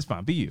 It's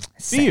fine. Be you.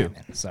 Salmon.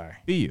 Sorry.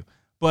 Be you.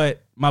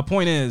 But my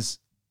point is,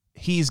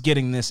 he's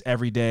getting this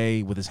every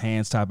day with his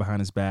hands tied behind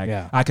his back.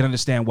 Yeah. I can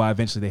understand why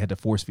eventually they had to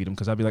force feed him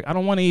because I'd be like, I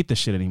don't want to eat this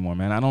shit anymore,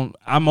 man.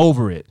 I'm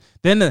over it.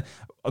 Then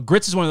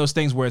grits is one of those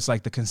things where it's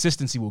like the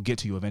consistency will get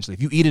to you eventually.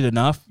 If you eat it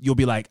enough, you'll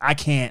be like, I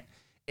can't.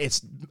 It's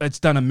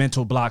done a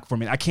mental block for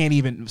me. I can't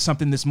even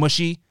something this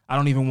mushy. I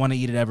don't even want to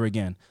eat it ever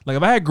again. Like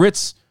if I had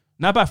grits,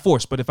 not by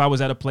force, but if I was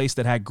at a place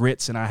that had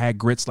grits and I had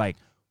grits like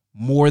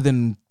more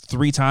than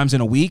 3 times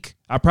in a week,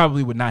 I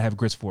probably would not have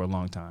grits for a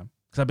long time.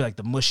 Because I'd be like,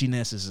 the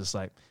mushiness is just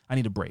like, I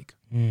need a break.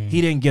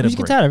 He didn't get You a get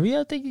break. tired of it.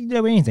 I think you can do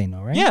that with anything,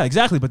 though, right? Yeah,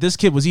 exactly. But this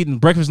kid was eating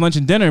breakfast, lunch,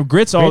 and dinner,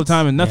 grits all the Grits?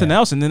 time and nothing Yeah.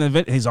 else. And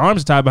then his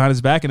arms tied behind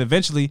his back. And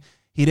eventually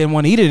he didn't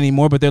want to eat it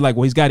anymore. But they're like,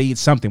 well, he's got to eat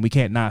something. We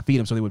can't not feed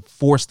him. So they would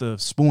force the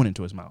spoon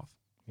into his mouth.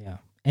 Yeah.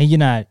 And you're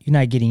not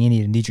getting any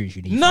of the nutrients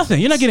you need.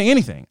 Nothing. You're not getting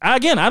anything. I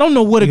don't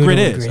know what a grit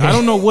is. I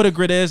don't know what a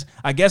grit is.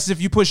 I guess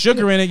if you put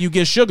sugar in it, you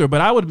get sugar.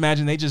 But I would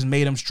imagine they just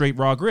made them straight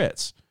raw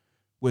grits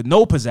with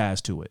no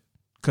pizzazz to it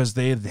because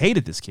they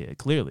hated this kid,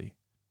 clearly.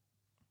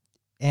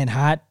 And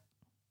hot.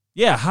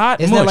 Yeah,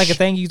 hot. Isn't mush. that like a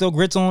thing? You throw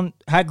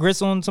hot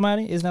grits on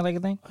somebody? Isn't that like a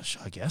thing?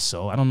 I guess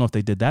so. I don't know if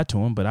they did that to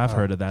him, but I've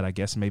heard of that. I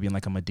guess maybe in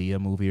like a Medea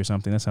movie or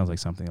something. That sounds like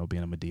something that would be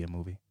in a Medea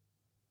movie.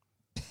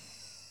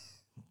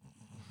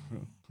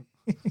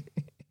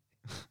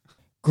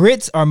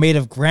 Grits are made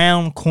of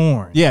ground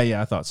corn.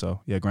 Yeah, I thought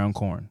so. Yeah, ground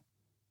corn.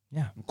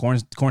 Yeah.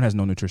 Corn has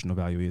no nutritional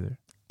value either.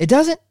 It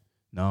doesn't?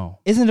 No.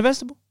 Isn't it a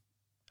vegetable?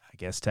 I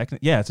guess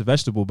technically, yeah, it's a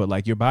vegetable, but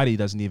like your body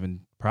doesn't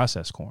even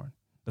process corn.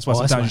 That's why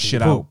sometimes you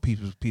shit cool. out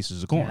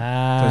pieces of corn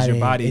because your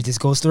body it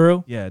just goes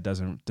through. Yeah, it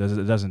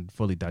doesn't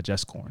fully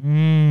digest corn.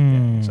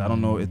 Mm. Yeah, so I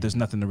don't know if there's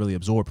nothing to really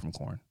absorb from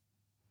corn.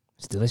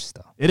 It's delicious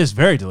though. It is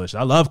very delicious.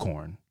 I love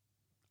corn.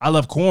 I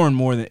love corn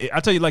more than I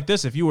tell you like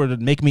this. If you were to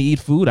make me eat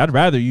food, I'd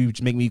rather you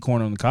make me eat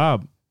corn on the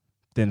cob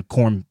than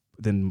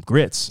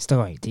grits.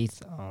 Still on your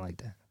teeth. I don't like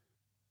that.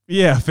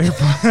 Yeah, fair.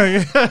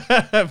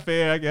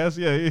 Fair, I guess.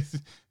 Yeah, it's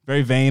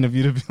very vain of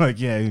you to be like,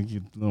 yeah,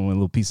 you want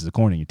little pieces of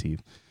corn in your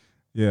teeth.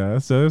 Yeah,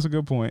 so that's a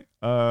good point.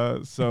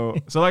 So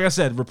like I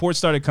said, reports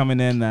started coming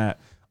in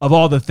that of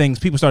all the things,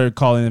 people started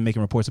calling and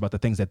making reports about the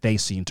things that they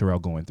seen Terrell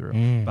going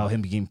through, about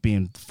him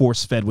being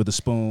force fed with a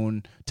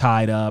spoon,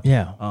 tied up.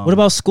 Yeah. What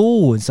about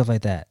school and stuff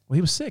like that? Well,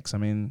 he was 6. I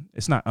mean,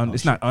 it's not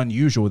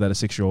unusual that a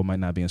 6-year-old might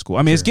not be in school.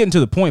 I mean, it's getting to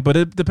the point, but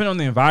it depends on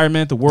the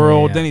environment, the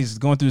world. Yeah. Then he's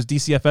going through his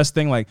DCFS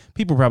thing. Like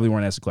people probably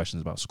weren't asking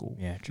questions about school.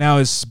 Yeah. True. Now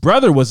his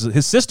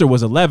sister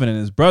was 11 and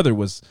his brother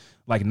was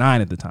like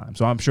 9 at the time.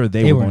 So I'm sure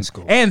they were in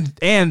school,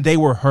 and they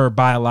were her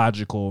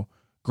biological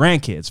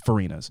grandkids,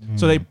 Farina's.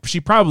 So she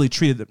probably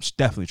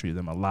definitely treated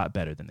them a lot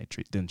better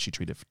than she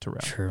treated Terrell.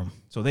 True.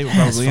 So they were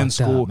probably in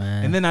school,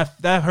 man. and then that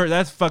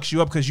fucks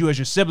you up because you as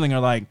your sibling are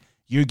like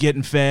you're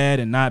getting fed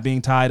and not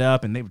being tied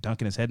up, and they were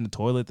dunking his head in the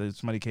toilet.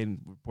 Somebody came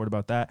and report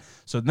about that.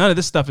 So none of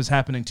this stuff is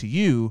happening to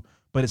you,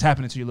 but it's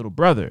happening to your little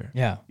brother.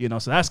 Yeah,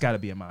 so that's got to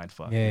be a mind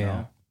fuck. Yeah, you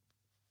know?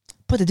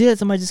 But to do that to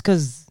somebody just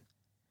because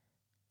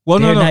they're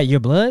not your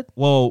blood.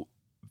 Well,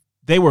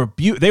 they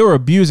were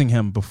abusing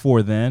him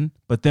before then,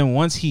 but then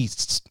once he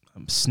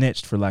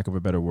snitched, for lack of a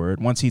better word,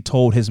 once he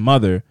told his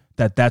mother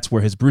that that's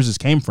where his bruises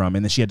came from,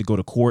 and then she had to go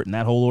to court and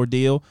that whole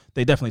ordeal,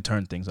 they definitely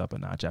turned things up a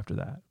notch after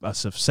that,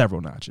 several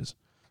notches.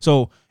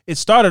 So it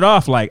started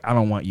off like, I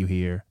don't want you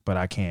here, but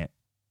I can't.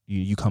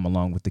 You come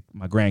along with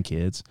my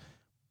grandkids.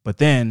 But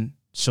then,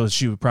 so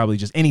she would probably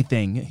just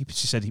anything.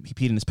 She said he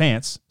peed in his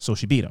pants, so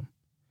she beat him.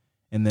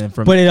 And then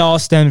but it all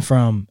stemmed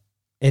from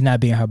it not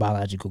being her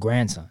biological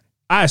grandson.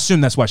 I assume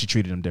that's why she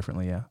treated him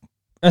differently, yeah.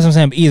 That's what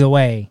I'm saying. Either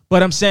way.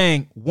 But I'm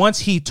saying once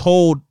he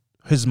told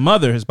his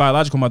mother, his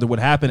biological mother, what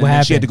happened, and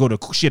then she had to go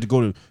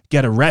to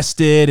get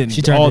arrested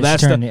and all that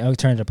stuff. Turned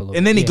it up a little bit.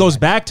 And then he goes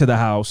back to the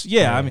house.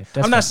 Yeah, I mean,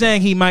 I'm not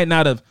saying he might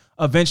not have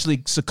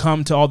eventually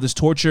succumbed to all this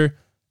torture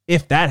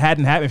if that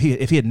hadn't happened.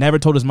 If he had never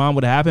told his mom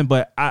what happened,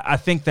 but I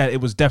think that it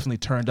was definitely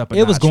turned up.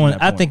 It was going.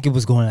 I think it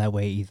was going that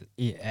way either.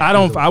 Yeah,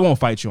 I won't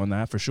fight you on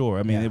that for sure.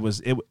 I mean, none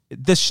of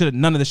this should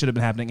have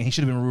been happening, and he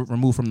should have been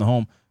removed from the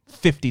home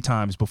 50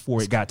 times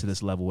before it got to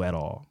this level at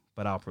all.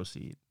 But I'll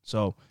proceed.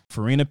 So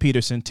Farina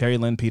Peterson, Terry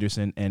Lynn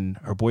Peterson, and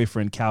her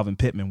boyfriend Calvin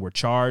Pittman were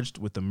charged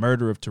with the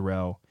murder of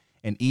Terrell,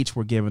 and each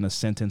were given a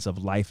sentence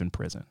of life in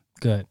prison.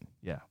 Good.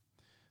 Yeah.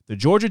 The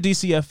Georgia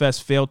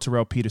DCFS failed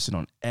Terrell Peterson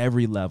on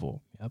every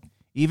level,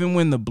 even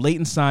when the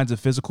blatant signs of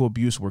physical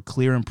abuse were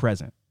clear and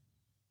present.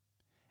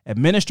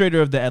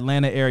 Administrator of the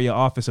Atlanta area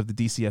office of the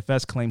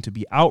DCFS claimed to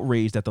be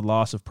outraged at the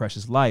loss of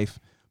Precious' life,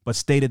 but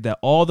stated that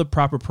all the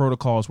proper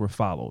protocols were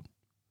followed,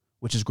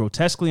 which is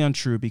grotesquely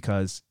untrue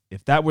because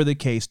if that were the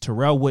case,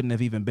 Terrell wouldn't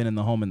have even been in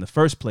the home in the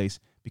first place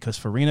because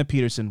Farina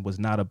Peterson was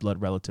not a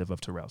blood relative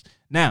of Terrell's.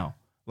 Now,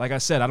 like I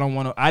said, I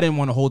didn't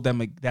want to hold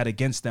that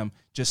against them.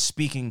 Just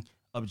speaking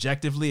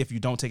objectively, if you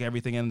don't take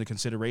everything into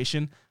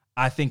consideration,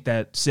 I think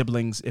that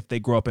siblings, if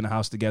they grow up in a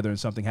house together and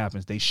something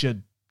happens, they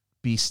should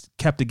be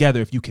kept together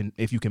if you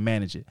can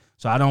manage it.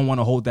 So I don't want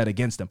to hold that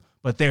against them.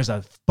 But there's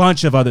a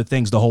bunch of other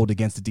things to hold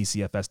against the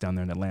DCFS down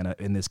there in Atlanta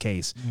in this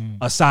case,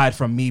 aside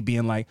from me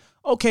being like,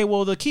 okay,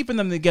 well, the keeping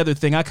them together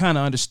thing, I kind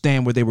of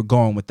understand where they were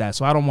going with that.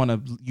 So I don't want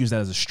to use that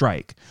as a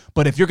strike.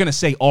 But if you're going to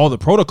say all the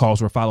protocols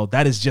were followed,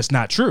 that is just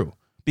not true.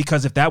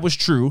 Because if that was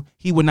true,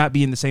 he would not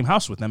be in the same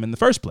house with them in the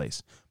first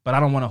place. But I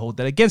don't want to hold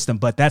that against him.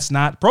 But that's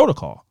not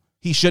protocol.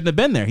 He shouldn't have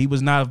been there. He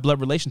was not of blood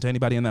relation to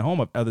anybody in that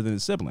home other than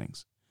his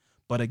siblings.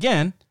 But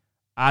again,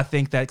 I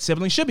think that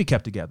siblings should be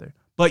kept together.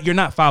 But you're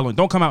not following.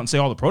 Don't come out and say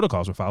all the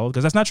protocols were followed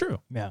because that's not true.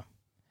 Yeah.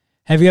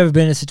 Have you ever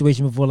been in a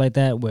situation before like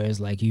that where it's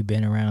like you've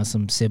been around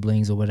some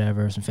siblings or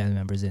whatever, some family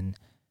members, and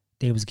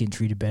they was getting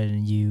treated better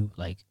than you,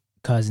 like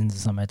cousins or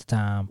something at the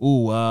time?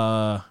 Ooh,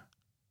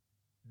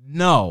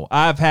 no.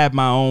 I've had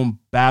my own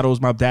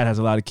battles. My dad has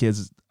a lot of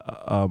kids,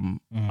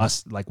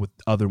 us like with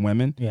other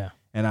women. Yeah.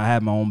 And I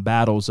had my own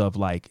battles of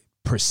like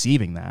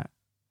perceiving that.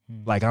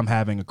 Like I'm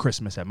having a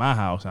Christmas at my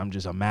house. I'm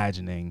just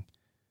imagining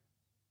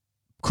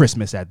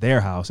Christmas at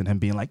their house and him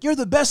being like, "You're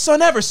the best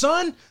son ever,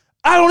 son.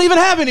 I don't even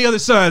have any other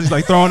sons." He's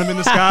like throwing him in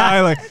the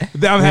sky. Like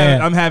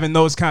I'm having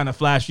those kind of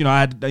flash.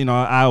 I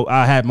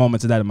had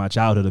moments of that in my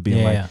childhood of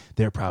being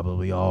they're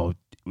probably all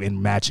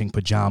in matching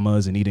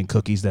pajamas and eating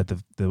cookies that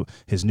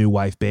his new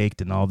wife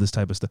baked and all this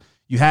type of stuff.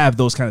 You have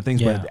those kind of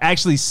things, but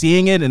actually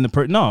seeing it in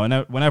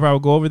the whenever I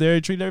would go over there, I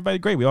treat everybody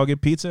great. We all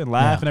get pizza and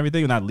laugh and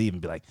everything, and not leave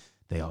and be like,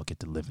 they all get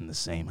to live in the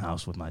same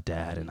house with my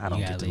dad, and I don't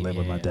get to live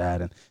with my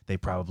dad, and they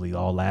probably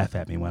all laugh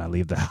at me when I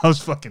leave the house.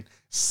 Fucking.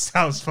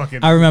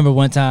 I remember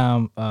one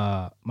time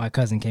my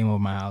cousin came over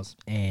my house,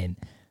 and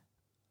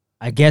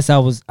I guess I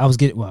was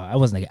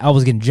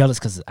getting jealous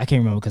because I can't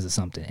remember because of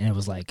something, and it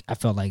was like I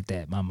felt like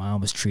that my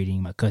mom was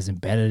treating my cousin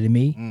better than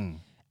me.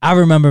 I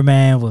remember,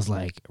 man, was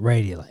like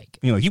ready, like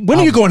when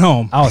are you going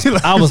home? I was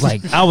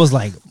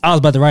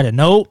about to write a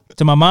note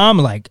to my mom,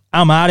 like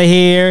I'm out of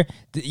here.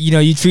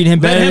 You treat him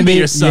better than me.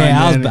 Your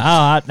son,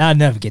 I'll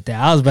never get that.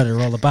 I was about to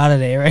roll up out of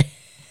there, right?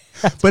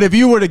 But if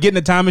you were to get in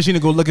the time machine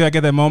and go look back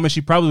at that moment, she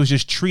probably was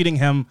just treating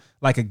him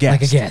like a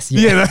guest. Like a guest,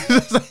 yeah.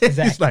 Exactly.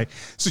 It's like,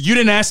 so you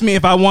didn't ask me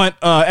if I want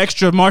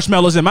extra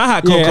marshmallows in my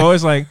hot cocoa. Yeah.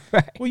 It's like,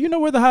 well, you know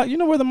where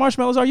the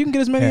marshmallows are. You can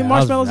get as many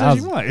marshmallows as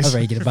you want. I was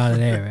ready to get up out of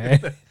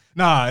there, right?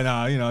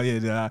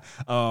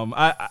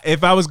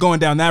 If I was going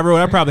down that road,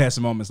 I probably had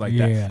some moments like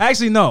that.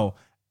 Actually, no.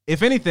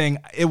 If anything,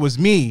 it was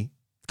me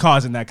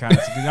causing that kind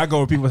of thing. I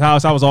go to people's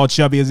house. I was all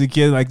chubby as a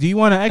kid. Like, do you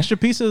want an extra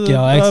piece of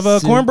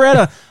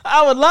cornbread?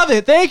 I would love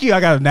it. Thank you.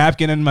 I got a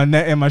napkin in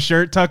my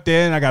shirt tucked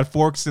in. I got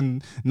forks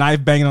and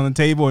knife banging on the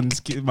table. And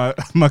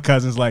my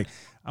cousin's like,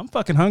 I'm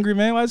fucking hungry,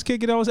 man. Why does this kid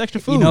get all this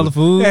extra food? Eating all the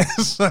food.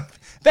 Like,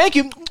 thank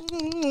you.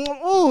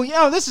 Ooh,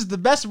 this is the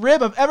best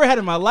rib I've ever had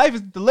in my life.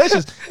 It's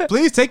delicious.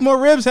 Please take more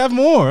ribs. Have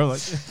more. Like,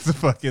 it's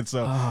fucking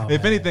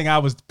if anything, I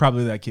was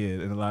probably that kid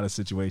in a lot of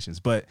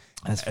situations. But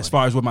as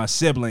far as with my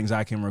siblings,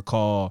 I can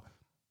recall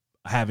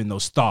having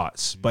those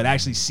thoughts, but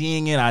actually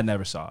seeing it, I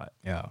never saw it.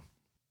 Yeah.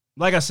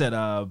 Like I said,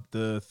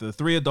 the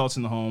 3 adults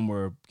in the home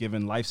were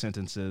given life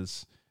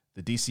sentences.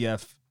 The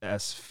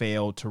DCFS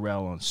failed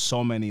Terrell on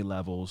so many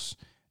levels.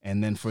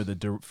 And then for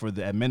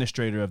the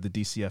administrator of the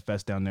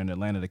DCFS down there in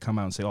Atlanta to come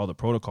out and say all the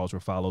protocols were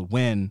followed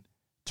when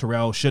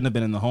Terrell shouldn't have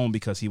been in the home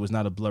because he was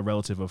not a blood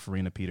relative of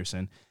Farina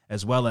Peterson,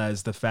 as well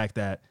as the fact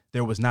that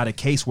there was not a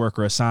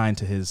caseworker assigned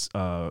to his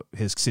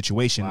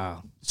situation.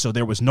 Wow. So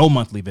there was no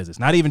monthly visits,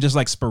 not even just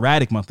like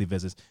sporadic monthly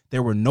visits.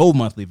 There were no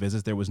monthly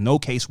visits. There was no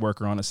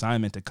caseworker on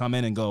assignment to come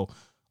in and go,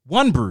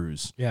 one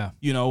bruise,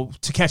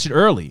 to catch it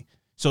early.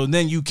 So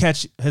then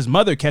his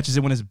mother catches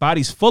it when his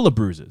body's full of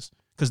bruises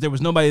because there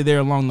was nobody there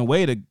along the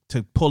way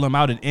to pull him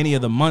out in any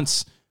of the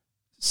months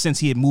since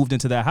he had moved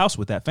into that house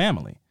with that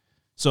family.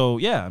 So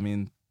yeah, I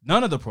mean,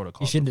 none of the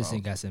protocols. You shouldn't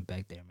have got sent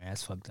back there, man.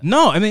 That's fucked up.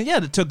 No, I mean,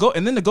 to go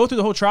through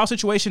the whole trial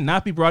situation,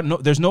 not be brought. No,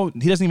 he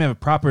doesn't even have a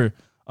proper,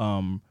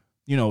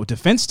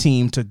 defense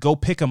team to go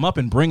pick him up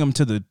and bring him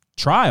to the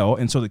trial,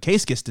 and so the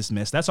case gets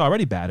dismissed. That's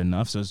already bad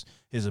enough. So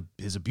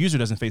his abuser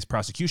doesn't face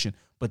prosecution,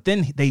 but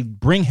then they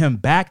bring him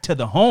back to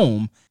the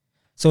home.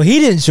 So he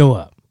didn't show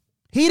up.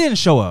 He didn't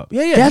show up.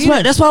 Yeah.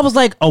 That's why I was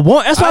like,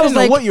 That's why I was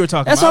like, what you were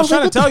talking about. I was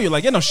trying to tell you,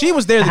 like, she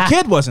was there. The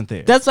kid wasn't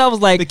there. That's why I was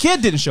like, the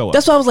kid didn't show up.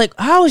 That's why I was like,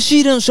 how is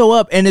she didn't show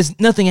up and it's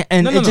nothing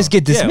and it just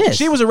get dismissed? Yeah,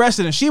 she was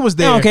arrested and she was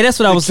there. Oh, okay, that's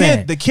what I was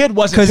saying. The kid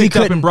wasn't picked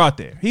up and brought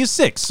there. He's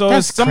 6, so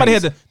somebody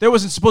there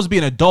wasn't supposed to be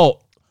an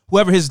adult.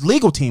 Whoever his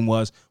legal team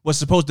was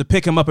supposed to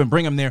pick him up and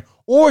bring him there,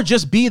 or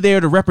just be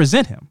there to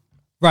represent him.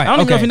 Right. I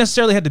don't even know if he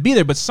necessarily had to be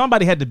there, but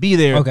somebody had to be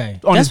there.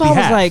 Okay. On that's his why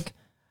behalf. I was like,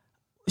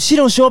 she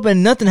don't show up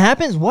and nothing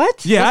happens.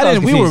 What? Yeah, I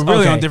didn't. We were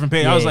really on different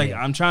page. I was like,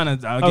 I'm trying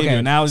to. I'll give you an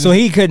analogy. So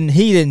he didn't.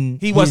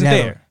 He wasn't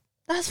there.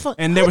 That's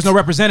fucking. And there was no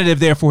representative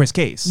there for his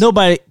case.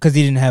 Nobody, because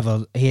he didn't have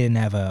a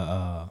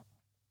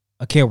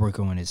care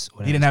worker on his.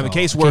 He didn't have a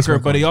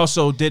caseworker, but he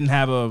also didn't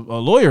have a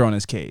lawyer on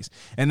his case.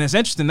 And that's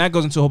interesting. That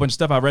goes into a whole bunch of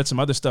stuff. I read some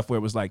other stuff where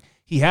it was like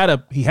he had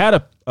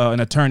an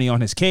attorney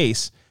on his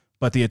case,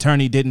 but the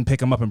attorney didn't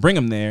pick him up and bring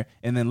him there.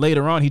 And then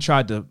later on, he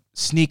tried to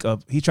sneak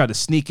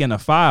in a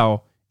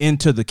file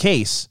into the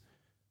case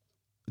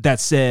that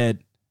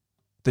said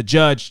the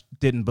judge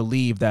didn't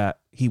believe that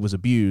he was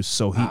abused,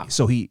 so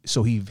he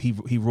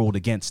ruled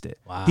against it.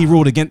 Wow. He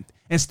ruled against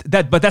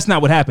that, but that's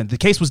not what happened. The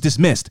case was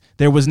dismissed.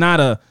 There was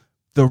not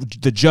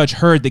the judge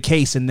heard the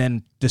case and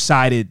then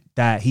decided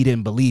that he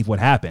didn't believe what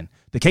happened.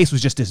 The case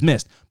was just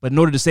dismissed. But in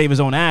order to save his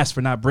own ass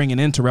for not bringing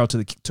in Terrell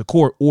to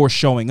court or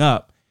showing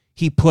up,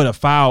 he put a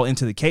file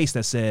into the case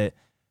that said,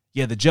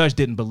 yeah, the judge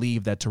didn't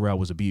believe that Terrell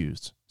was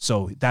abused,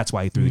 so that's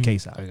why he threw the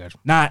case out. I got you.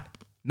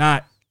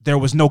 Not there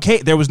was no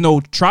case, there was no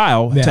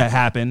trial to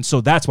happen, so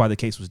that's why the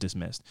case was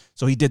dismissed.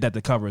 So he did that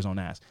to cover his own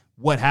ass.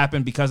 What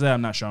happened because of that,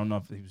 I'm not sure. I don't know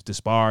if he was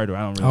disbarred or I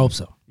don't really. I hope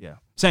so. Yeah,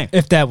 same.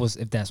 If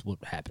that's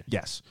what happened.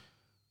 Yes.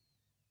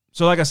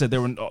 So like I said,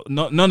 there were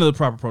none of the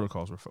proper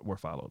protocols were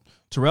followed.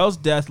 Terrell's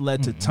death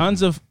led to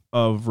tons of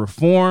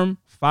reform,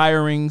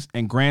 firings,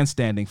 and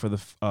grandstanding for the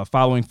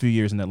following few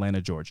years in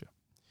Atlanta, Georgia.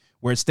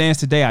 Where it stands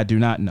today, I do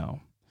not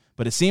know.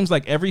 But it seems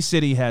like every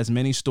city has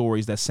many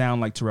stories that sound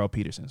like Terrell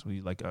Peterson's.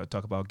 We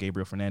talk about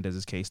Gabriel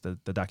Fernandez's case, the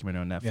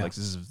documentary on Netflix. Yeah. This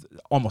is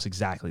almost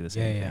exactly the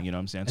same thing. You know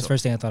what I'm saying? That's the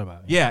first thing I thought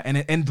about. Yeah,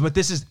 but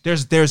this is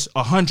there's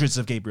hundreds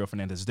of Gabriel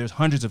Fernandez. There's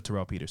hundreds of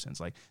Terrell Petersons.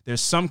 Like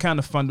there's some kind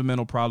of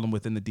fundamental problem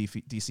within the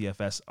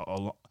DCFS.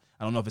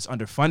 I don't know if it's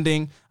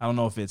underfunding. I don't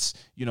know if it's,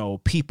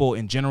 people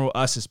in general,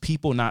 us as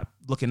people not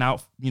looking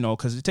out,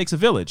 because it takes a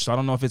village. So I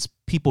don't know if it's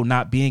people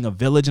not being a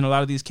village in a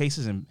lot of these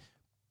cases and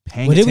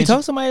paying attention. Did we talk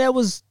to somebody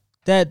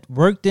that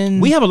worked in?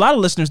 We have a lot of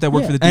listeners that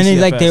work for the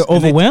DCFS. And they're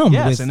overwhelmed.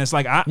 And it's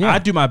like, I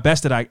do my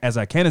best as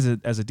I can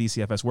as a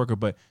DCFS worker,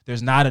 but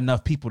there's not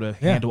enough people to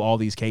handle all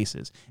these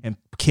cases, and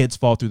kids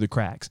fall through the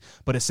cracks.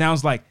 But it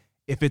sounds like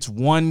if it's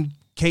one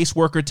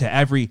caseworker to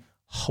every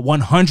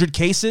 100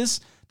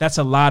 cases, that's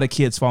a lot of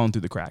kids falling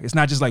through the crack. It's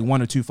not just like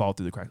one or two fall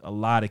through the cracks. A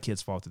lot of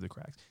kids fall through the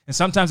cracks. And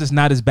sometimes it's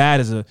not as bad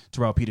as a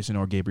Terrell Peterson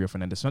or Gabriel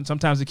Fernandez.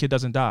 Sometimes the kid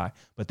doesn't die,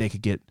 but they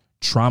could get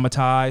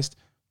traumatized,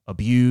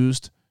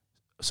 abused,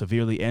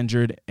 severely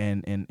injured,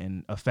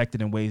 and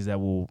affected in ways that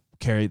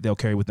they'll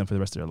carry with them for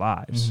the rest of their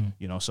lives.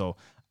 So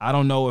I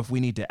don't know if we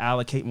need to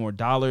allocate more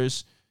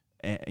dollars,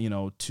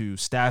 to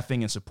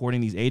staffing and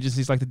supporting these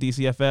agencies like the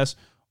DCFS,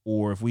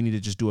 or if we need to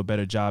just do a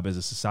better job as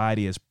a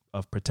society of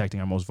protecting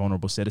our most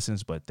vulnerable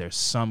citizens. But there's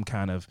some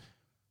kind of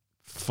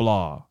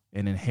flaw,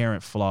 an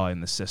inherent flaw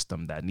in the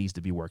system that needs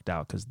to be worked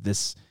out, because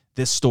this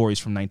story is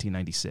from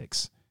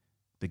 1996.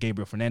 The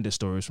Gabriel Fernandez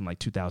story is from like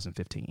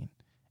 2015,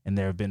 and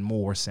there have been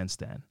more since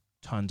then.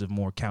 Tons of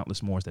more,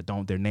 countless more that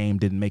their name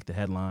didn't make the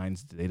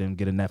headlines. They didn't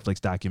get a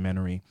Netflix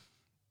documentary.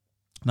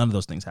 None of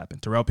those things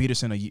happened. Terrell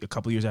Peterson, a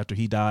couple years after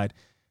he died,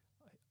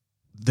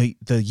 the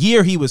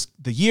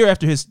year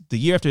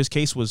after his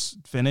case was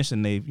finished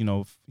and they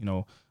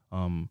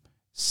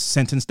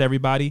sentenced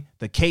everybody,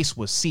 the case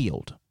was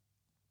sealed.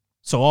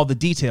 So all the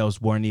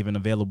details weren't even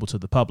available to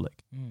the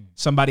public.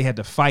 Somebody had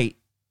to fight.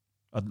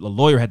 A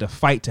lawyer had to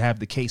fight to have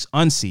the case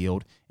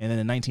unsealed, and then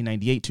in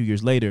 1998, 2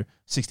 years later,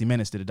 60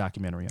 Minutes did a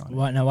documentary on it.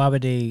 Why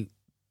would they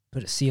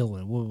put a seal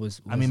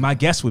on it? My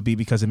guess would be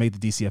because it made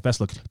the DCFS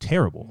look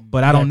terrible.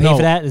 But I don't know. Pay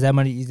for that? Is that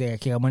money? Is there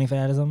kick out money for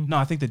that or something? No,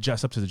 I think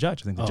it's up to the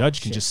judge. I think the judge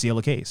can just seal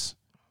a case.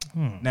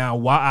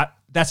 Now,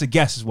 that's a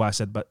guess, is why I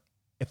said. But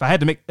if I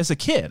had to it's a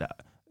kid.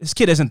 This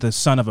kid isn't the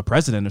son of a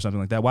president or something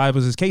like that. Why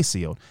was his case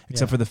sealed?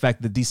 Except for the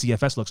fact that the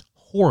DCFS looks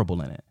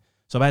horrible in it.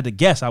 So if I had to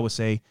guess, I would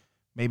say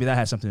maybe that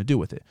had something to do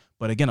with it.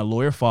 But again, a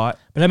lawyer fought.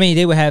 But I mean,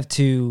 they would have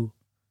to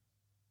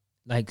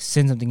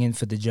send something in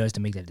for the judge to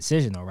make that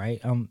decision, though,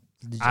 right?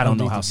 I don't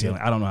know how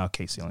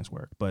case sealings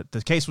work. But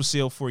the case was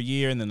sealed for a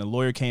year, and then the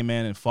lawyer came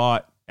in and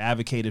fought,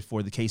 advocated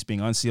for the case being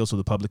unsealed so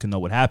the public can know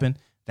what happened.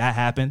 That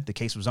happened. The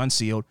case was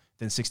unsealed.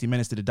 Then 60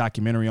 Minutes did a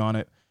documentary on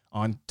it,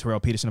 on Terrell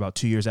Peterson, about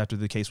 2 years after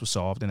the case was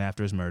solved and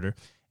after his murder.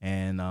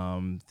 And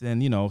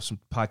then, some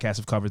podcasts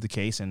have covered the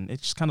case, and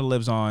it just kind of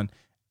lives on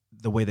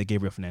the way that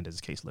Gabriel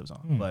Fernandez's case lives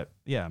on. But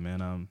yeah,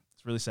 man,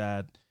 it's really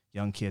sad.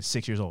 Young kid,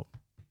 6 years old,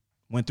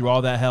 went through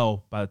all that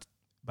hell by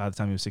the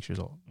time he was 6 years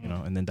old,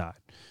 and then died.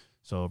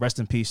 So rest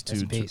in peace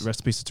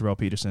to Terrell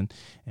Peterson.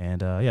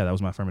 And that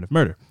was my affirmative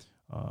murder.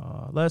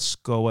 Let's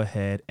go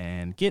ahead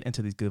and get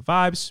into these good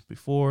vibes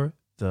before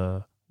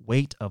the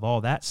weight of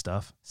all that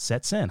stuff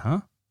sets in,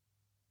 huh?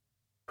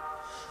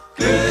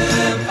 Good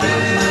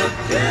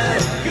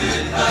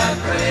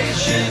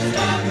vibration.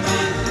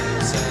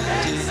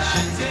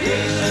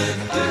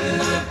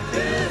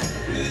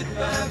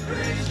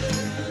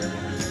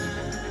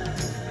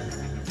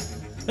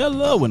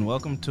 Hello and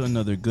welcome to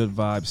another Good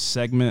Vibes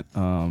segment.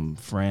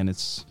 Fran,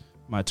 it's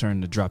my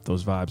turn to drop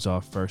those vibes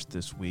off first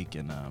this week,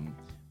 and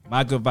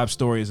my Good Vibe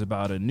story is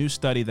about a new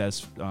study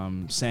that's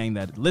saying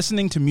that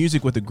listening to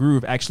music with a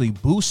groove actually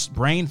boosts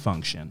brain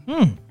function.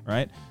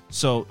 Right?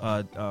 So,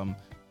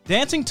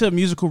 dancing to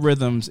musical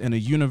rhythms in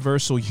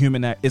universal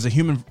human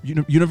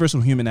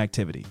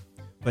activity.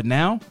 But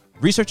now,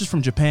 researchers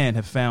from Japan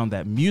have found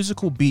that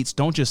musical beats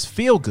don't just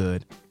feel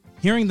good;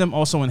 hearing them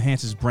also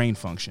enhances brain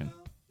function.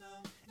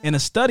 In a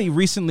study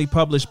recently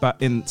published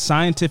in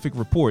Scientific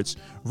Reports,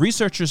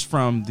 researchers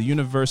from the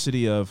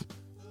University of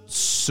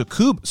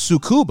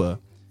Tsukuba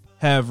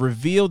have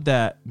revealed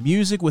that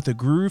music with a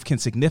groove can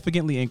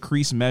significantly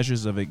increase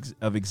measures of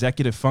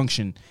executive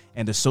function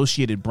and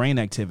associated brain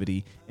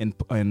activity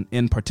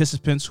in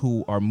participants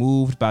who are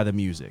moved by the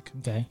music.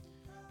 Okay.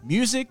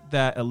 Music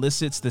that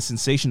elicits the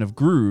sensation of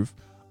groove,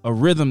 a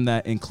rhythm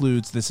that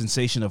includes the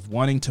sensation of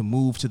wanting to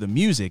move to the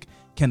music,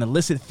 can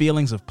elicit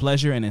feelings of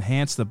pleasure and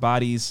enhance the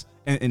body's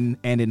and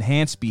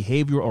enhance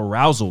behavioral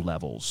arousal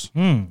levels.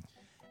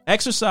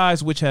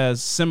 Exercise, which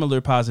has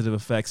similar positive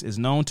effects, is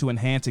known to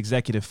enhance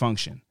executive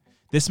function.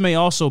 This may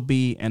also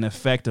be an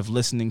effect of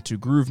listening to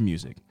groove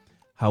music.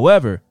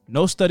 However,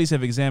 no studies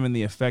have examined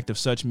the effect of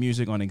such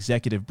music on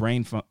executive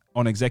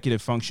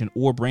function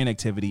or brain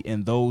activity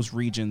in those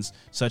regions,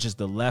 such as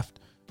the left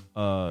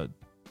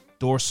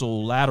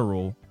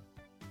dorsolateral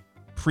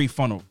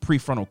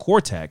prefrontal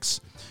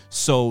cortex.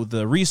 So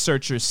the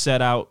researchers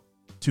set out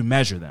to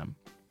measure them.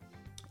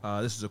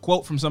 This is a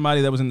quote from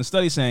somebody that was in the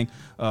study saying,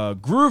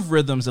 groove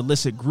rhythms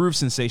elicit groove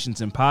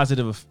sensations and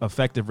positive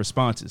affective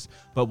responses,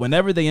 but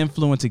whenever they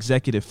influence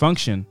executive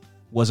function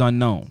was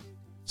unknown,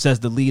 says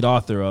the lead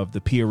author of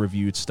the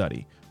peer-reviewed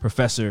study,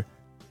 Professor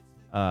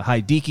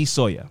Hideki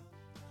Soya.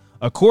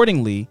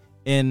 Accordingly,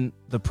 in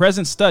the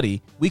present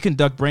study, we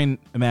conduct brain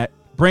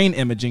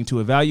imaging to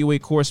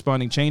evaluate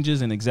corresponding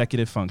changes in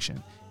executive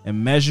function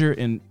and measure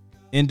in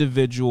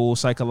individual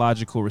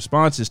psychological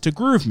responses to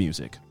groove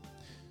music.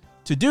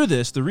 To do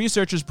this, the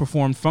researchers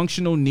performed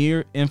functional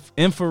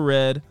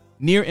near-infrared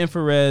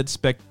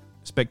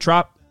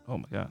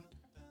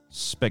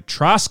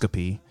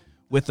spectroscopy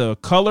with a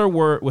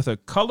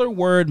color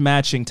word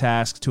matching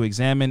task to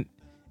examine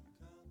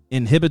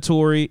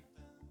inhibitory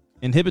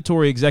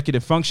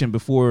executive function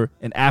before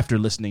and after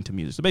listening to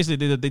music. So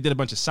basically, they did a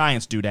bunch of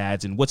science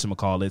doodads and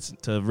whatchamacallits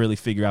to really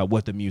figure out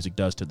what the music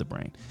does to the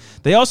brain.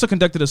 They also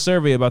conducted a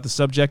survey about the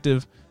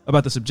subjective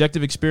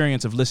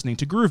experience of listening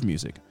to groove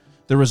music.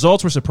 The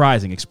results were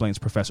surprising, explains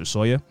Professor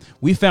Soya.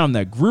 We found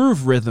that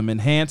groove rhythm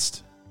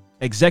enhanced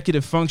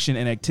executive function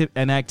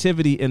and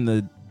activity in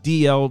the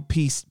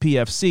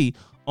DLPFC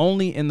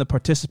only in the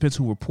participants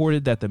who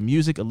reported that the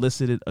music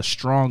elicited a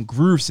strong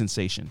groove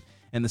sensation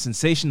and the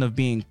sensation of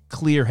being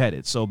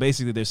clear-headed. So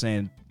basically they're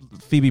saying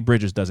Phoebe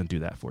Bridgers doesn't do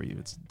that for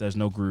you. There's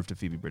no groove to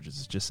Phoebe Bridgers.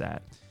 It's just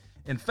sad.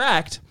 In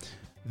fact,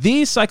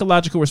 these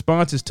psychological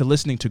responses to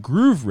listening to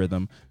groove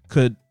rhythm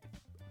could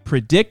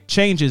predict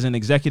changes in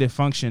executive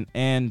function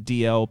and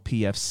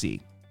DLPFC.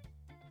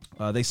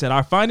 They said,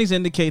 our findings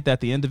indicate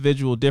that the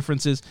individual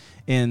differences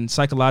in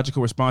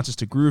psychological responses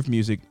to groove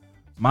music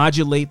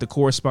modulate the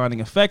corresponding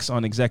effects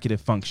on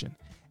executive function.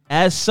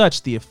 As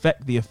such, the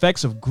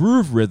effects of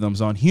groove rhythms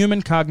on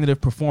human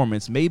cognitive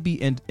performance may be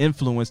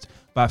influenced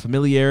by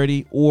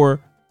familiarity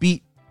or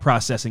beat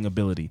processing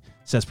ability,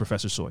 says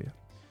Professor Soya.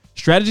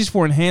 Strategies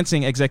for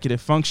enhancing executive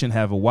function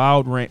have a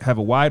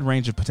wide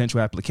range of potential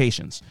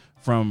applications,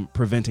 from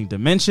preventing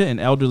dementia in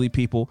elderly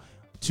people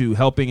to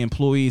helping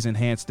employees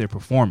enhance their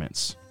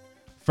performance.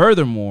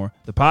 Furthermore,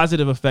 the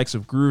positive effects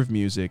of groove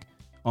music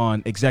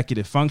on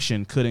executive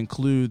function could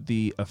include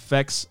the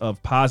effects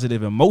of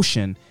positive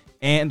emotion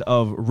and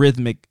of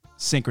rhythmic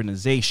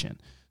synchronization.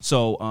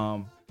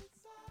 So,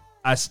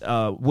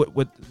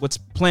 what's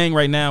playing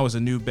right now is a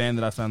new band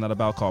that I found out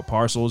about called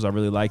Parcels. I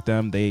really like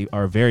them. They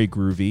are very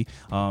groovy.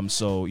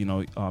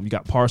 You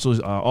got Parcels.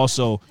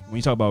 Also, when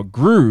you talk about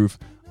groove,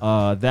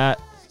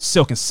 that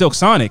Silk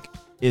Sonic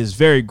is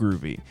very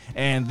groovy.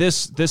 And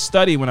this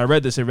study, when I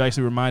read this, it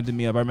actually reminded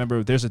me of, I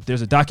remember there's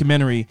a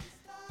documentary.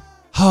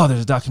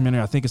 There's a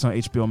documentary, I think it's on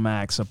HBO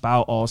Max,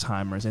 about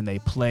Alzheimer's, and they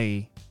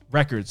play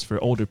records for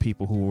older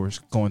people who are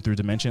going through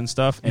dementia and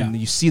stuff, and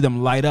you see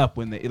them light up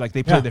when they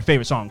play their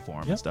favorite song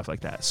for them and stuff like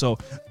that. So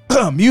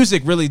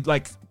music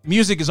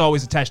is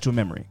always attached to a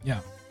memory. Yeah.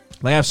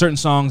 Like I have certain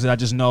songs that I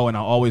just know and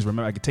I'll always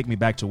remember. I could take me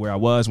back to where I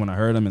was when I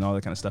heard them and all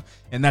that kind of stuff.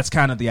 And that's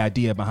kind of the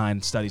idea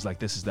behind studies like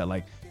this, is that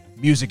like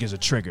music is a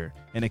trigger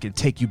and it can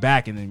take you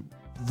back and then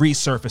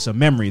resurface a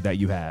memory that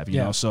you have, you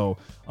know? So,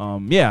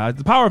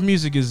 the power of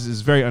music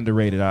is very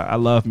underrated. I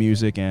love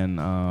music, and,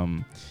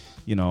 I'm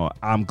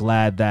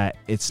glad that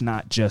it's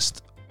not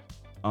just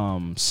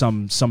some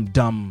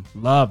dumb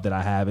love that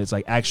I have. It's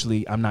like,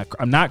 actually, I'm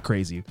not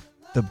crazy.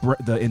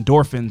 The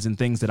endorphins and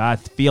things that I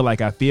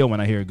feel when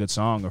I hear a good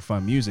song or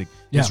fun music,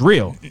 it's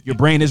real. Your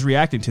brain is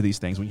reacting to these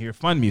things. When you hear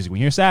fun music, when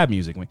you hear sad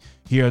music, when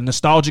you hear a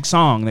nostalgic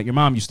song that your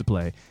mom used to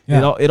play,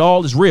 it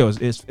all is real.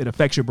 It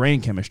affects your brain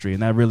chemistry,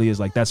 and that really is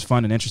that's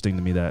fun and interesting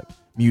to me, that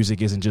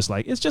music isn't just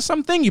it's just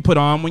something you put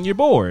on when you're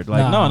bored.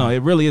 No,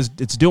 it really is.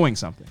 It's doing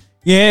something.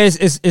 Yeah,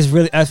 it's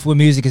really, that's what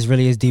music is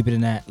really is deeper than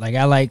that.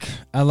 I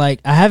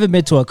haven't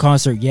been to a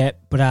concert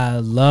yet, but I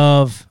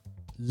love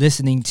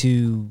listening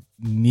to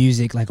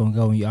music. I'll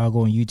go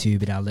on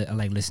YouTube and I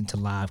like listen to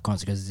live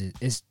concerts, because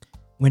it's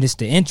when it's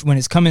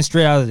coming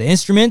straight out of the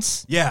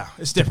instruments. Yeah,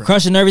 it's different.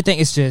 Percussion and everything.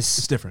 It's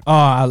different. Oh,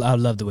 I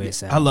love the way it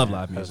sounds. I love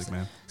live music,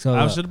 man. So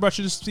I should have brought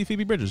you to see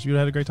Phoebe Bridgers. You would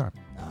have had a great time.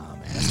 Nah,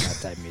 man, that's not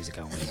the type of music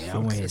I want to hear. I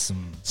want to hear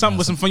something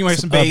with some fun. You want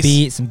to hear some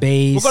bass? Some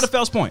bass. We'll go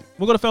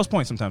to Fells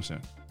Point sometime soon.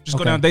 Just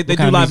go down. They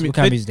do live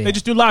music. They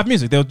just do live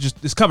music.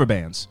 It's cover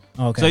bands.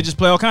 Okay. So they just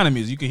play all kind of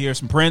music. You can hear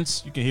some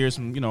Prince. You can hear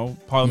some,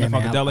 Parliament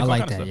Funkadelic. I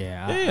like that.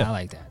 Yeah, I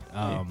like that.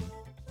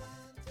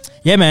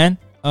 Yeah, man.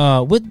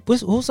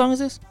 Whose song is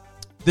this?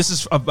 This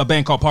is a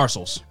band called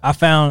Parcels.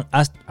 But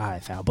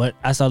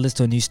I saw this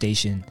to a new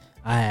station.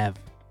 I have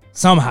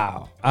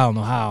somehow, I don't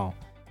know how,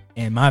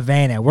 in my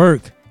van at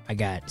work, I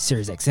got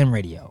Sirius XM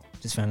radio.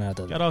 Just found out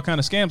got all kind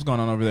of scams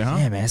going on over there, huh?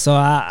 Yeah, man. So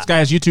this guy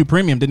has YouTube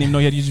Premium. Didn't even know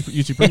he had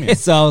YouTube Premium.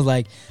 So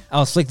I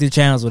was flicking through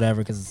channels,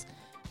 whatever,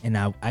 and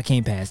I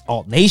came past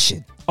Alt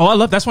Nation. Oh, I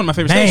love that's one of my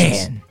favorite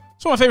stations.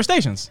 It's one of my favorite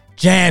stations.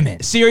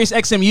 Jamming. Sirius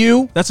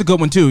XMU. That's a good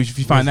one too. If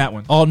you find that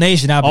one. Alt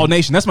Nation. Alt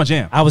Nation. That's my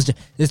jam.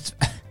 That's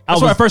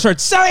where I first heard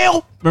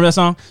Sail. Remember that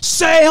song?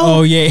 Sail.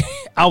 Oh yeah.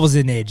 I was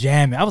in there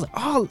jamming. I was like,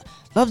 oh,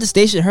 love the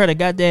station. Heard a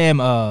goddamn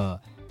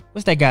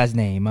what's that guy's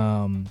name?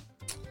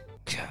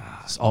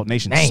 Alt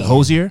Nation.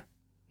 Hosier.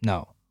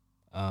 No.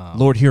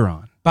 Lord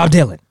Huron. Bob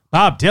Dylan.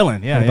 Bob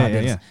Dylan. Yeah, Bob yeah,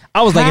 Dylan. yeah.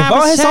 I was like, if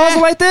all his songs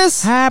were like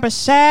this, Habba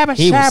shabba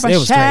it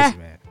was crazy,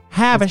 man.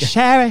 Habba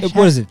shabba.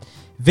 What is it?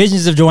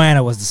 Visions of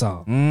Joanna was the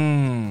song.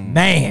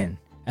 Mm.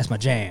 That's my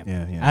jam.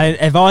 Yeah,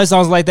 yeah. If all his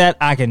songs like that,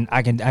 I can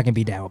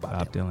be down with Bob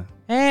Bob Dylan.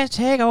 Dylan.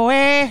 Take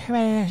away.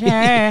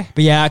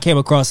 But yeah, I came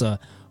across a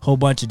whole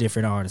bunch of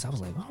different artists. I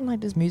was like, I don't like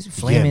this music.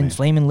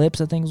 Flaming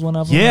Lips, I think was one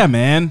of them. Yeah,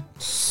 man.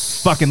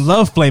 Fucking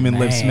love Flaming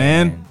Lips,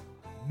 man.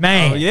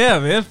 Man. Oh yeah,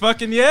 man.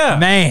 Fucking yeah.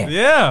 Man.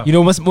 Yeah. You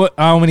know what's what?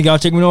 When y'all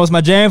check me know what's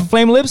my jam for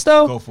Flaming Lips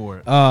though? Go for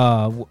it.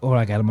 What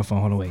I got on my phone?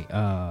 Hold on, wait.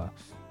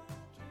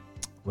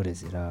 What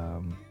is it?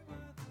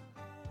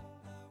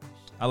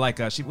 I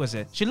like she was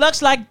it. She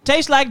tastes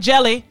like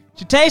jelly.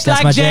 She tastes That's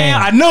like my jam.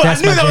 jam. I knew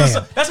That's that my was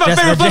jam. that's my That's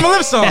favorite my Flaming jam.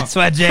 Lips song. That's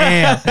my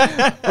jam.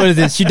 What is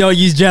it? She don't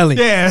use jelly.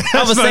 Yeah.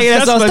 I was saying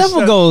that song.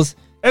 Stephen goes,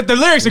 The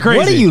lyrics are crazy.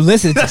 what are you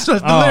listening to? That's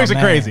what, the Oh, lyrics are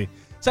man. crazy.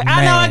 It's like,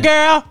 I know a Man.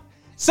 girl,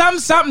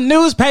 something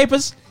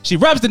newspapers. She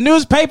rubs the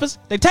newspapers.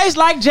 They taste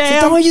like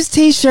jam. Don't use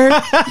t-shirt.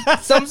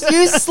 Some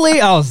use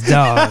sleeve. Oh,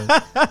 dog.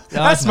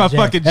 That's my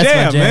fucking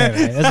jam,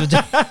 man. That's my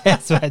jam.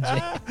 That's my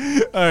jam.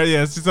 All right,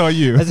 yes, it's on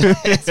you.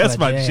 That's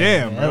my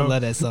jam, man. I bro.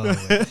 love that song. Man.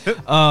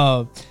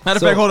 Matter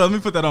of fact, hold on. Let me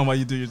put that on while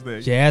you do your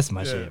thing. Yeah, that's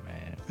my shit,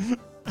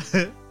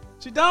 man.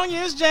 She don't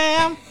use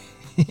jam.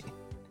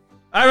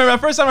 I remember the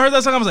first time I heard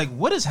that song, I was like,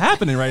 what is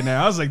happening right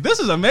now? I was like, this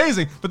is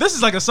amazing. But this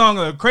is like a song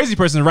a crazy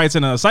person writes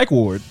in a psych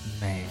ward.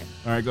 Man.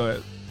 All right, go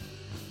ahead.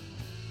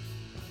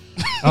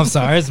 I'm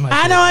sorry. It's my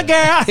I shit, know a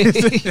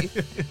man.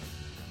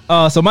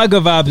 girl. So my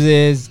good vibes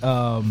is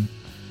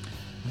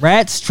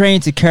rats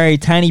trained to carry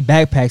tiny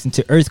backpacks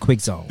into earthquake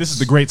zones. This is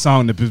a great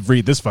song to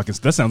read. That sounds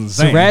insane.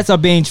 So rats are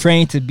being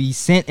trained to be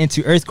sent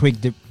into earthquake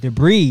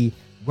debris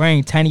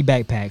wearing tiny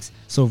backpacks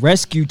so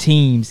rescue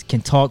teams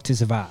can talk to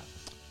survive.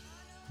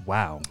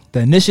 Wow.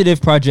 The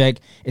initiative project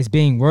is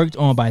being worked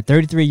on by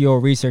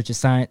 33-year-old research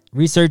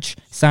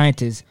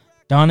scientist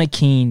Donna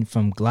Keane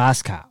from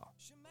Glasgow.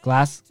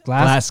 Glasgow.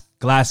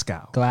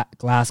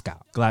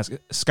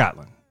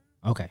 Scotland.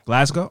 Okay.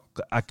 Glasgow?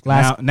 Now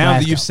Glasgow.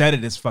 that you've said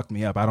it, it's fucked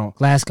me up.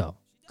 Glasgow.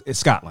 It's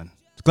Scotland.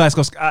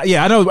 Glasgow.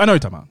 Yeah, I know what you're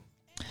talking about.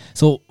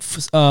 So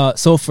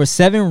for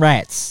 7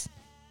 rats,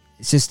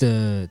 it's just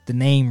the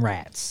name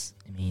rats.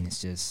 I mean,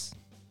 it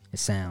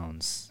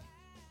sounds,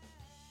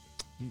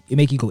 it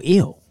make you go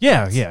ill.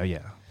 Yeah.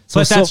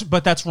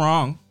 But that's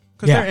wrong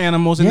because they're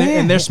animals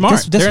and they're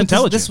smart. They're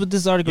intelligent. That's what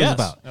this article is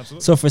about.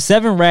 Absolutely. So for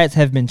 7 rats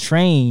have been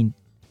trained.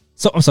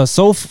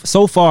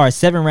 So far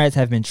 7 rats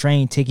have been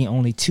trained, taking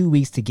only 2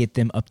 weeks to get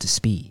them up to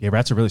speed. Yeah,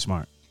 rats are really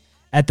smart.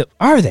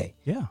 Are they?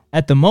 Yeah.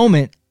 At the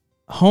moment,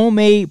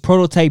 homemade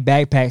prototype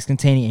backpacks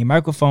containing a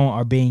microphone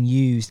are being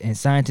used, and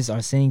scientists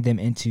are sending them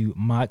into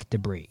mock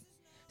debris.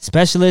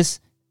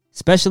 Specialist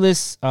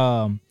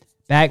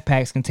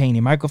backpacks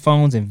containing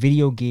microphones and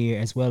video gear,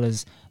 as well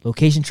as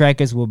location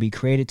trackers, will be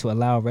created to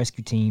allow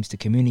rescue teams to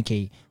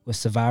communicate with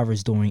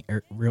survivors during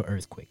real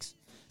earthquakes.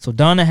 So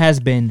Donna has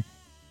been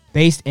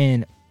based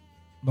in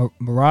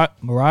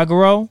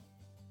Morogoro,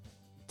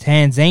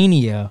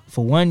 Tanzania,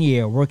 for 1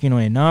 year, working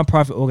on a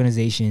nonprofit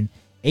organization,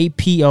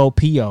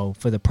 APOPO,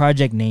 for the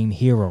project named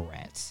Hero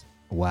Rats.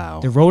 Wow.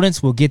 The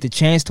rodents will get the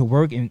chance to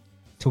work in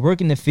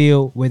the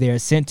field, where they are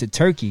sent to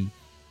Turkey,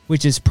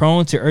 which is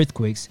prone to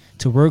earthquakes,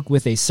 to work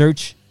with a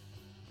search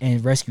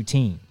and rescue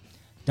team.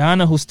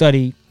 Donna, who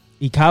studied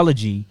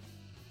ecology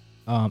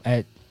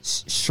at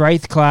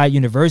Strathclyde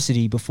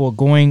University before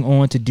going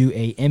on to do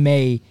a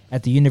MA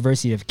at the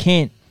University of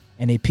Kent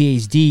and a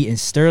PhD in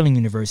Stirling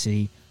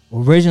University,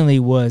 originally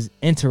was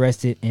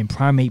interested in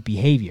primate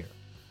behavior.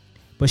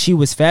 But she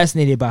was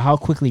fascinated by how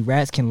quickly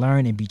rats can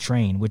learn and be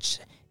trained, which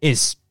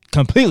is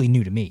completely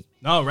new to me.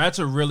 No, rats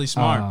are really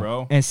smart,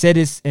 bro. And said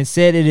it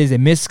is a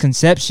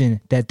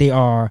misconception that they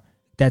are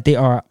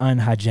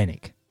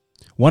unhygienic.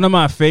 One of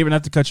my favorite,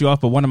 not to cut you off,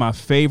 but one of my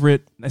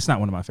favorite, it's not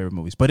one of my favorite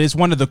movies, but it's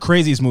one of the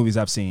craziest movies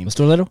I've seen.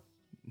 Mr. Little?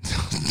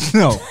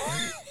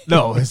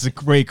 No, it's a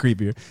great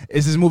creepier.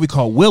 It's this movie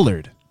called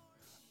Willard.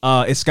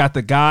 It's got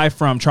the guy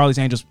from Charlie's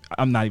Angels.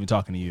 I'm not even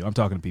talking to you. I'm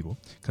talking to people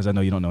because I know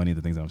you don't know any of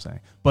the things I'm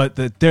saying. But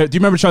do you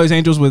remember Charlie's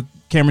Angels with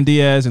Cameron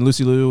Diaz and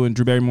Lucy Liu and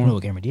Drew Barrymore? I know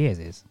what Cameron Diaz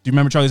is. Do you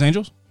remember Charlie's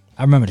Angels?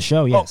 I remember the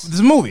show, yes. Oh, it's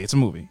a movie. It's a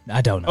movie.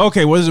 I don't know.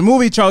 Okay, well, there's a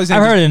movie, Charlie's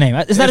Angels. I've heard of the name.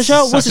 Is that a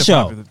show? What's the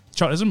show?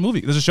 There's a movie.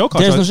 There's a show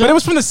called There's no Charlie's, show? but it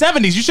was from the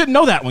 70s. You should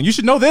know that one. You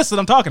should know this that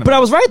I'm talking about. But I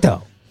was right,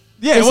 though.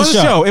 Yeah, It's it was a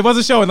a show. show. It was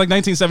a show in like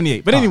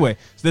 1978. But anyway,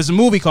 so there's a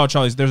movie called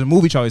Charlie's. There's a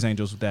movie Charlie's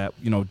Angels with that,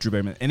 Drew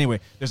Barrymore. Anyway,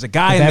 there's a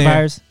guy in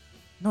Vampires? there.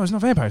 No, there's no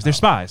vampires. They're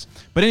spies.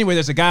 But anyway,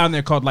 there's a guy on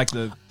there called like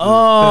Okay.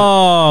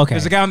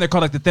 There's a guy on there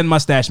called like the Thin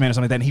Mustache Man or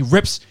something like that. And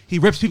he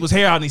rips people's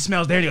hair out and he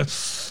smells dirty. He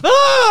goes,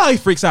 he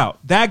freaks out.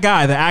 That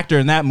guy, the actor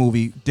in that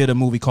movie, did a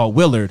movie called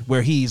Willard,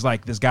 where he's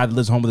like this guy that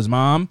lives home with his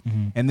mom,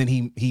 and then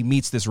he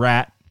meets this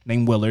rat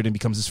named Willard and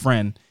becomes his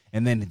friend.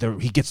 And then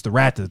he gets the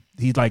rat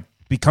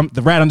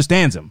the rat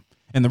understands him.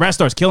 And the rat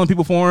starts killing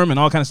people for him and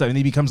all kind of stuff. And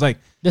he becomes like,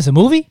 This a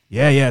movie?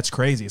 yeah, it's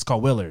crazy. It's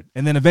called Willard.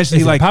 And then eventually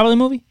Is it a popular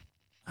movie?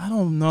 I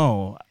don't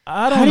know.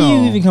 How do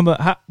you even come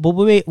up?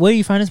 Wait, where do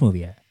you find this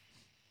movie at?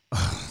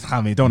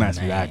 I mean, don't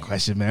ask me that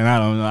question, man.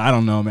 I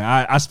don't know,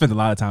 man. I spent a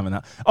lot of time in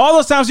that. All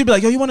those times you'd be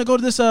like, yo, you want to go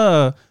to this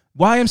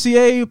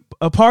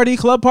YMCA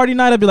club party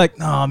night? I'd be like,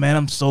 no, man,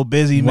 I'm so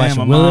busy, man.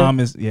 My mom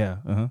is,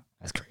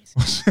 That's crazy.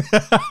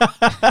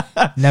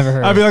 Never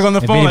heard. I'd be like on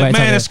the phone, like,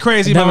 man, it's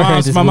crazy.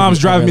 My mom's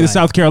driving me to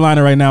South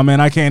Carolina right now, man.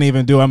 I can't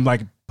even do it. I'm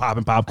like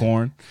popping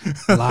popcorn.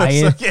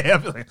 Lying. So, yeah,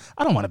 I'd be like,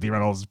 I don't want to be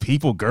around all those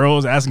people,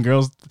 girls, asking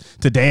girls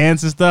to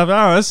dance and stuff.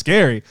 Oh, that's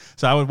scary.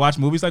 So I would watch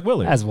movies like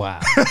Willard. That's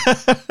wild.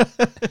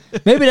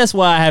 Maybe that's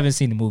why I haven't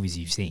seen the movies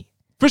you've seen.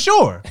 For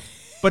sure.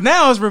 But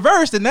now it's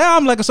reversed, and now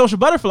I'm like a social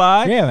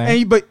butterfly. Yeah,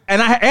 man.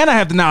 And I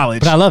have the knowledge.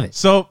 But I love it.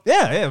 So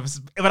yeah,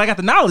 but I got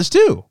the knowledge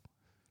too.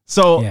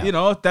 So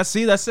that's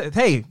it.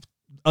 Hey,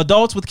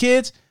 adults with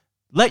kids,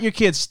 let your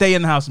kids stay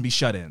in the house and be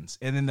shut-ins,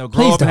 and then they'll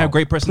grow up and have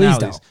great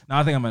personalities. No,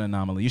 I think I'm an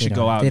anomaly. You should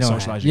go out and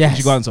socialize. You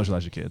should go out and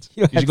socialize your kids.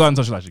 You should go out and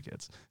socialize your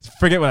kids.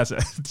 Forget what I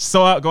said.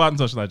 Go out and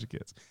socialize your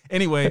kids.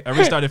 Anyway, I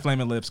restarted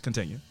Flaming Lips.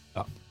 Continue.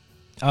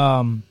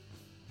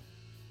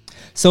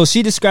 So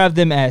she described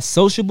them as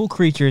sociable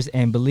creatures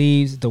and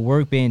believes the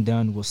work being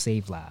done will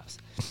save lives.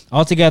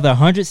 Altogether,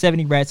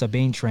 170 rats are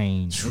being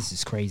trained. This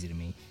is crazy to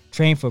me.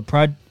 Trained for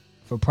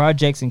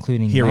projects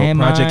including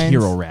Project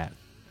Hero Rat.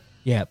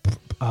 Yeah,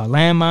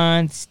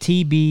 landmines,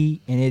 TB,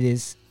 and it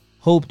is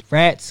hoped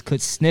rats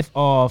could sniff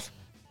off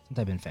some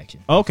type of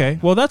infection. Okay,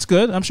 well that's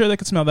good. I'm sure they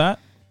could smell that.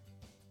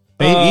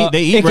 They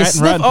eat it rat can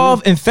sniff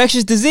off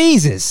infectious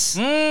diseases,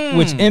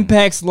 which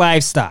impacts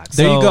livestock.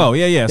 There you go.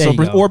 Yeah. So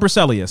or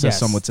Brucellosis, Yes. as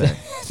some would say.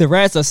 The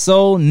rats are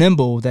so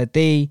nimble that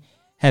they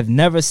have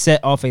never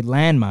set off a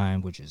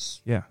landmine, which is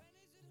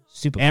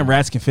super. And cool.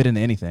 rats can fit into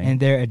anything. And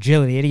their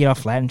agility, they get all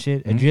flat and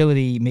shit.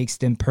 Agility makes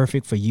them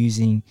perfect for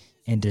using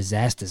in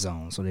disaster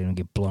zones, so they don't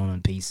get blown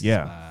in pieces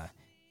by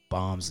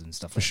bombs and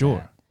stuff. For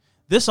sure.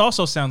 This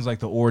also sounds like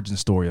the origin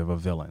story of a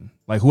villain.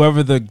 Like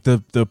whoever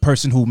the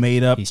person who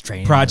made up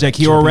Project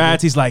Hero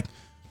Rats,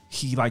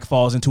 he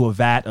falls into a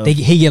vat of...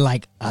 He get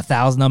like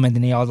 1,000 of them, and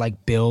then they all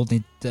like build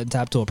the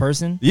top to a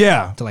person.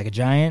 Yeah. To like a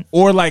giant.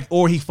 Or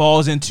he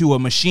falls into a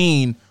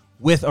machine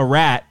with a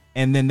rat,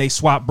 and then they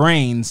swap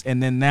brains,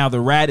 and then now the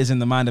rat is in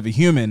the mind of a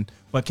human,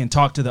 but can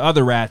talk to the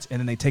other rats, and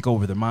then they take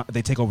over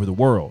the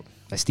world.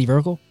 Like Steve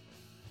Urkel?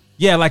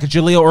 Yeah, like a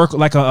Jaleel Urkel,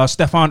 like a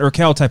Stefan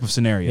Urkel type of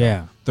scenario.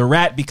 Yeah. The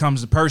rat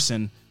becomes the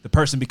person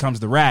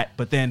becomes the rat,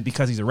 but then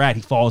because he's a rat,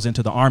 he falls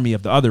into the army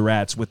of the other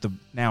rats with the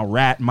now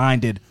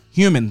rat-minded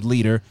human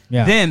leader.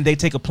 Yeah. Then they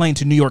take a plane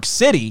to New York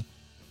City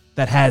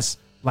that has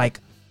like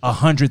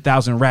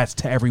 100,000 rats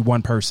to every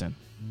one person.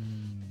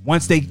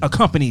 Once they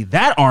accompany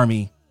that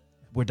army,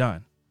 we're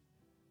done.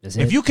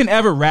 If you can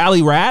ever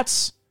rally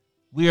rats,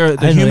 we are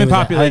the human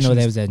population. I didn't know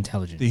that was that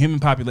intelligent. The human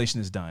population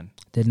is done.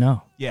 Didn't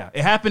know. Yeah,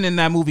 it happened in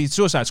that movie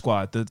Suicide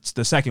Squad,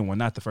 the second one,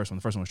 not the first one.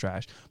 The first one was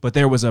trash. But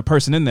there was a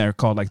person in there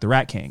called like the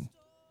Rat King,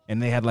 and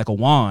they had like a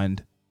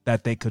wand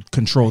that they could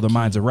control the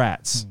minds of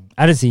rats.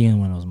 I didn't see any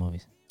one of those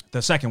movies.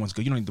 The second one's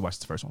good. You don't need to watch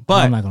the first one.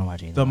 But I'm not gonna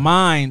watch either.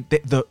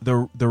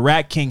 The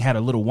Rat King had a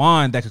little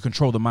wand that could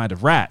control the mind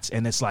of rats,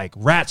 and it's like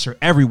rats are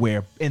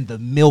everywhere in the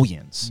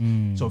millions.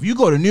 So if you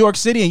go to New York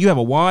City and you have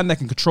a wand that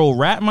can control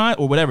rat mind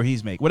or whatever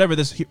he's making, whatever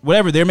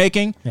they're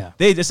making,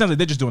 it sounds like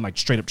they're just doing like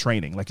straight up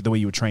training, like the way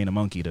you would train a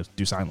monkey to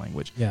do sign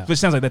language. Yeah. But it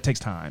sounds like that takes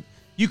time.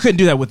 You couldn't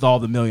do that with all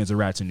the millions of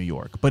rats in New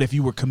York. But if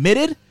you were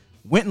committed,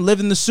 went and lived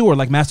in the sewer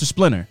like Master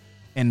Splinter,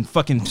 and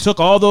fucking took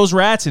all those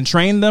rats and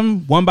trained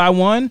them one by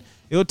one.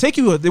 It would take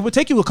you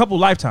a couple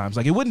lifetimes.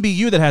 Like it wouldn't be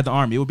you that had the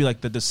army. It would be like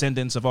the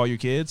descendants of all your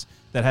kids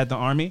that had the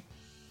army,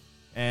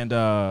 and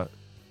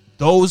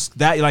those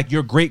that like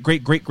your great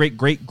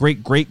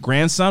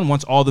grandson,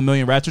 once all the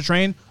million rats are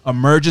trained,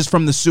 emerges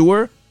from the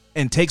sewer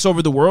and takes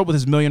over the world with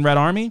his million rat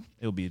army.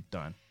 It'll be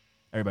done.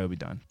 Everybody will be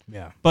done.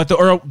 Yeah. But the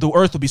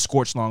earth will be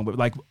scorched long. But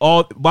like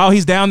while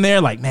he's down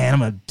there, like, man, I'm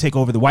gonna take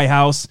over the White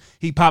House.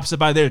 He pops up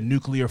by there,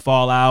 nuclear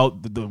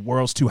fallout. The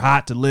world's too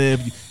hot to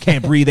live. You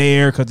can't breathe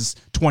air because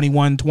it's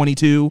 21,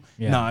 22.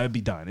 Yeah. No, it'd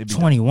be done. It'd be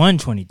 21,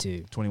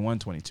 22. 21,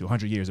 22.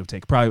 100 years it would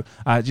take. Probably,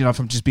 if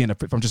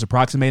I'm just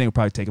approximating, it would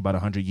probably take about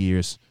 100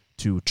 years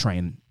to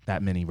train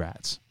that many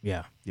rats.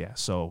 Yeah. Yeah.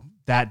 So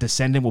that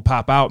descendant will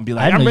pop out and be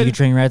like, I didn't know you could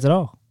train rats at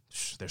all.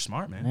 They're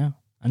smart, man. Yeah.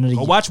 I know.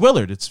 Go watch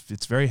Willard. It's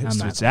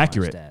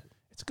accurate.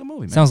 It's a good movie,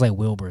 man. Sounds like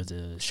Wilbur,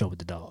 the show with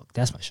the dog.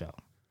 That's my show.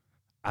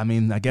 I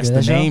mean, I guess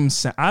the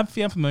names. I'm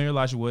familiar.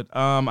 Elijah Wood.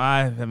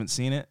 I haven't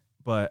seen it,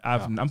 but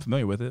I'm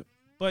familiar with it.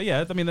 But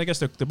yeah, I mean, I guess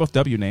they're both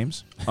W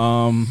names.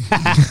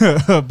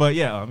 But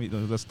yeah, I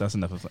mean, that's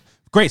enough of it.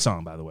 Great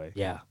song, by the way.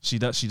 Yeah, she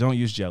don't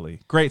use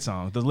jelly. Great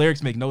song. The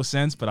lyrics make no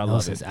sense, but I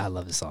love it. I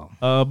love the song.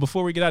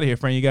 Before we get out of here,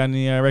 Frank, you got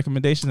any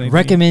recommendations? Anything?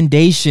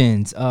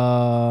 Recommendations.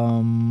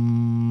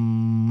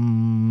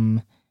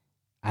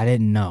 I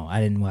didn't know.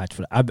 I didn't watch.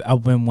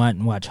 I've been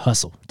wanting to watch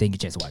Hustle. Didn't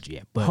get a chance to watch it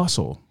yet. But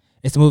Hustle.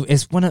 It's the movie.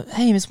 It's one of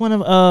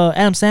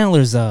Adam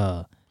Sandler's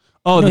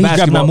Oh, You know, the he's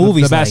dropping basketball out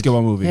movies. The like-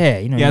 basketball movie. Yeah,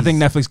 you know. Yeah, I think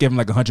he's- Netflix gave him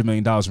like $100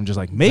 million from just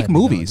like make let me know,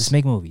 movies. Just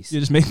make movies. Yeah,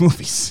 just make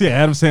movies. Yeah,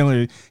 Adam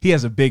Sandler, he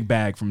has a big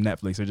bag from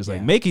Netflix. They're just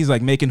like he's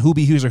like making Who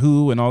Be Who's or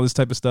Who and all this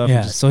type of stuff.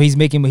 Yeah, Just- so he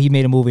made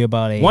a movie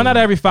about a 1 out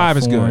of every 5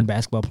 is foreign good.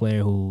 basketball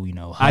player who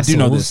I do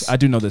know this. hustles. I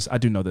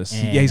do know this.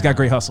 And, Yeah, he's got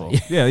great hustle.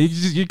 Yeah,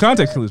 you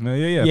context clues, man.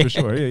 Yeah, Yeah. for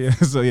sure. Yeah.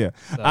 So yeah,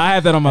 I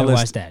have that on my gotta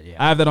list. watch that, yeah.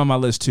 I have that on my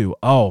list too.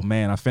 Oh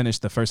man, I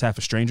finished the first half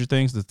of Stranger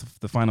Things,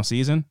 the final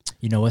season.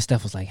 You know what?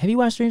 Steph was like, "Have you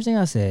watched Stranger Things?"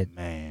 I said,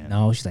 Man,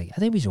 "No." She's like, "I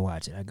think we should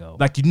watch it." I go,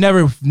 like you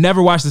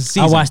never watched the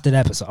season. I watched an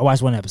episode. I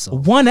watched one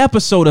episode. one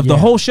episode of the Yeah.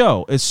 whole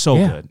show. It's so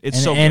Yeah. good. It's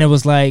and, so and good. it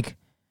was like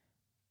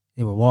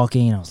they were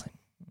walking, and I was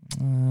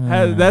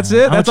like, That's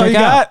it. I'ma That's all check you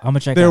out. got. I'm gonna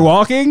check. They're out.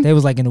 walking. They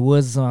was like in the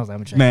woods or something. I was like, I'm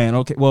gonna check. Man,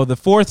 okay. Well, the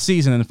 4th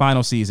season and the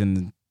final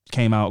season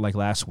came out like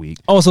last week.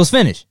 Oh, so it's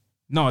finished.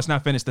 No, it's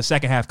not finished. The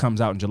second half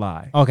comes out in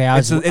July. Okay,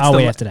 I'll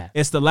wait after that.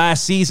 It's the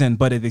last season,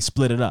 but they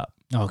split it up.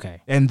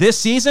 Okay, And this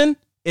season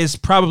is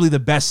probably the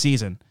best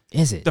season.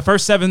 is it? The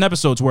first 7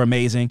 episodes were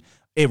amazing.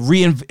 It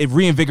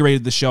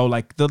reinvigorated the show.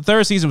 Like the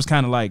 3rd season was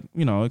kind of like,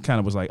 it kind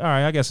of was like, all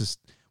right, I guess it's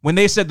when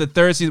they said when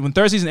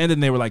 3rd season ended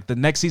and they were like, the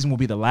next season will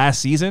be the last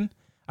season.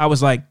 I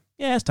was like,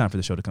 yeah, it's time for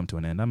the show to come to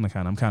an end. I'm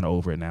kind of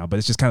over it now, but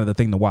it's just kind of the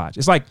thing to watch.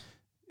 It's like,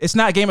 it's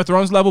not Game of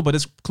Thrones level, but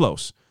it's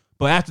close.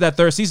 But after that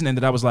 3rd season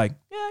ended, I was like,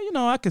 yeah,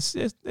 I could.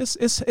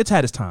 It's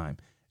had its time.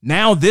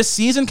 Now this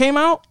season came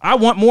out. I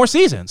want more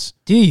seasons.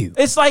 Do you?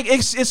 It's like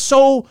it's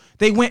so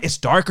it's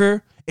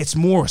darker, it's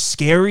more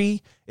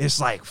scary, it's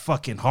like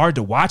fucking hard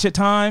to watch at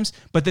times,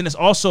 but then it's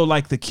also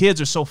like the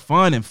kids are so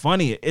fun and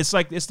funny. It's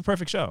like it's the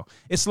perfect show.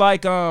 It's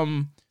like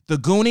The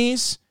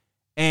Goonies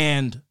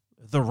and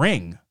The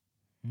Ring.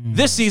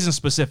 This season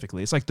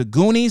specifically. It's like The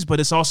Goonies,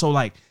 but it's also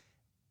like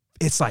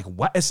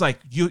what? It's like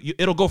you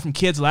it'll go from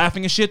kids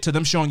laughing and shit to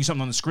them showing you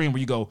something on the screen where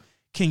you go,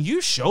 "Can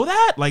you show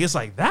that?" Like it's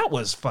like that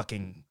was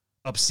fucking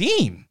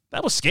obscene.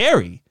 That was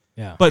scary.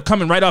 Yeah. But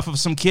coming right off of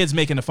some kids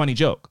making a funny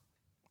joke.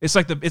 It's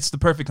like it's the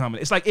perfect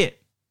comedy. It's like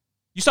It.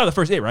 You saw the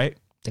first It, right?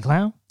 The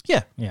clown?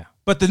 Yeah. Yeah.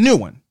 But the new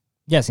one.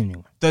 Yeah, I seen the new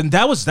one. Then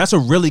that's a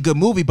really good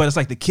movie, but it's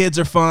like the kids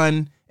are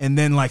fun and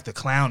then like the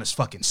clown is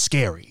fucking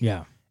scary.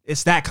 Yeah.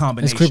 It's that It's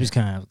combination. the creepiest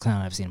kind of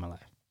clown I've seen in my life.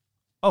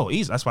 Oh,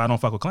 easy. That's why I don't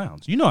fuck with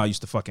clowns. You know I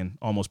used to fucking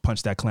almost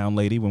punch that clown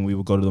lady when we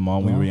would go to the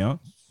mall when we were young.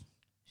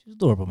 She's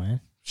adorable,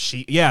 man.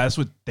 That's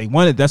what they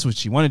wanted. That's what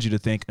she wanted you to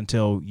think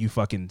until you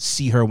fucking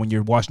see her when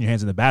you're washing your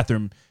hands in the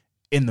bathroom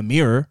in the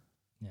mirror,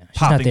 Yeah,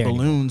 she's not popping there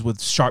balloons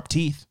with sharp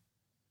teeth.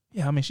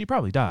 Yeah, I mean, she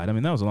probably died. I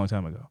mean, that was a long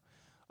time ago.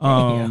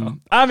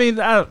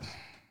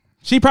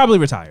 She probably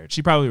retired.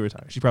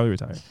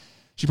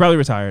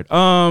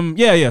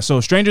 Yeah. So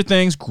Stranger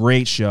Things,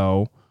 great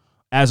show.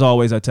 As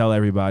always, I tell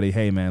everybody,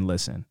 hey man,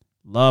 listen,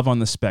 Love on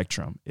the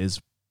Spectrum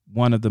is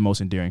one of the most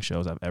endearing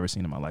shows I've ever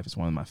seen in my life. It's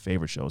one of my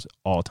favorite shows of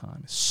all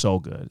time. It's so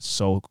good. It's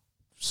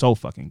so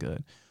fucking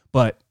good.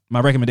 But my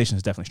recommendation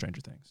is definitely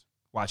Stranger Things.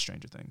 Watch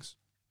Stranger Things.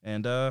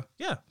 And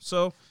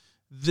so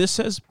this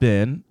has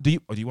been. Do you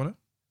want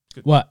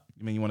to? What?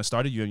 You mean you want to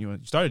start it? You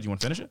started? You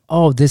want to finish it?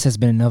 Oh, this has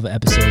been another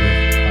episode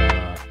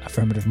of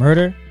Affirmative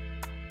Murder.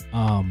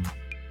 I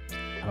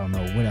don't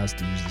know. What else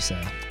do you usually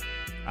say?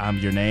 I'm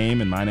your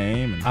name and my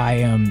name. And I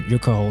am your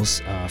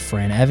co-host,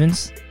 Fran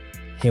Evans,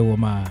 here with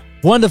my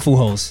wonderful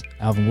host,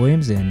 Alvin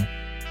Williams, and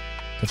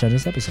catch you on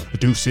this episode.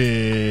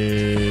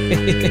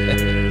 Deuces.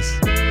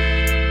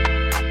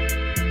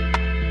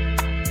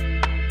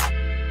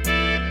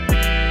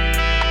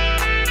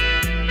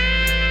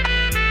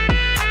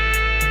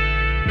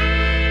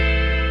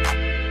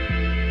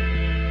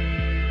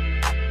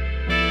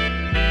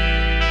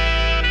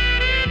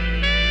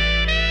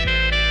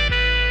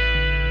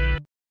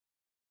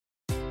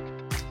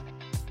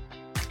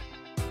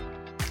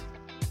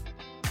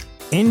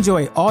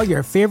 Enjoy all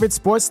your favorite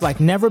sports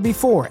like never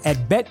before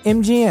at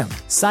BetMGM.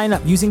 Sign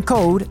up using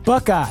code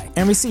Buckeye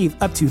and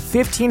receive up to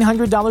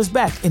 $1,500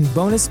 back in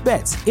bonus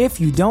bets if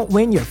you don't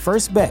win your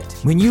first bet.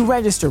 When you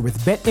register with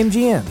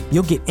BetMGM,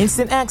 you'll get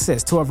instant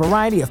access to a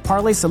variety of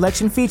parlay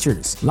selection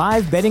features,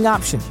 live betting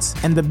options,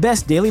 and the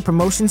best daily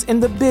promotions in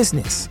the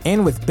business.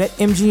 And with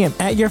BetMGM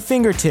at your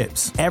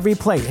fingertips, every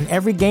play and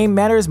every game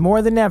matters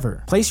more than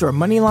ever. Place your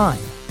money line,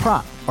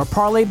 prop, or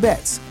parlay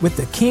bets with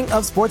the king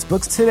of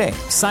sportsbooks today.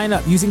 Sign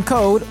up using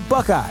code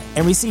Buckeye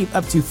and receive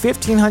up to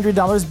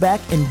 $1,500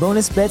 back in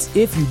bonus bets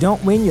if you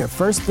don't win your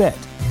first bet.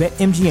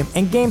 BetMGM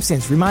and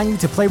GameSense remind you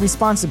to play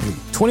responsibly.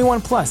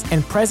 21 plus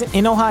and present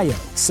in Ohio,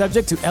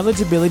 subject to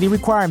eligibility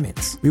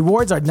requirements.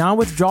 Rewards are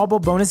non-withdrawable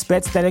bonus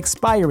bets that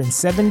expire in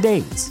 7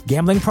 days.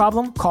 Gambling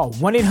problem? Call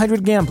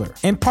 1-800-GAMBLER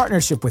in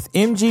partnership with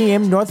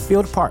MGM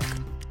Northfield Park.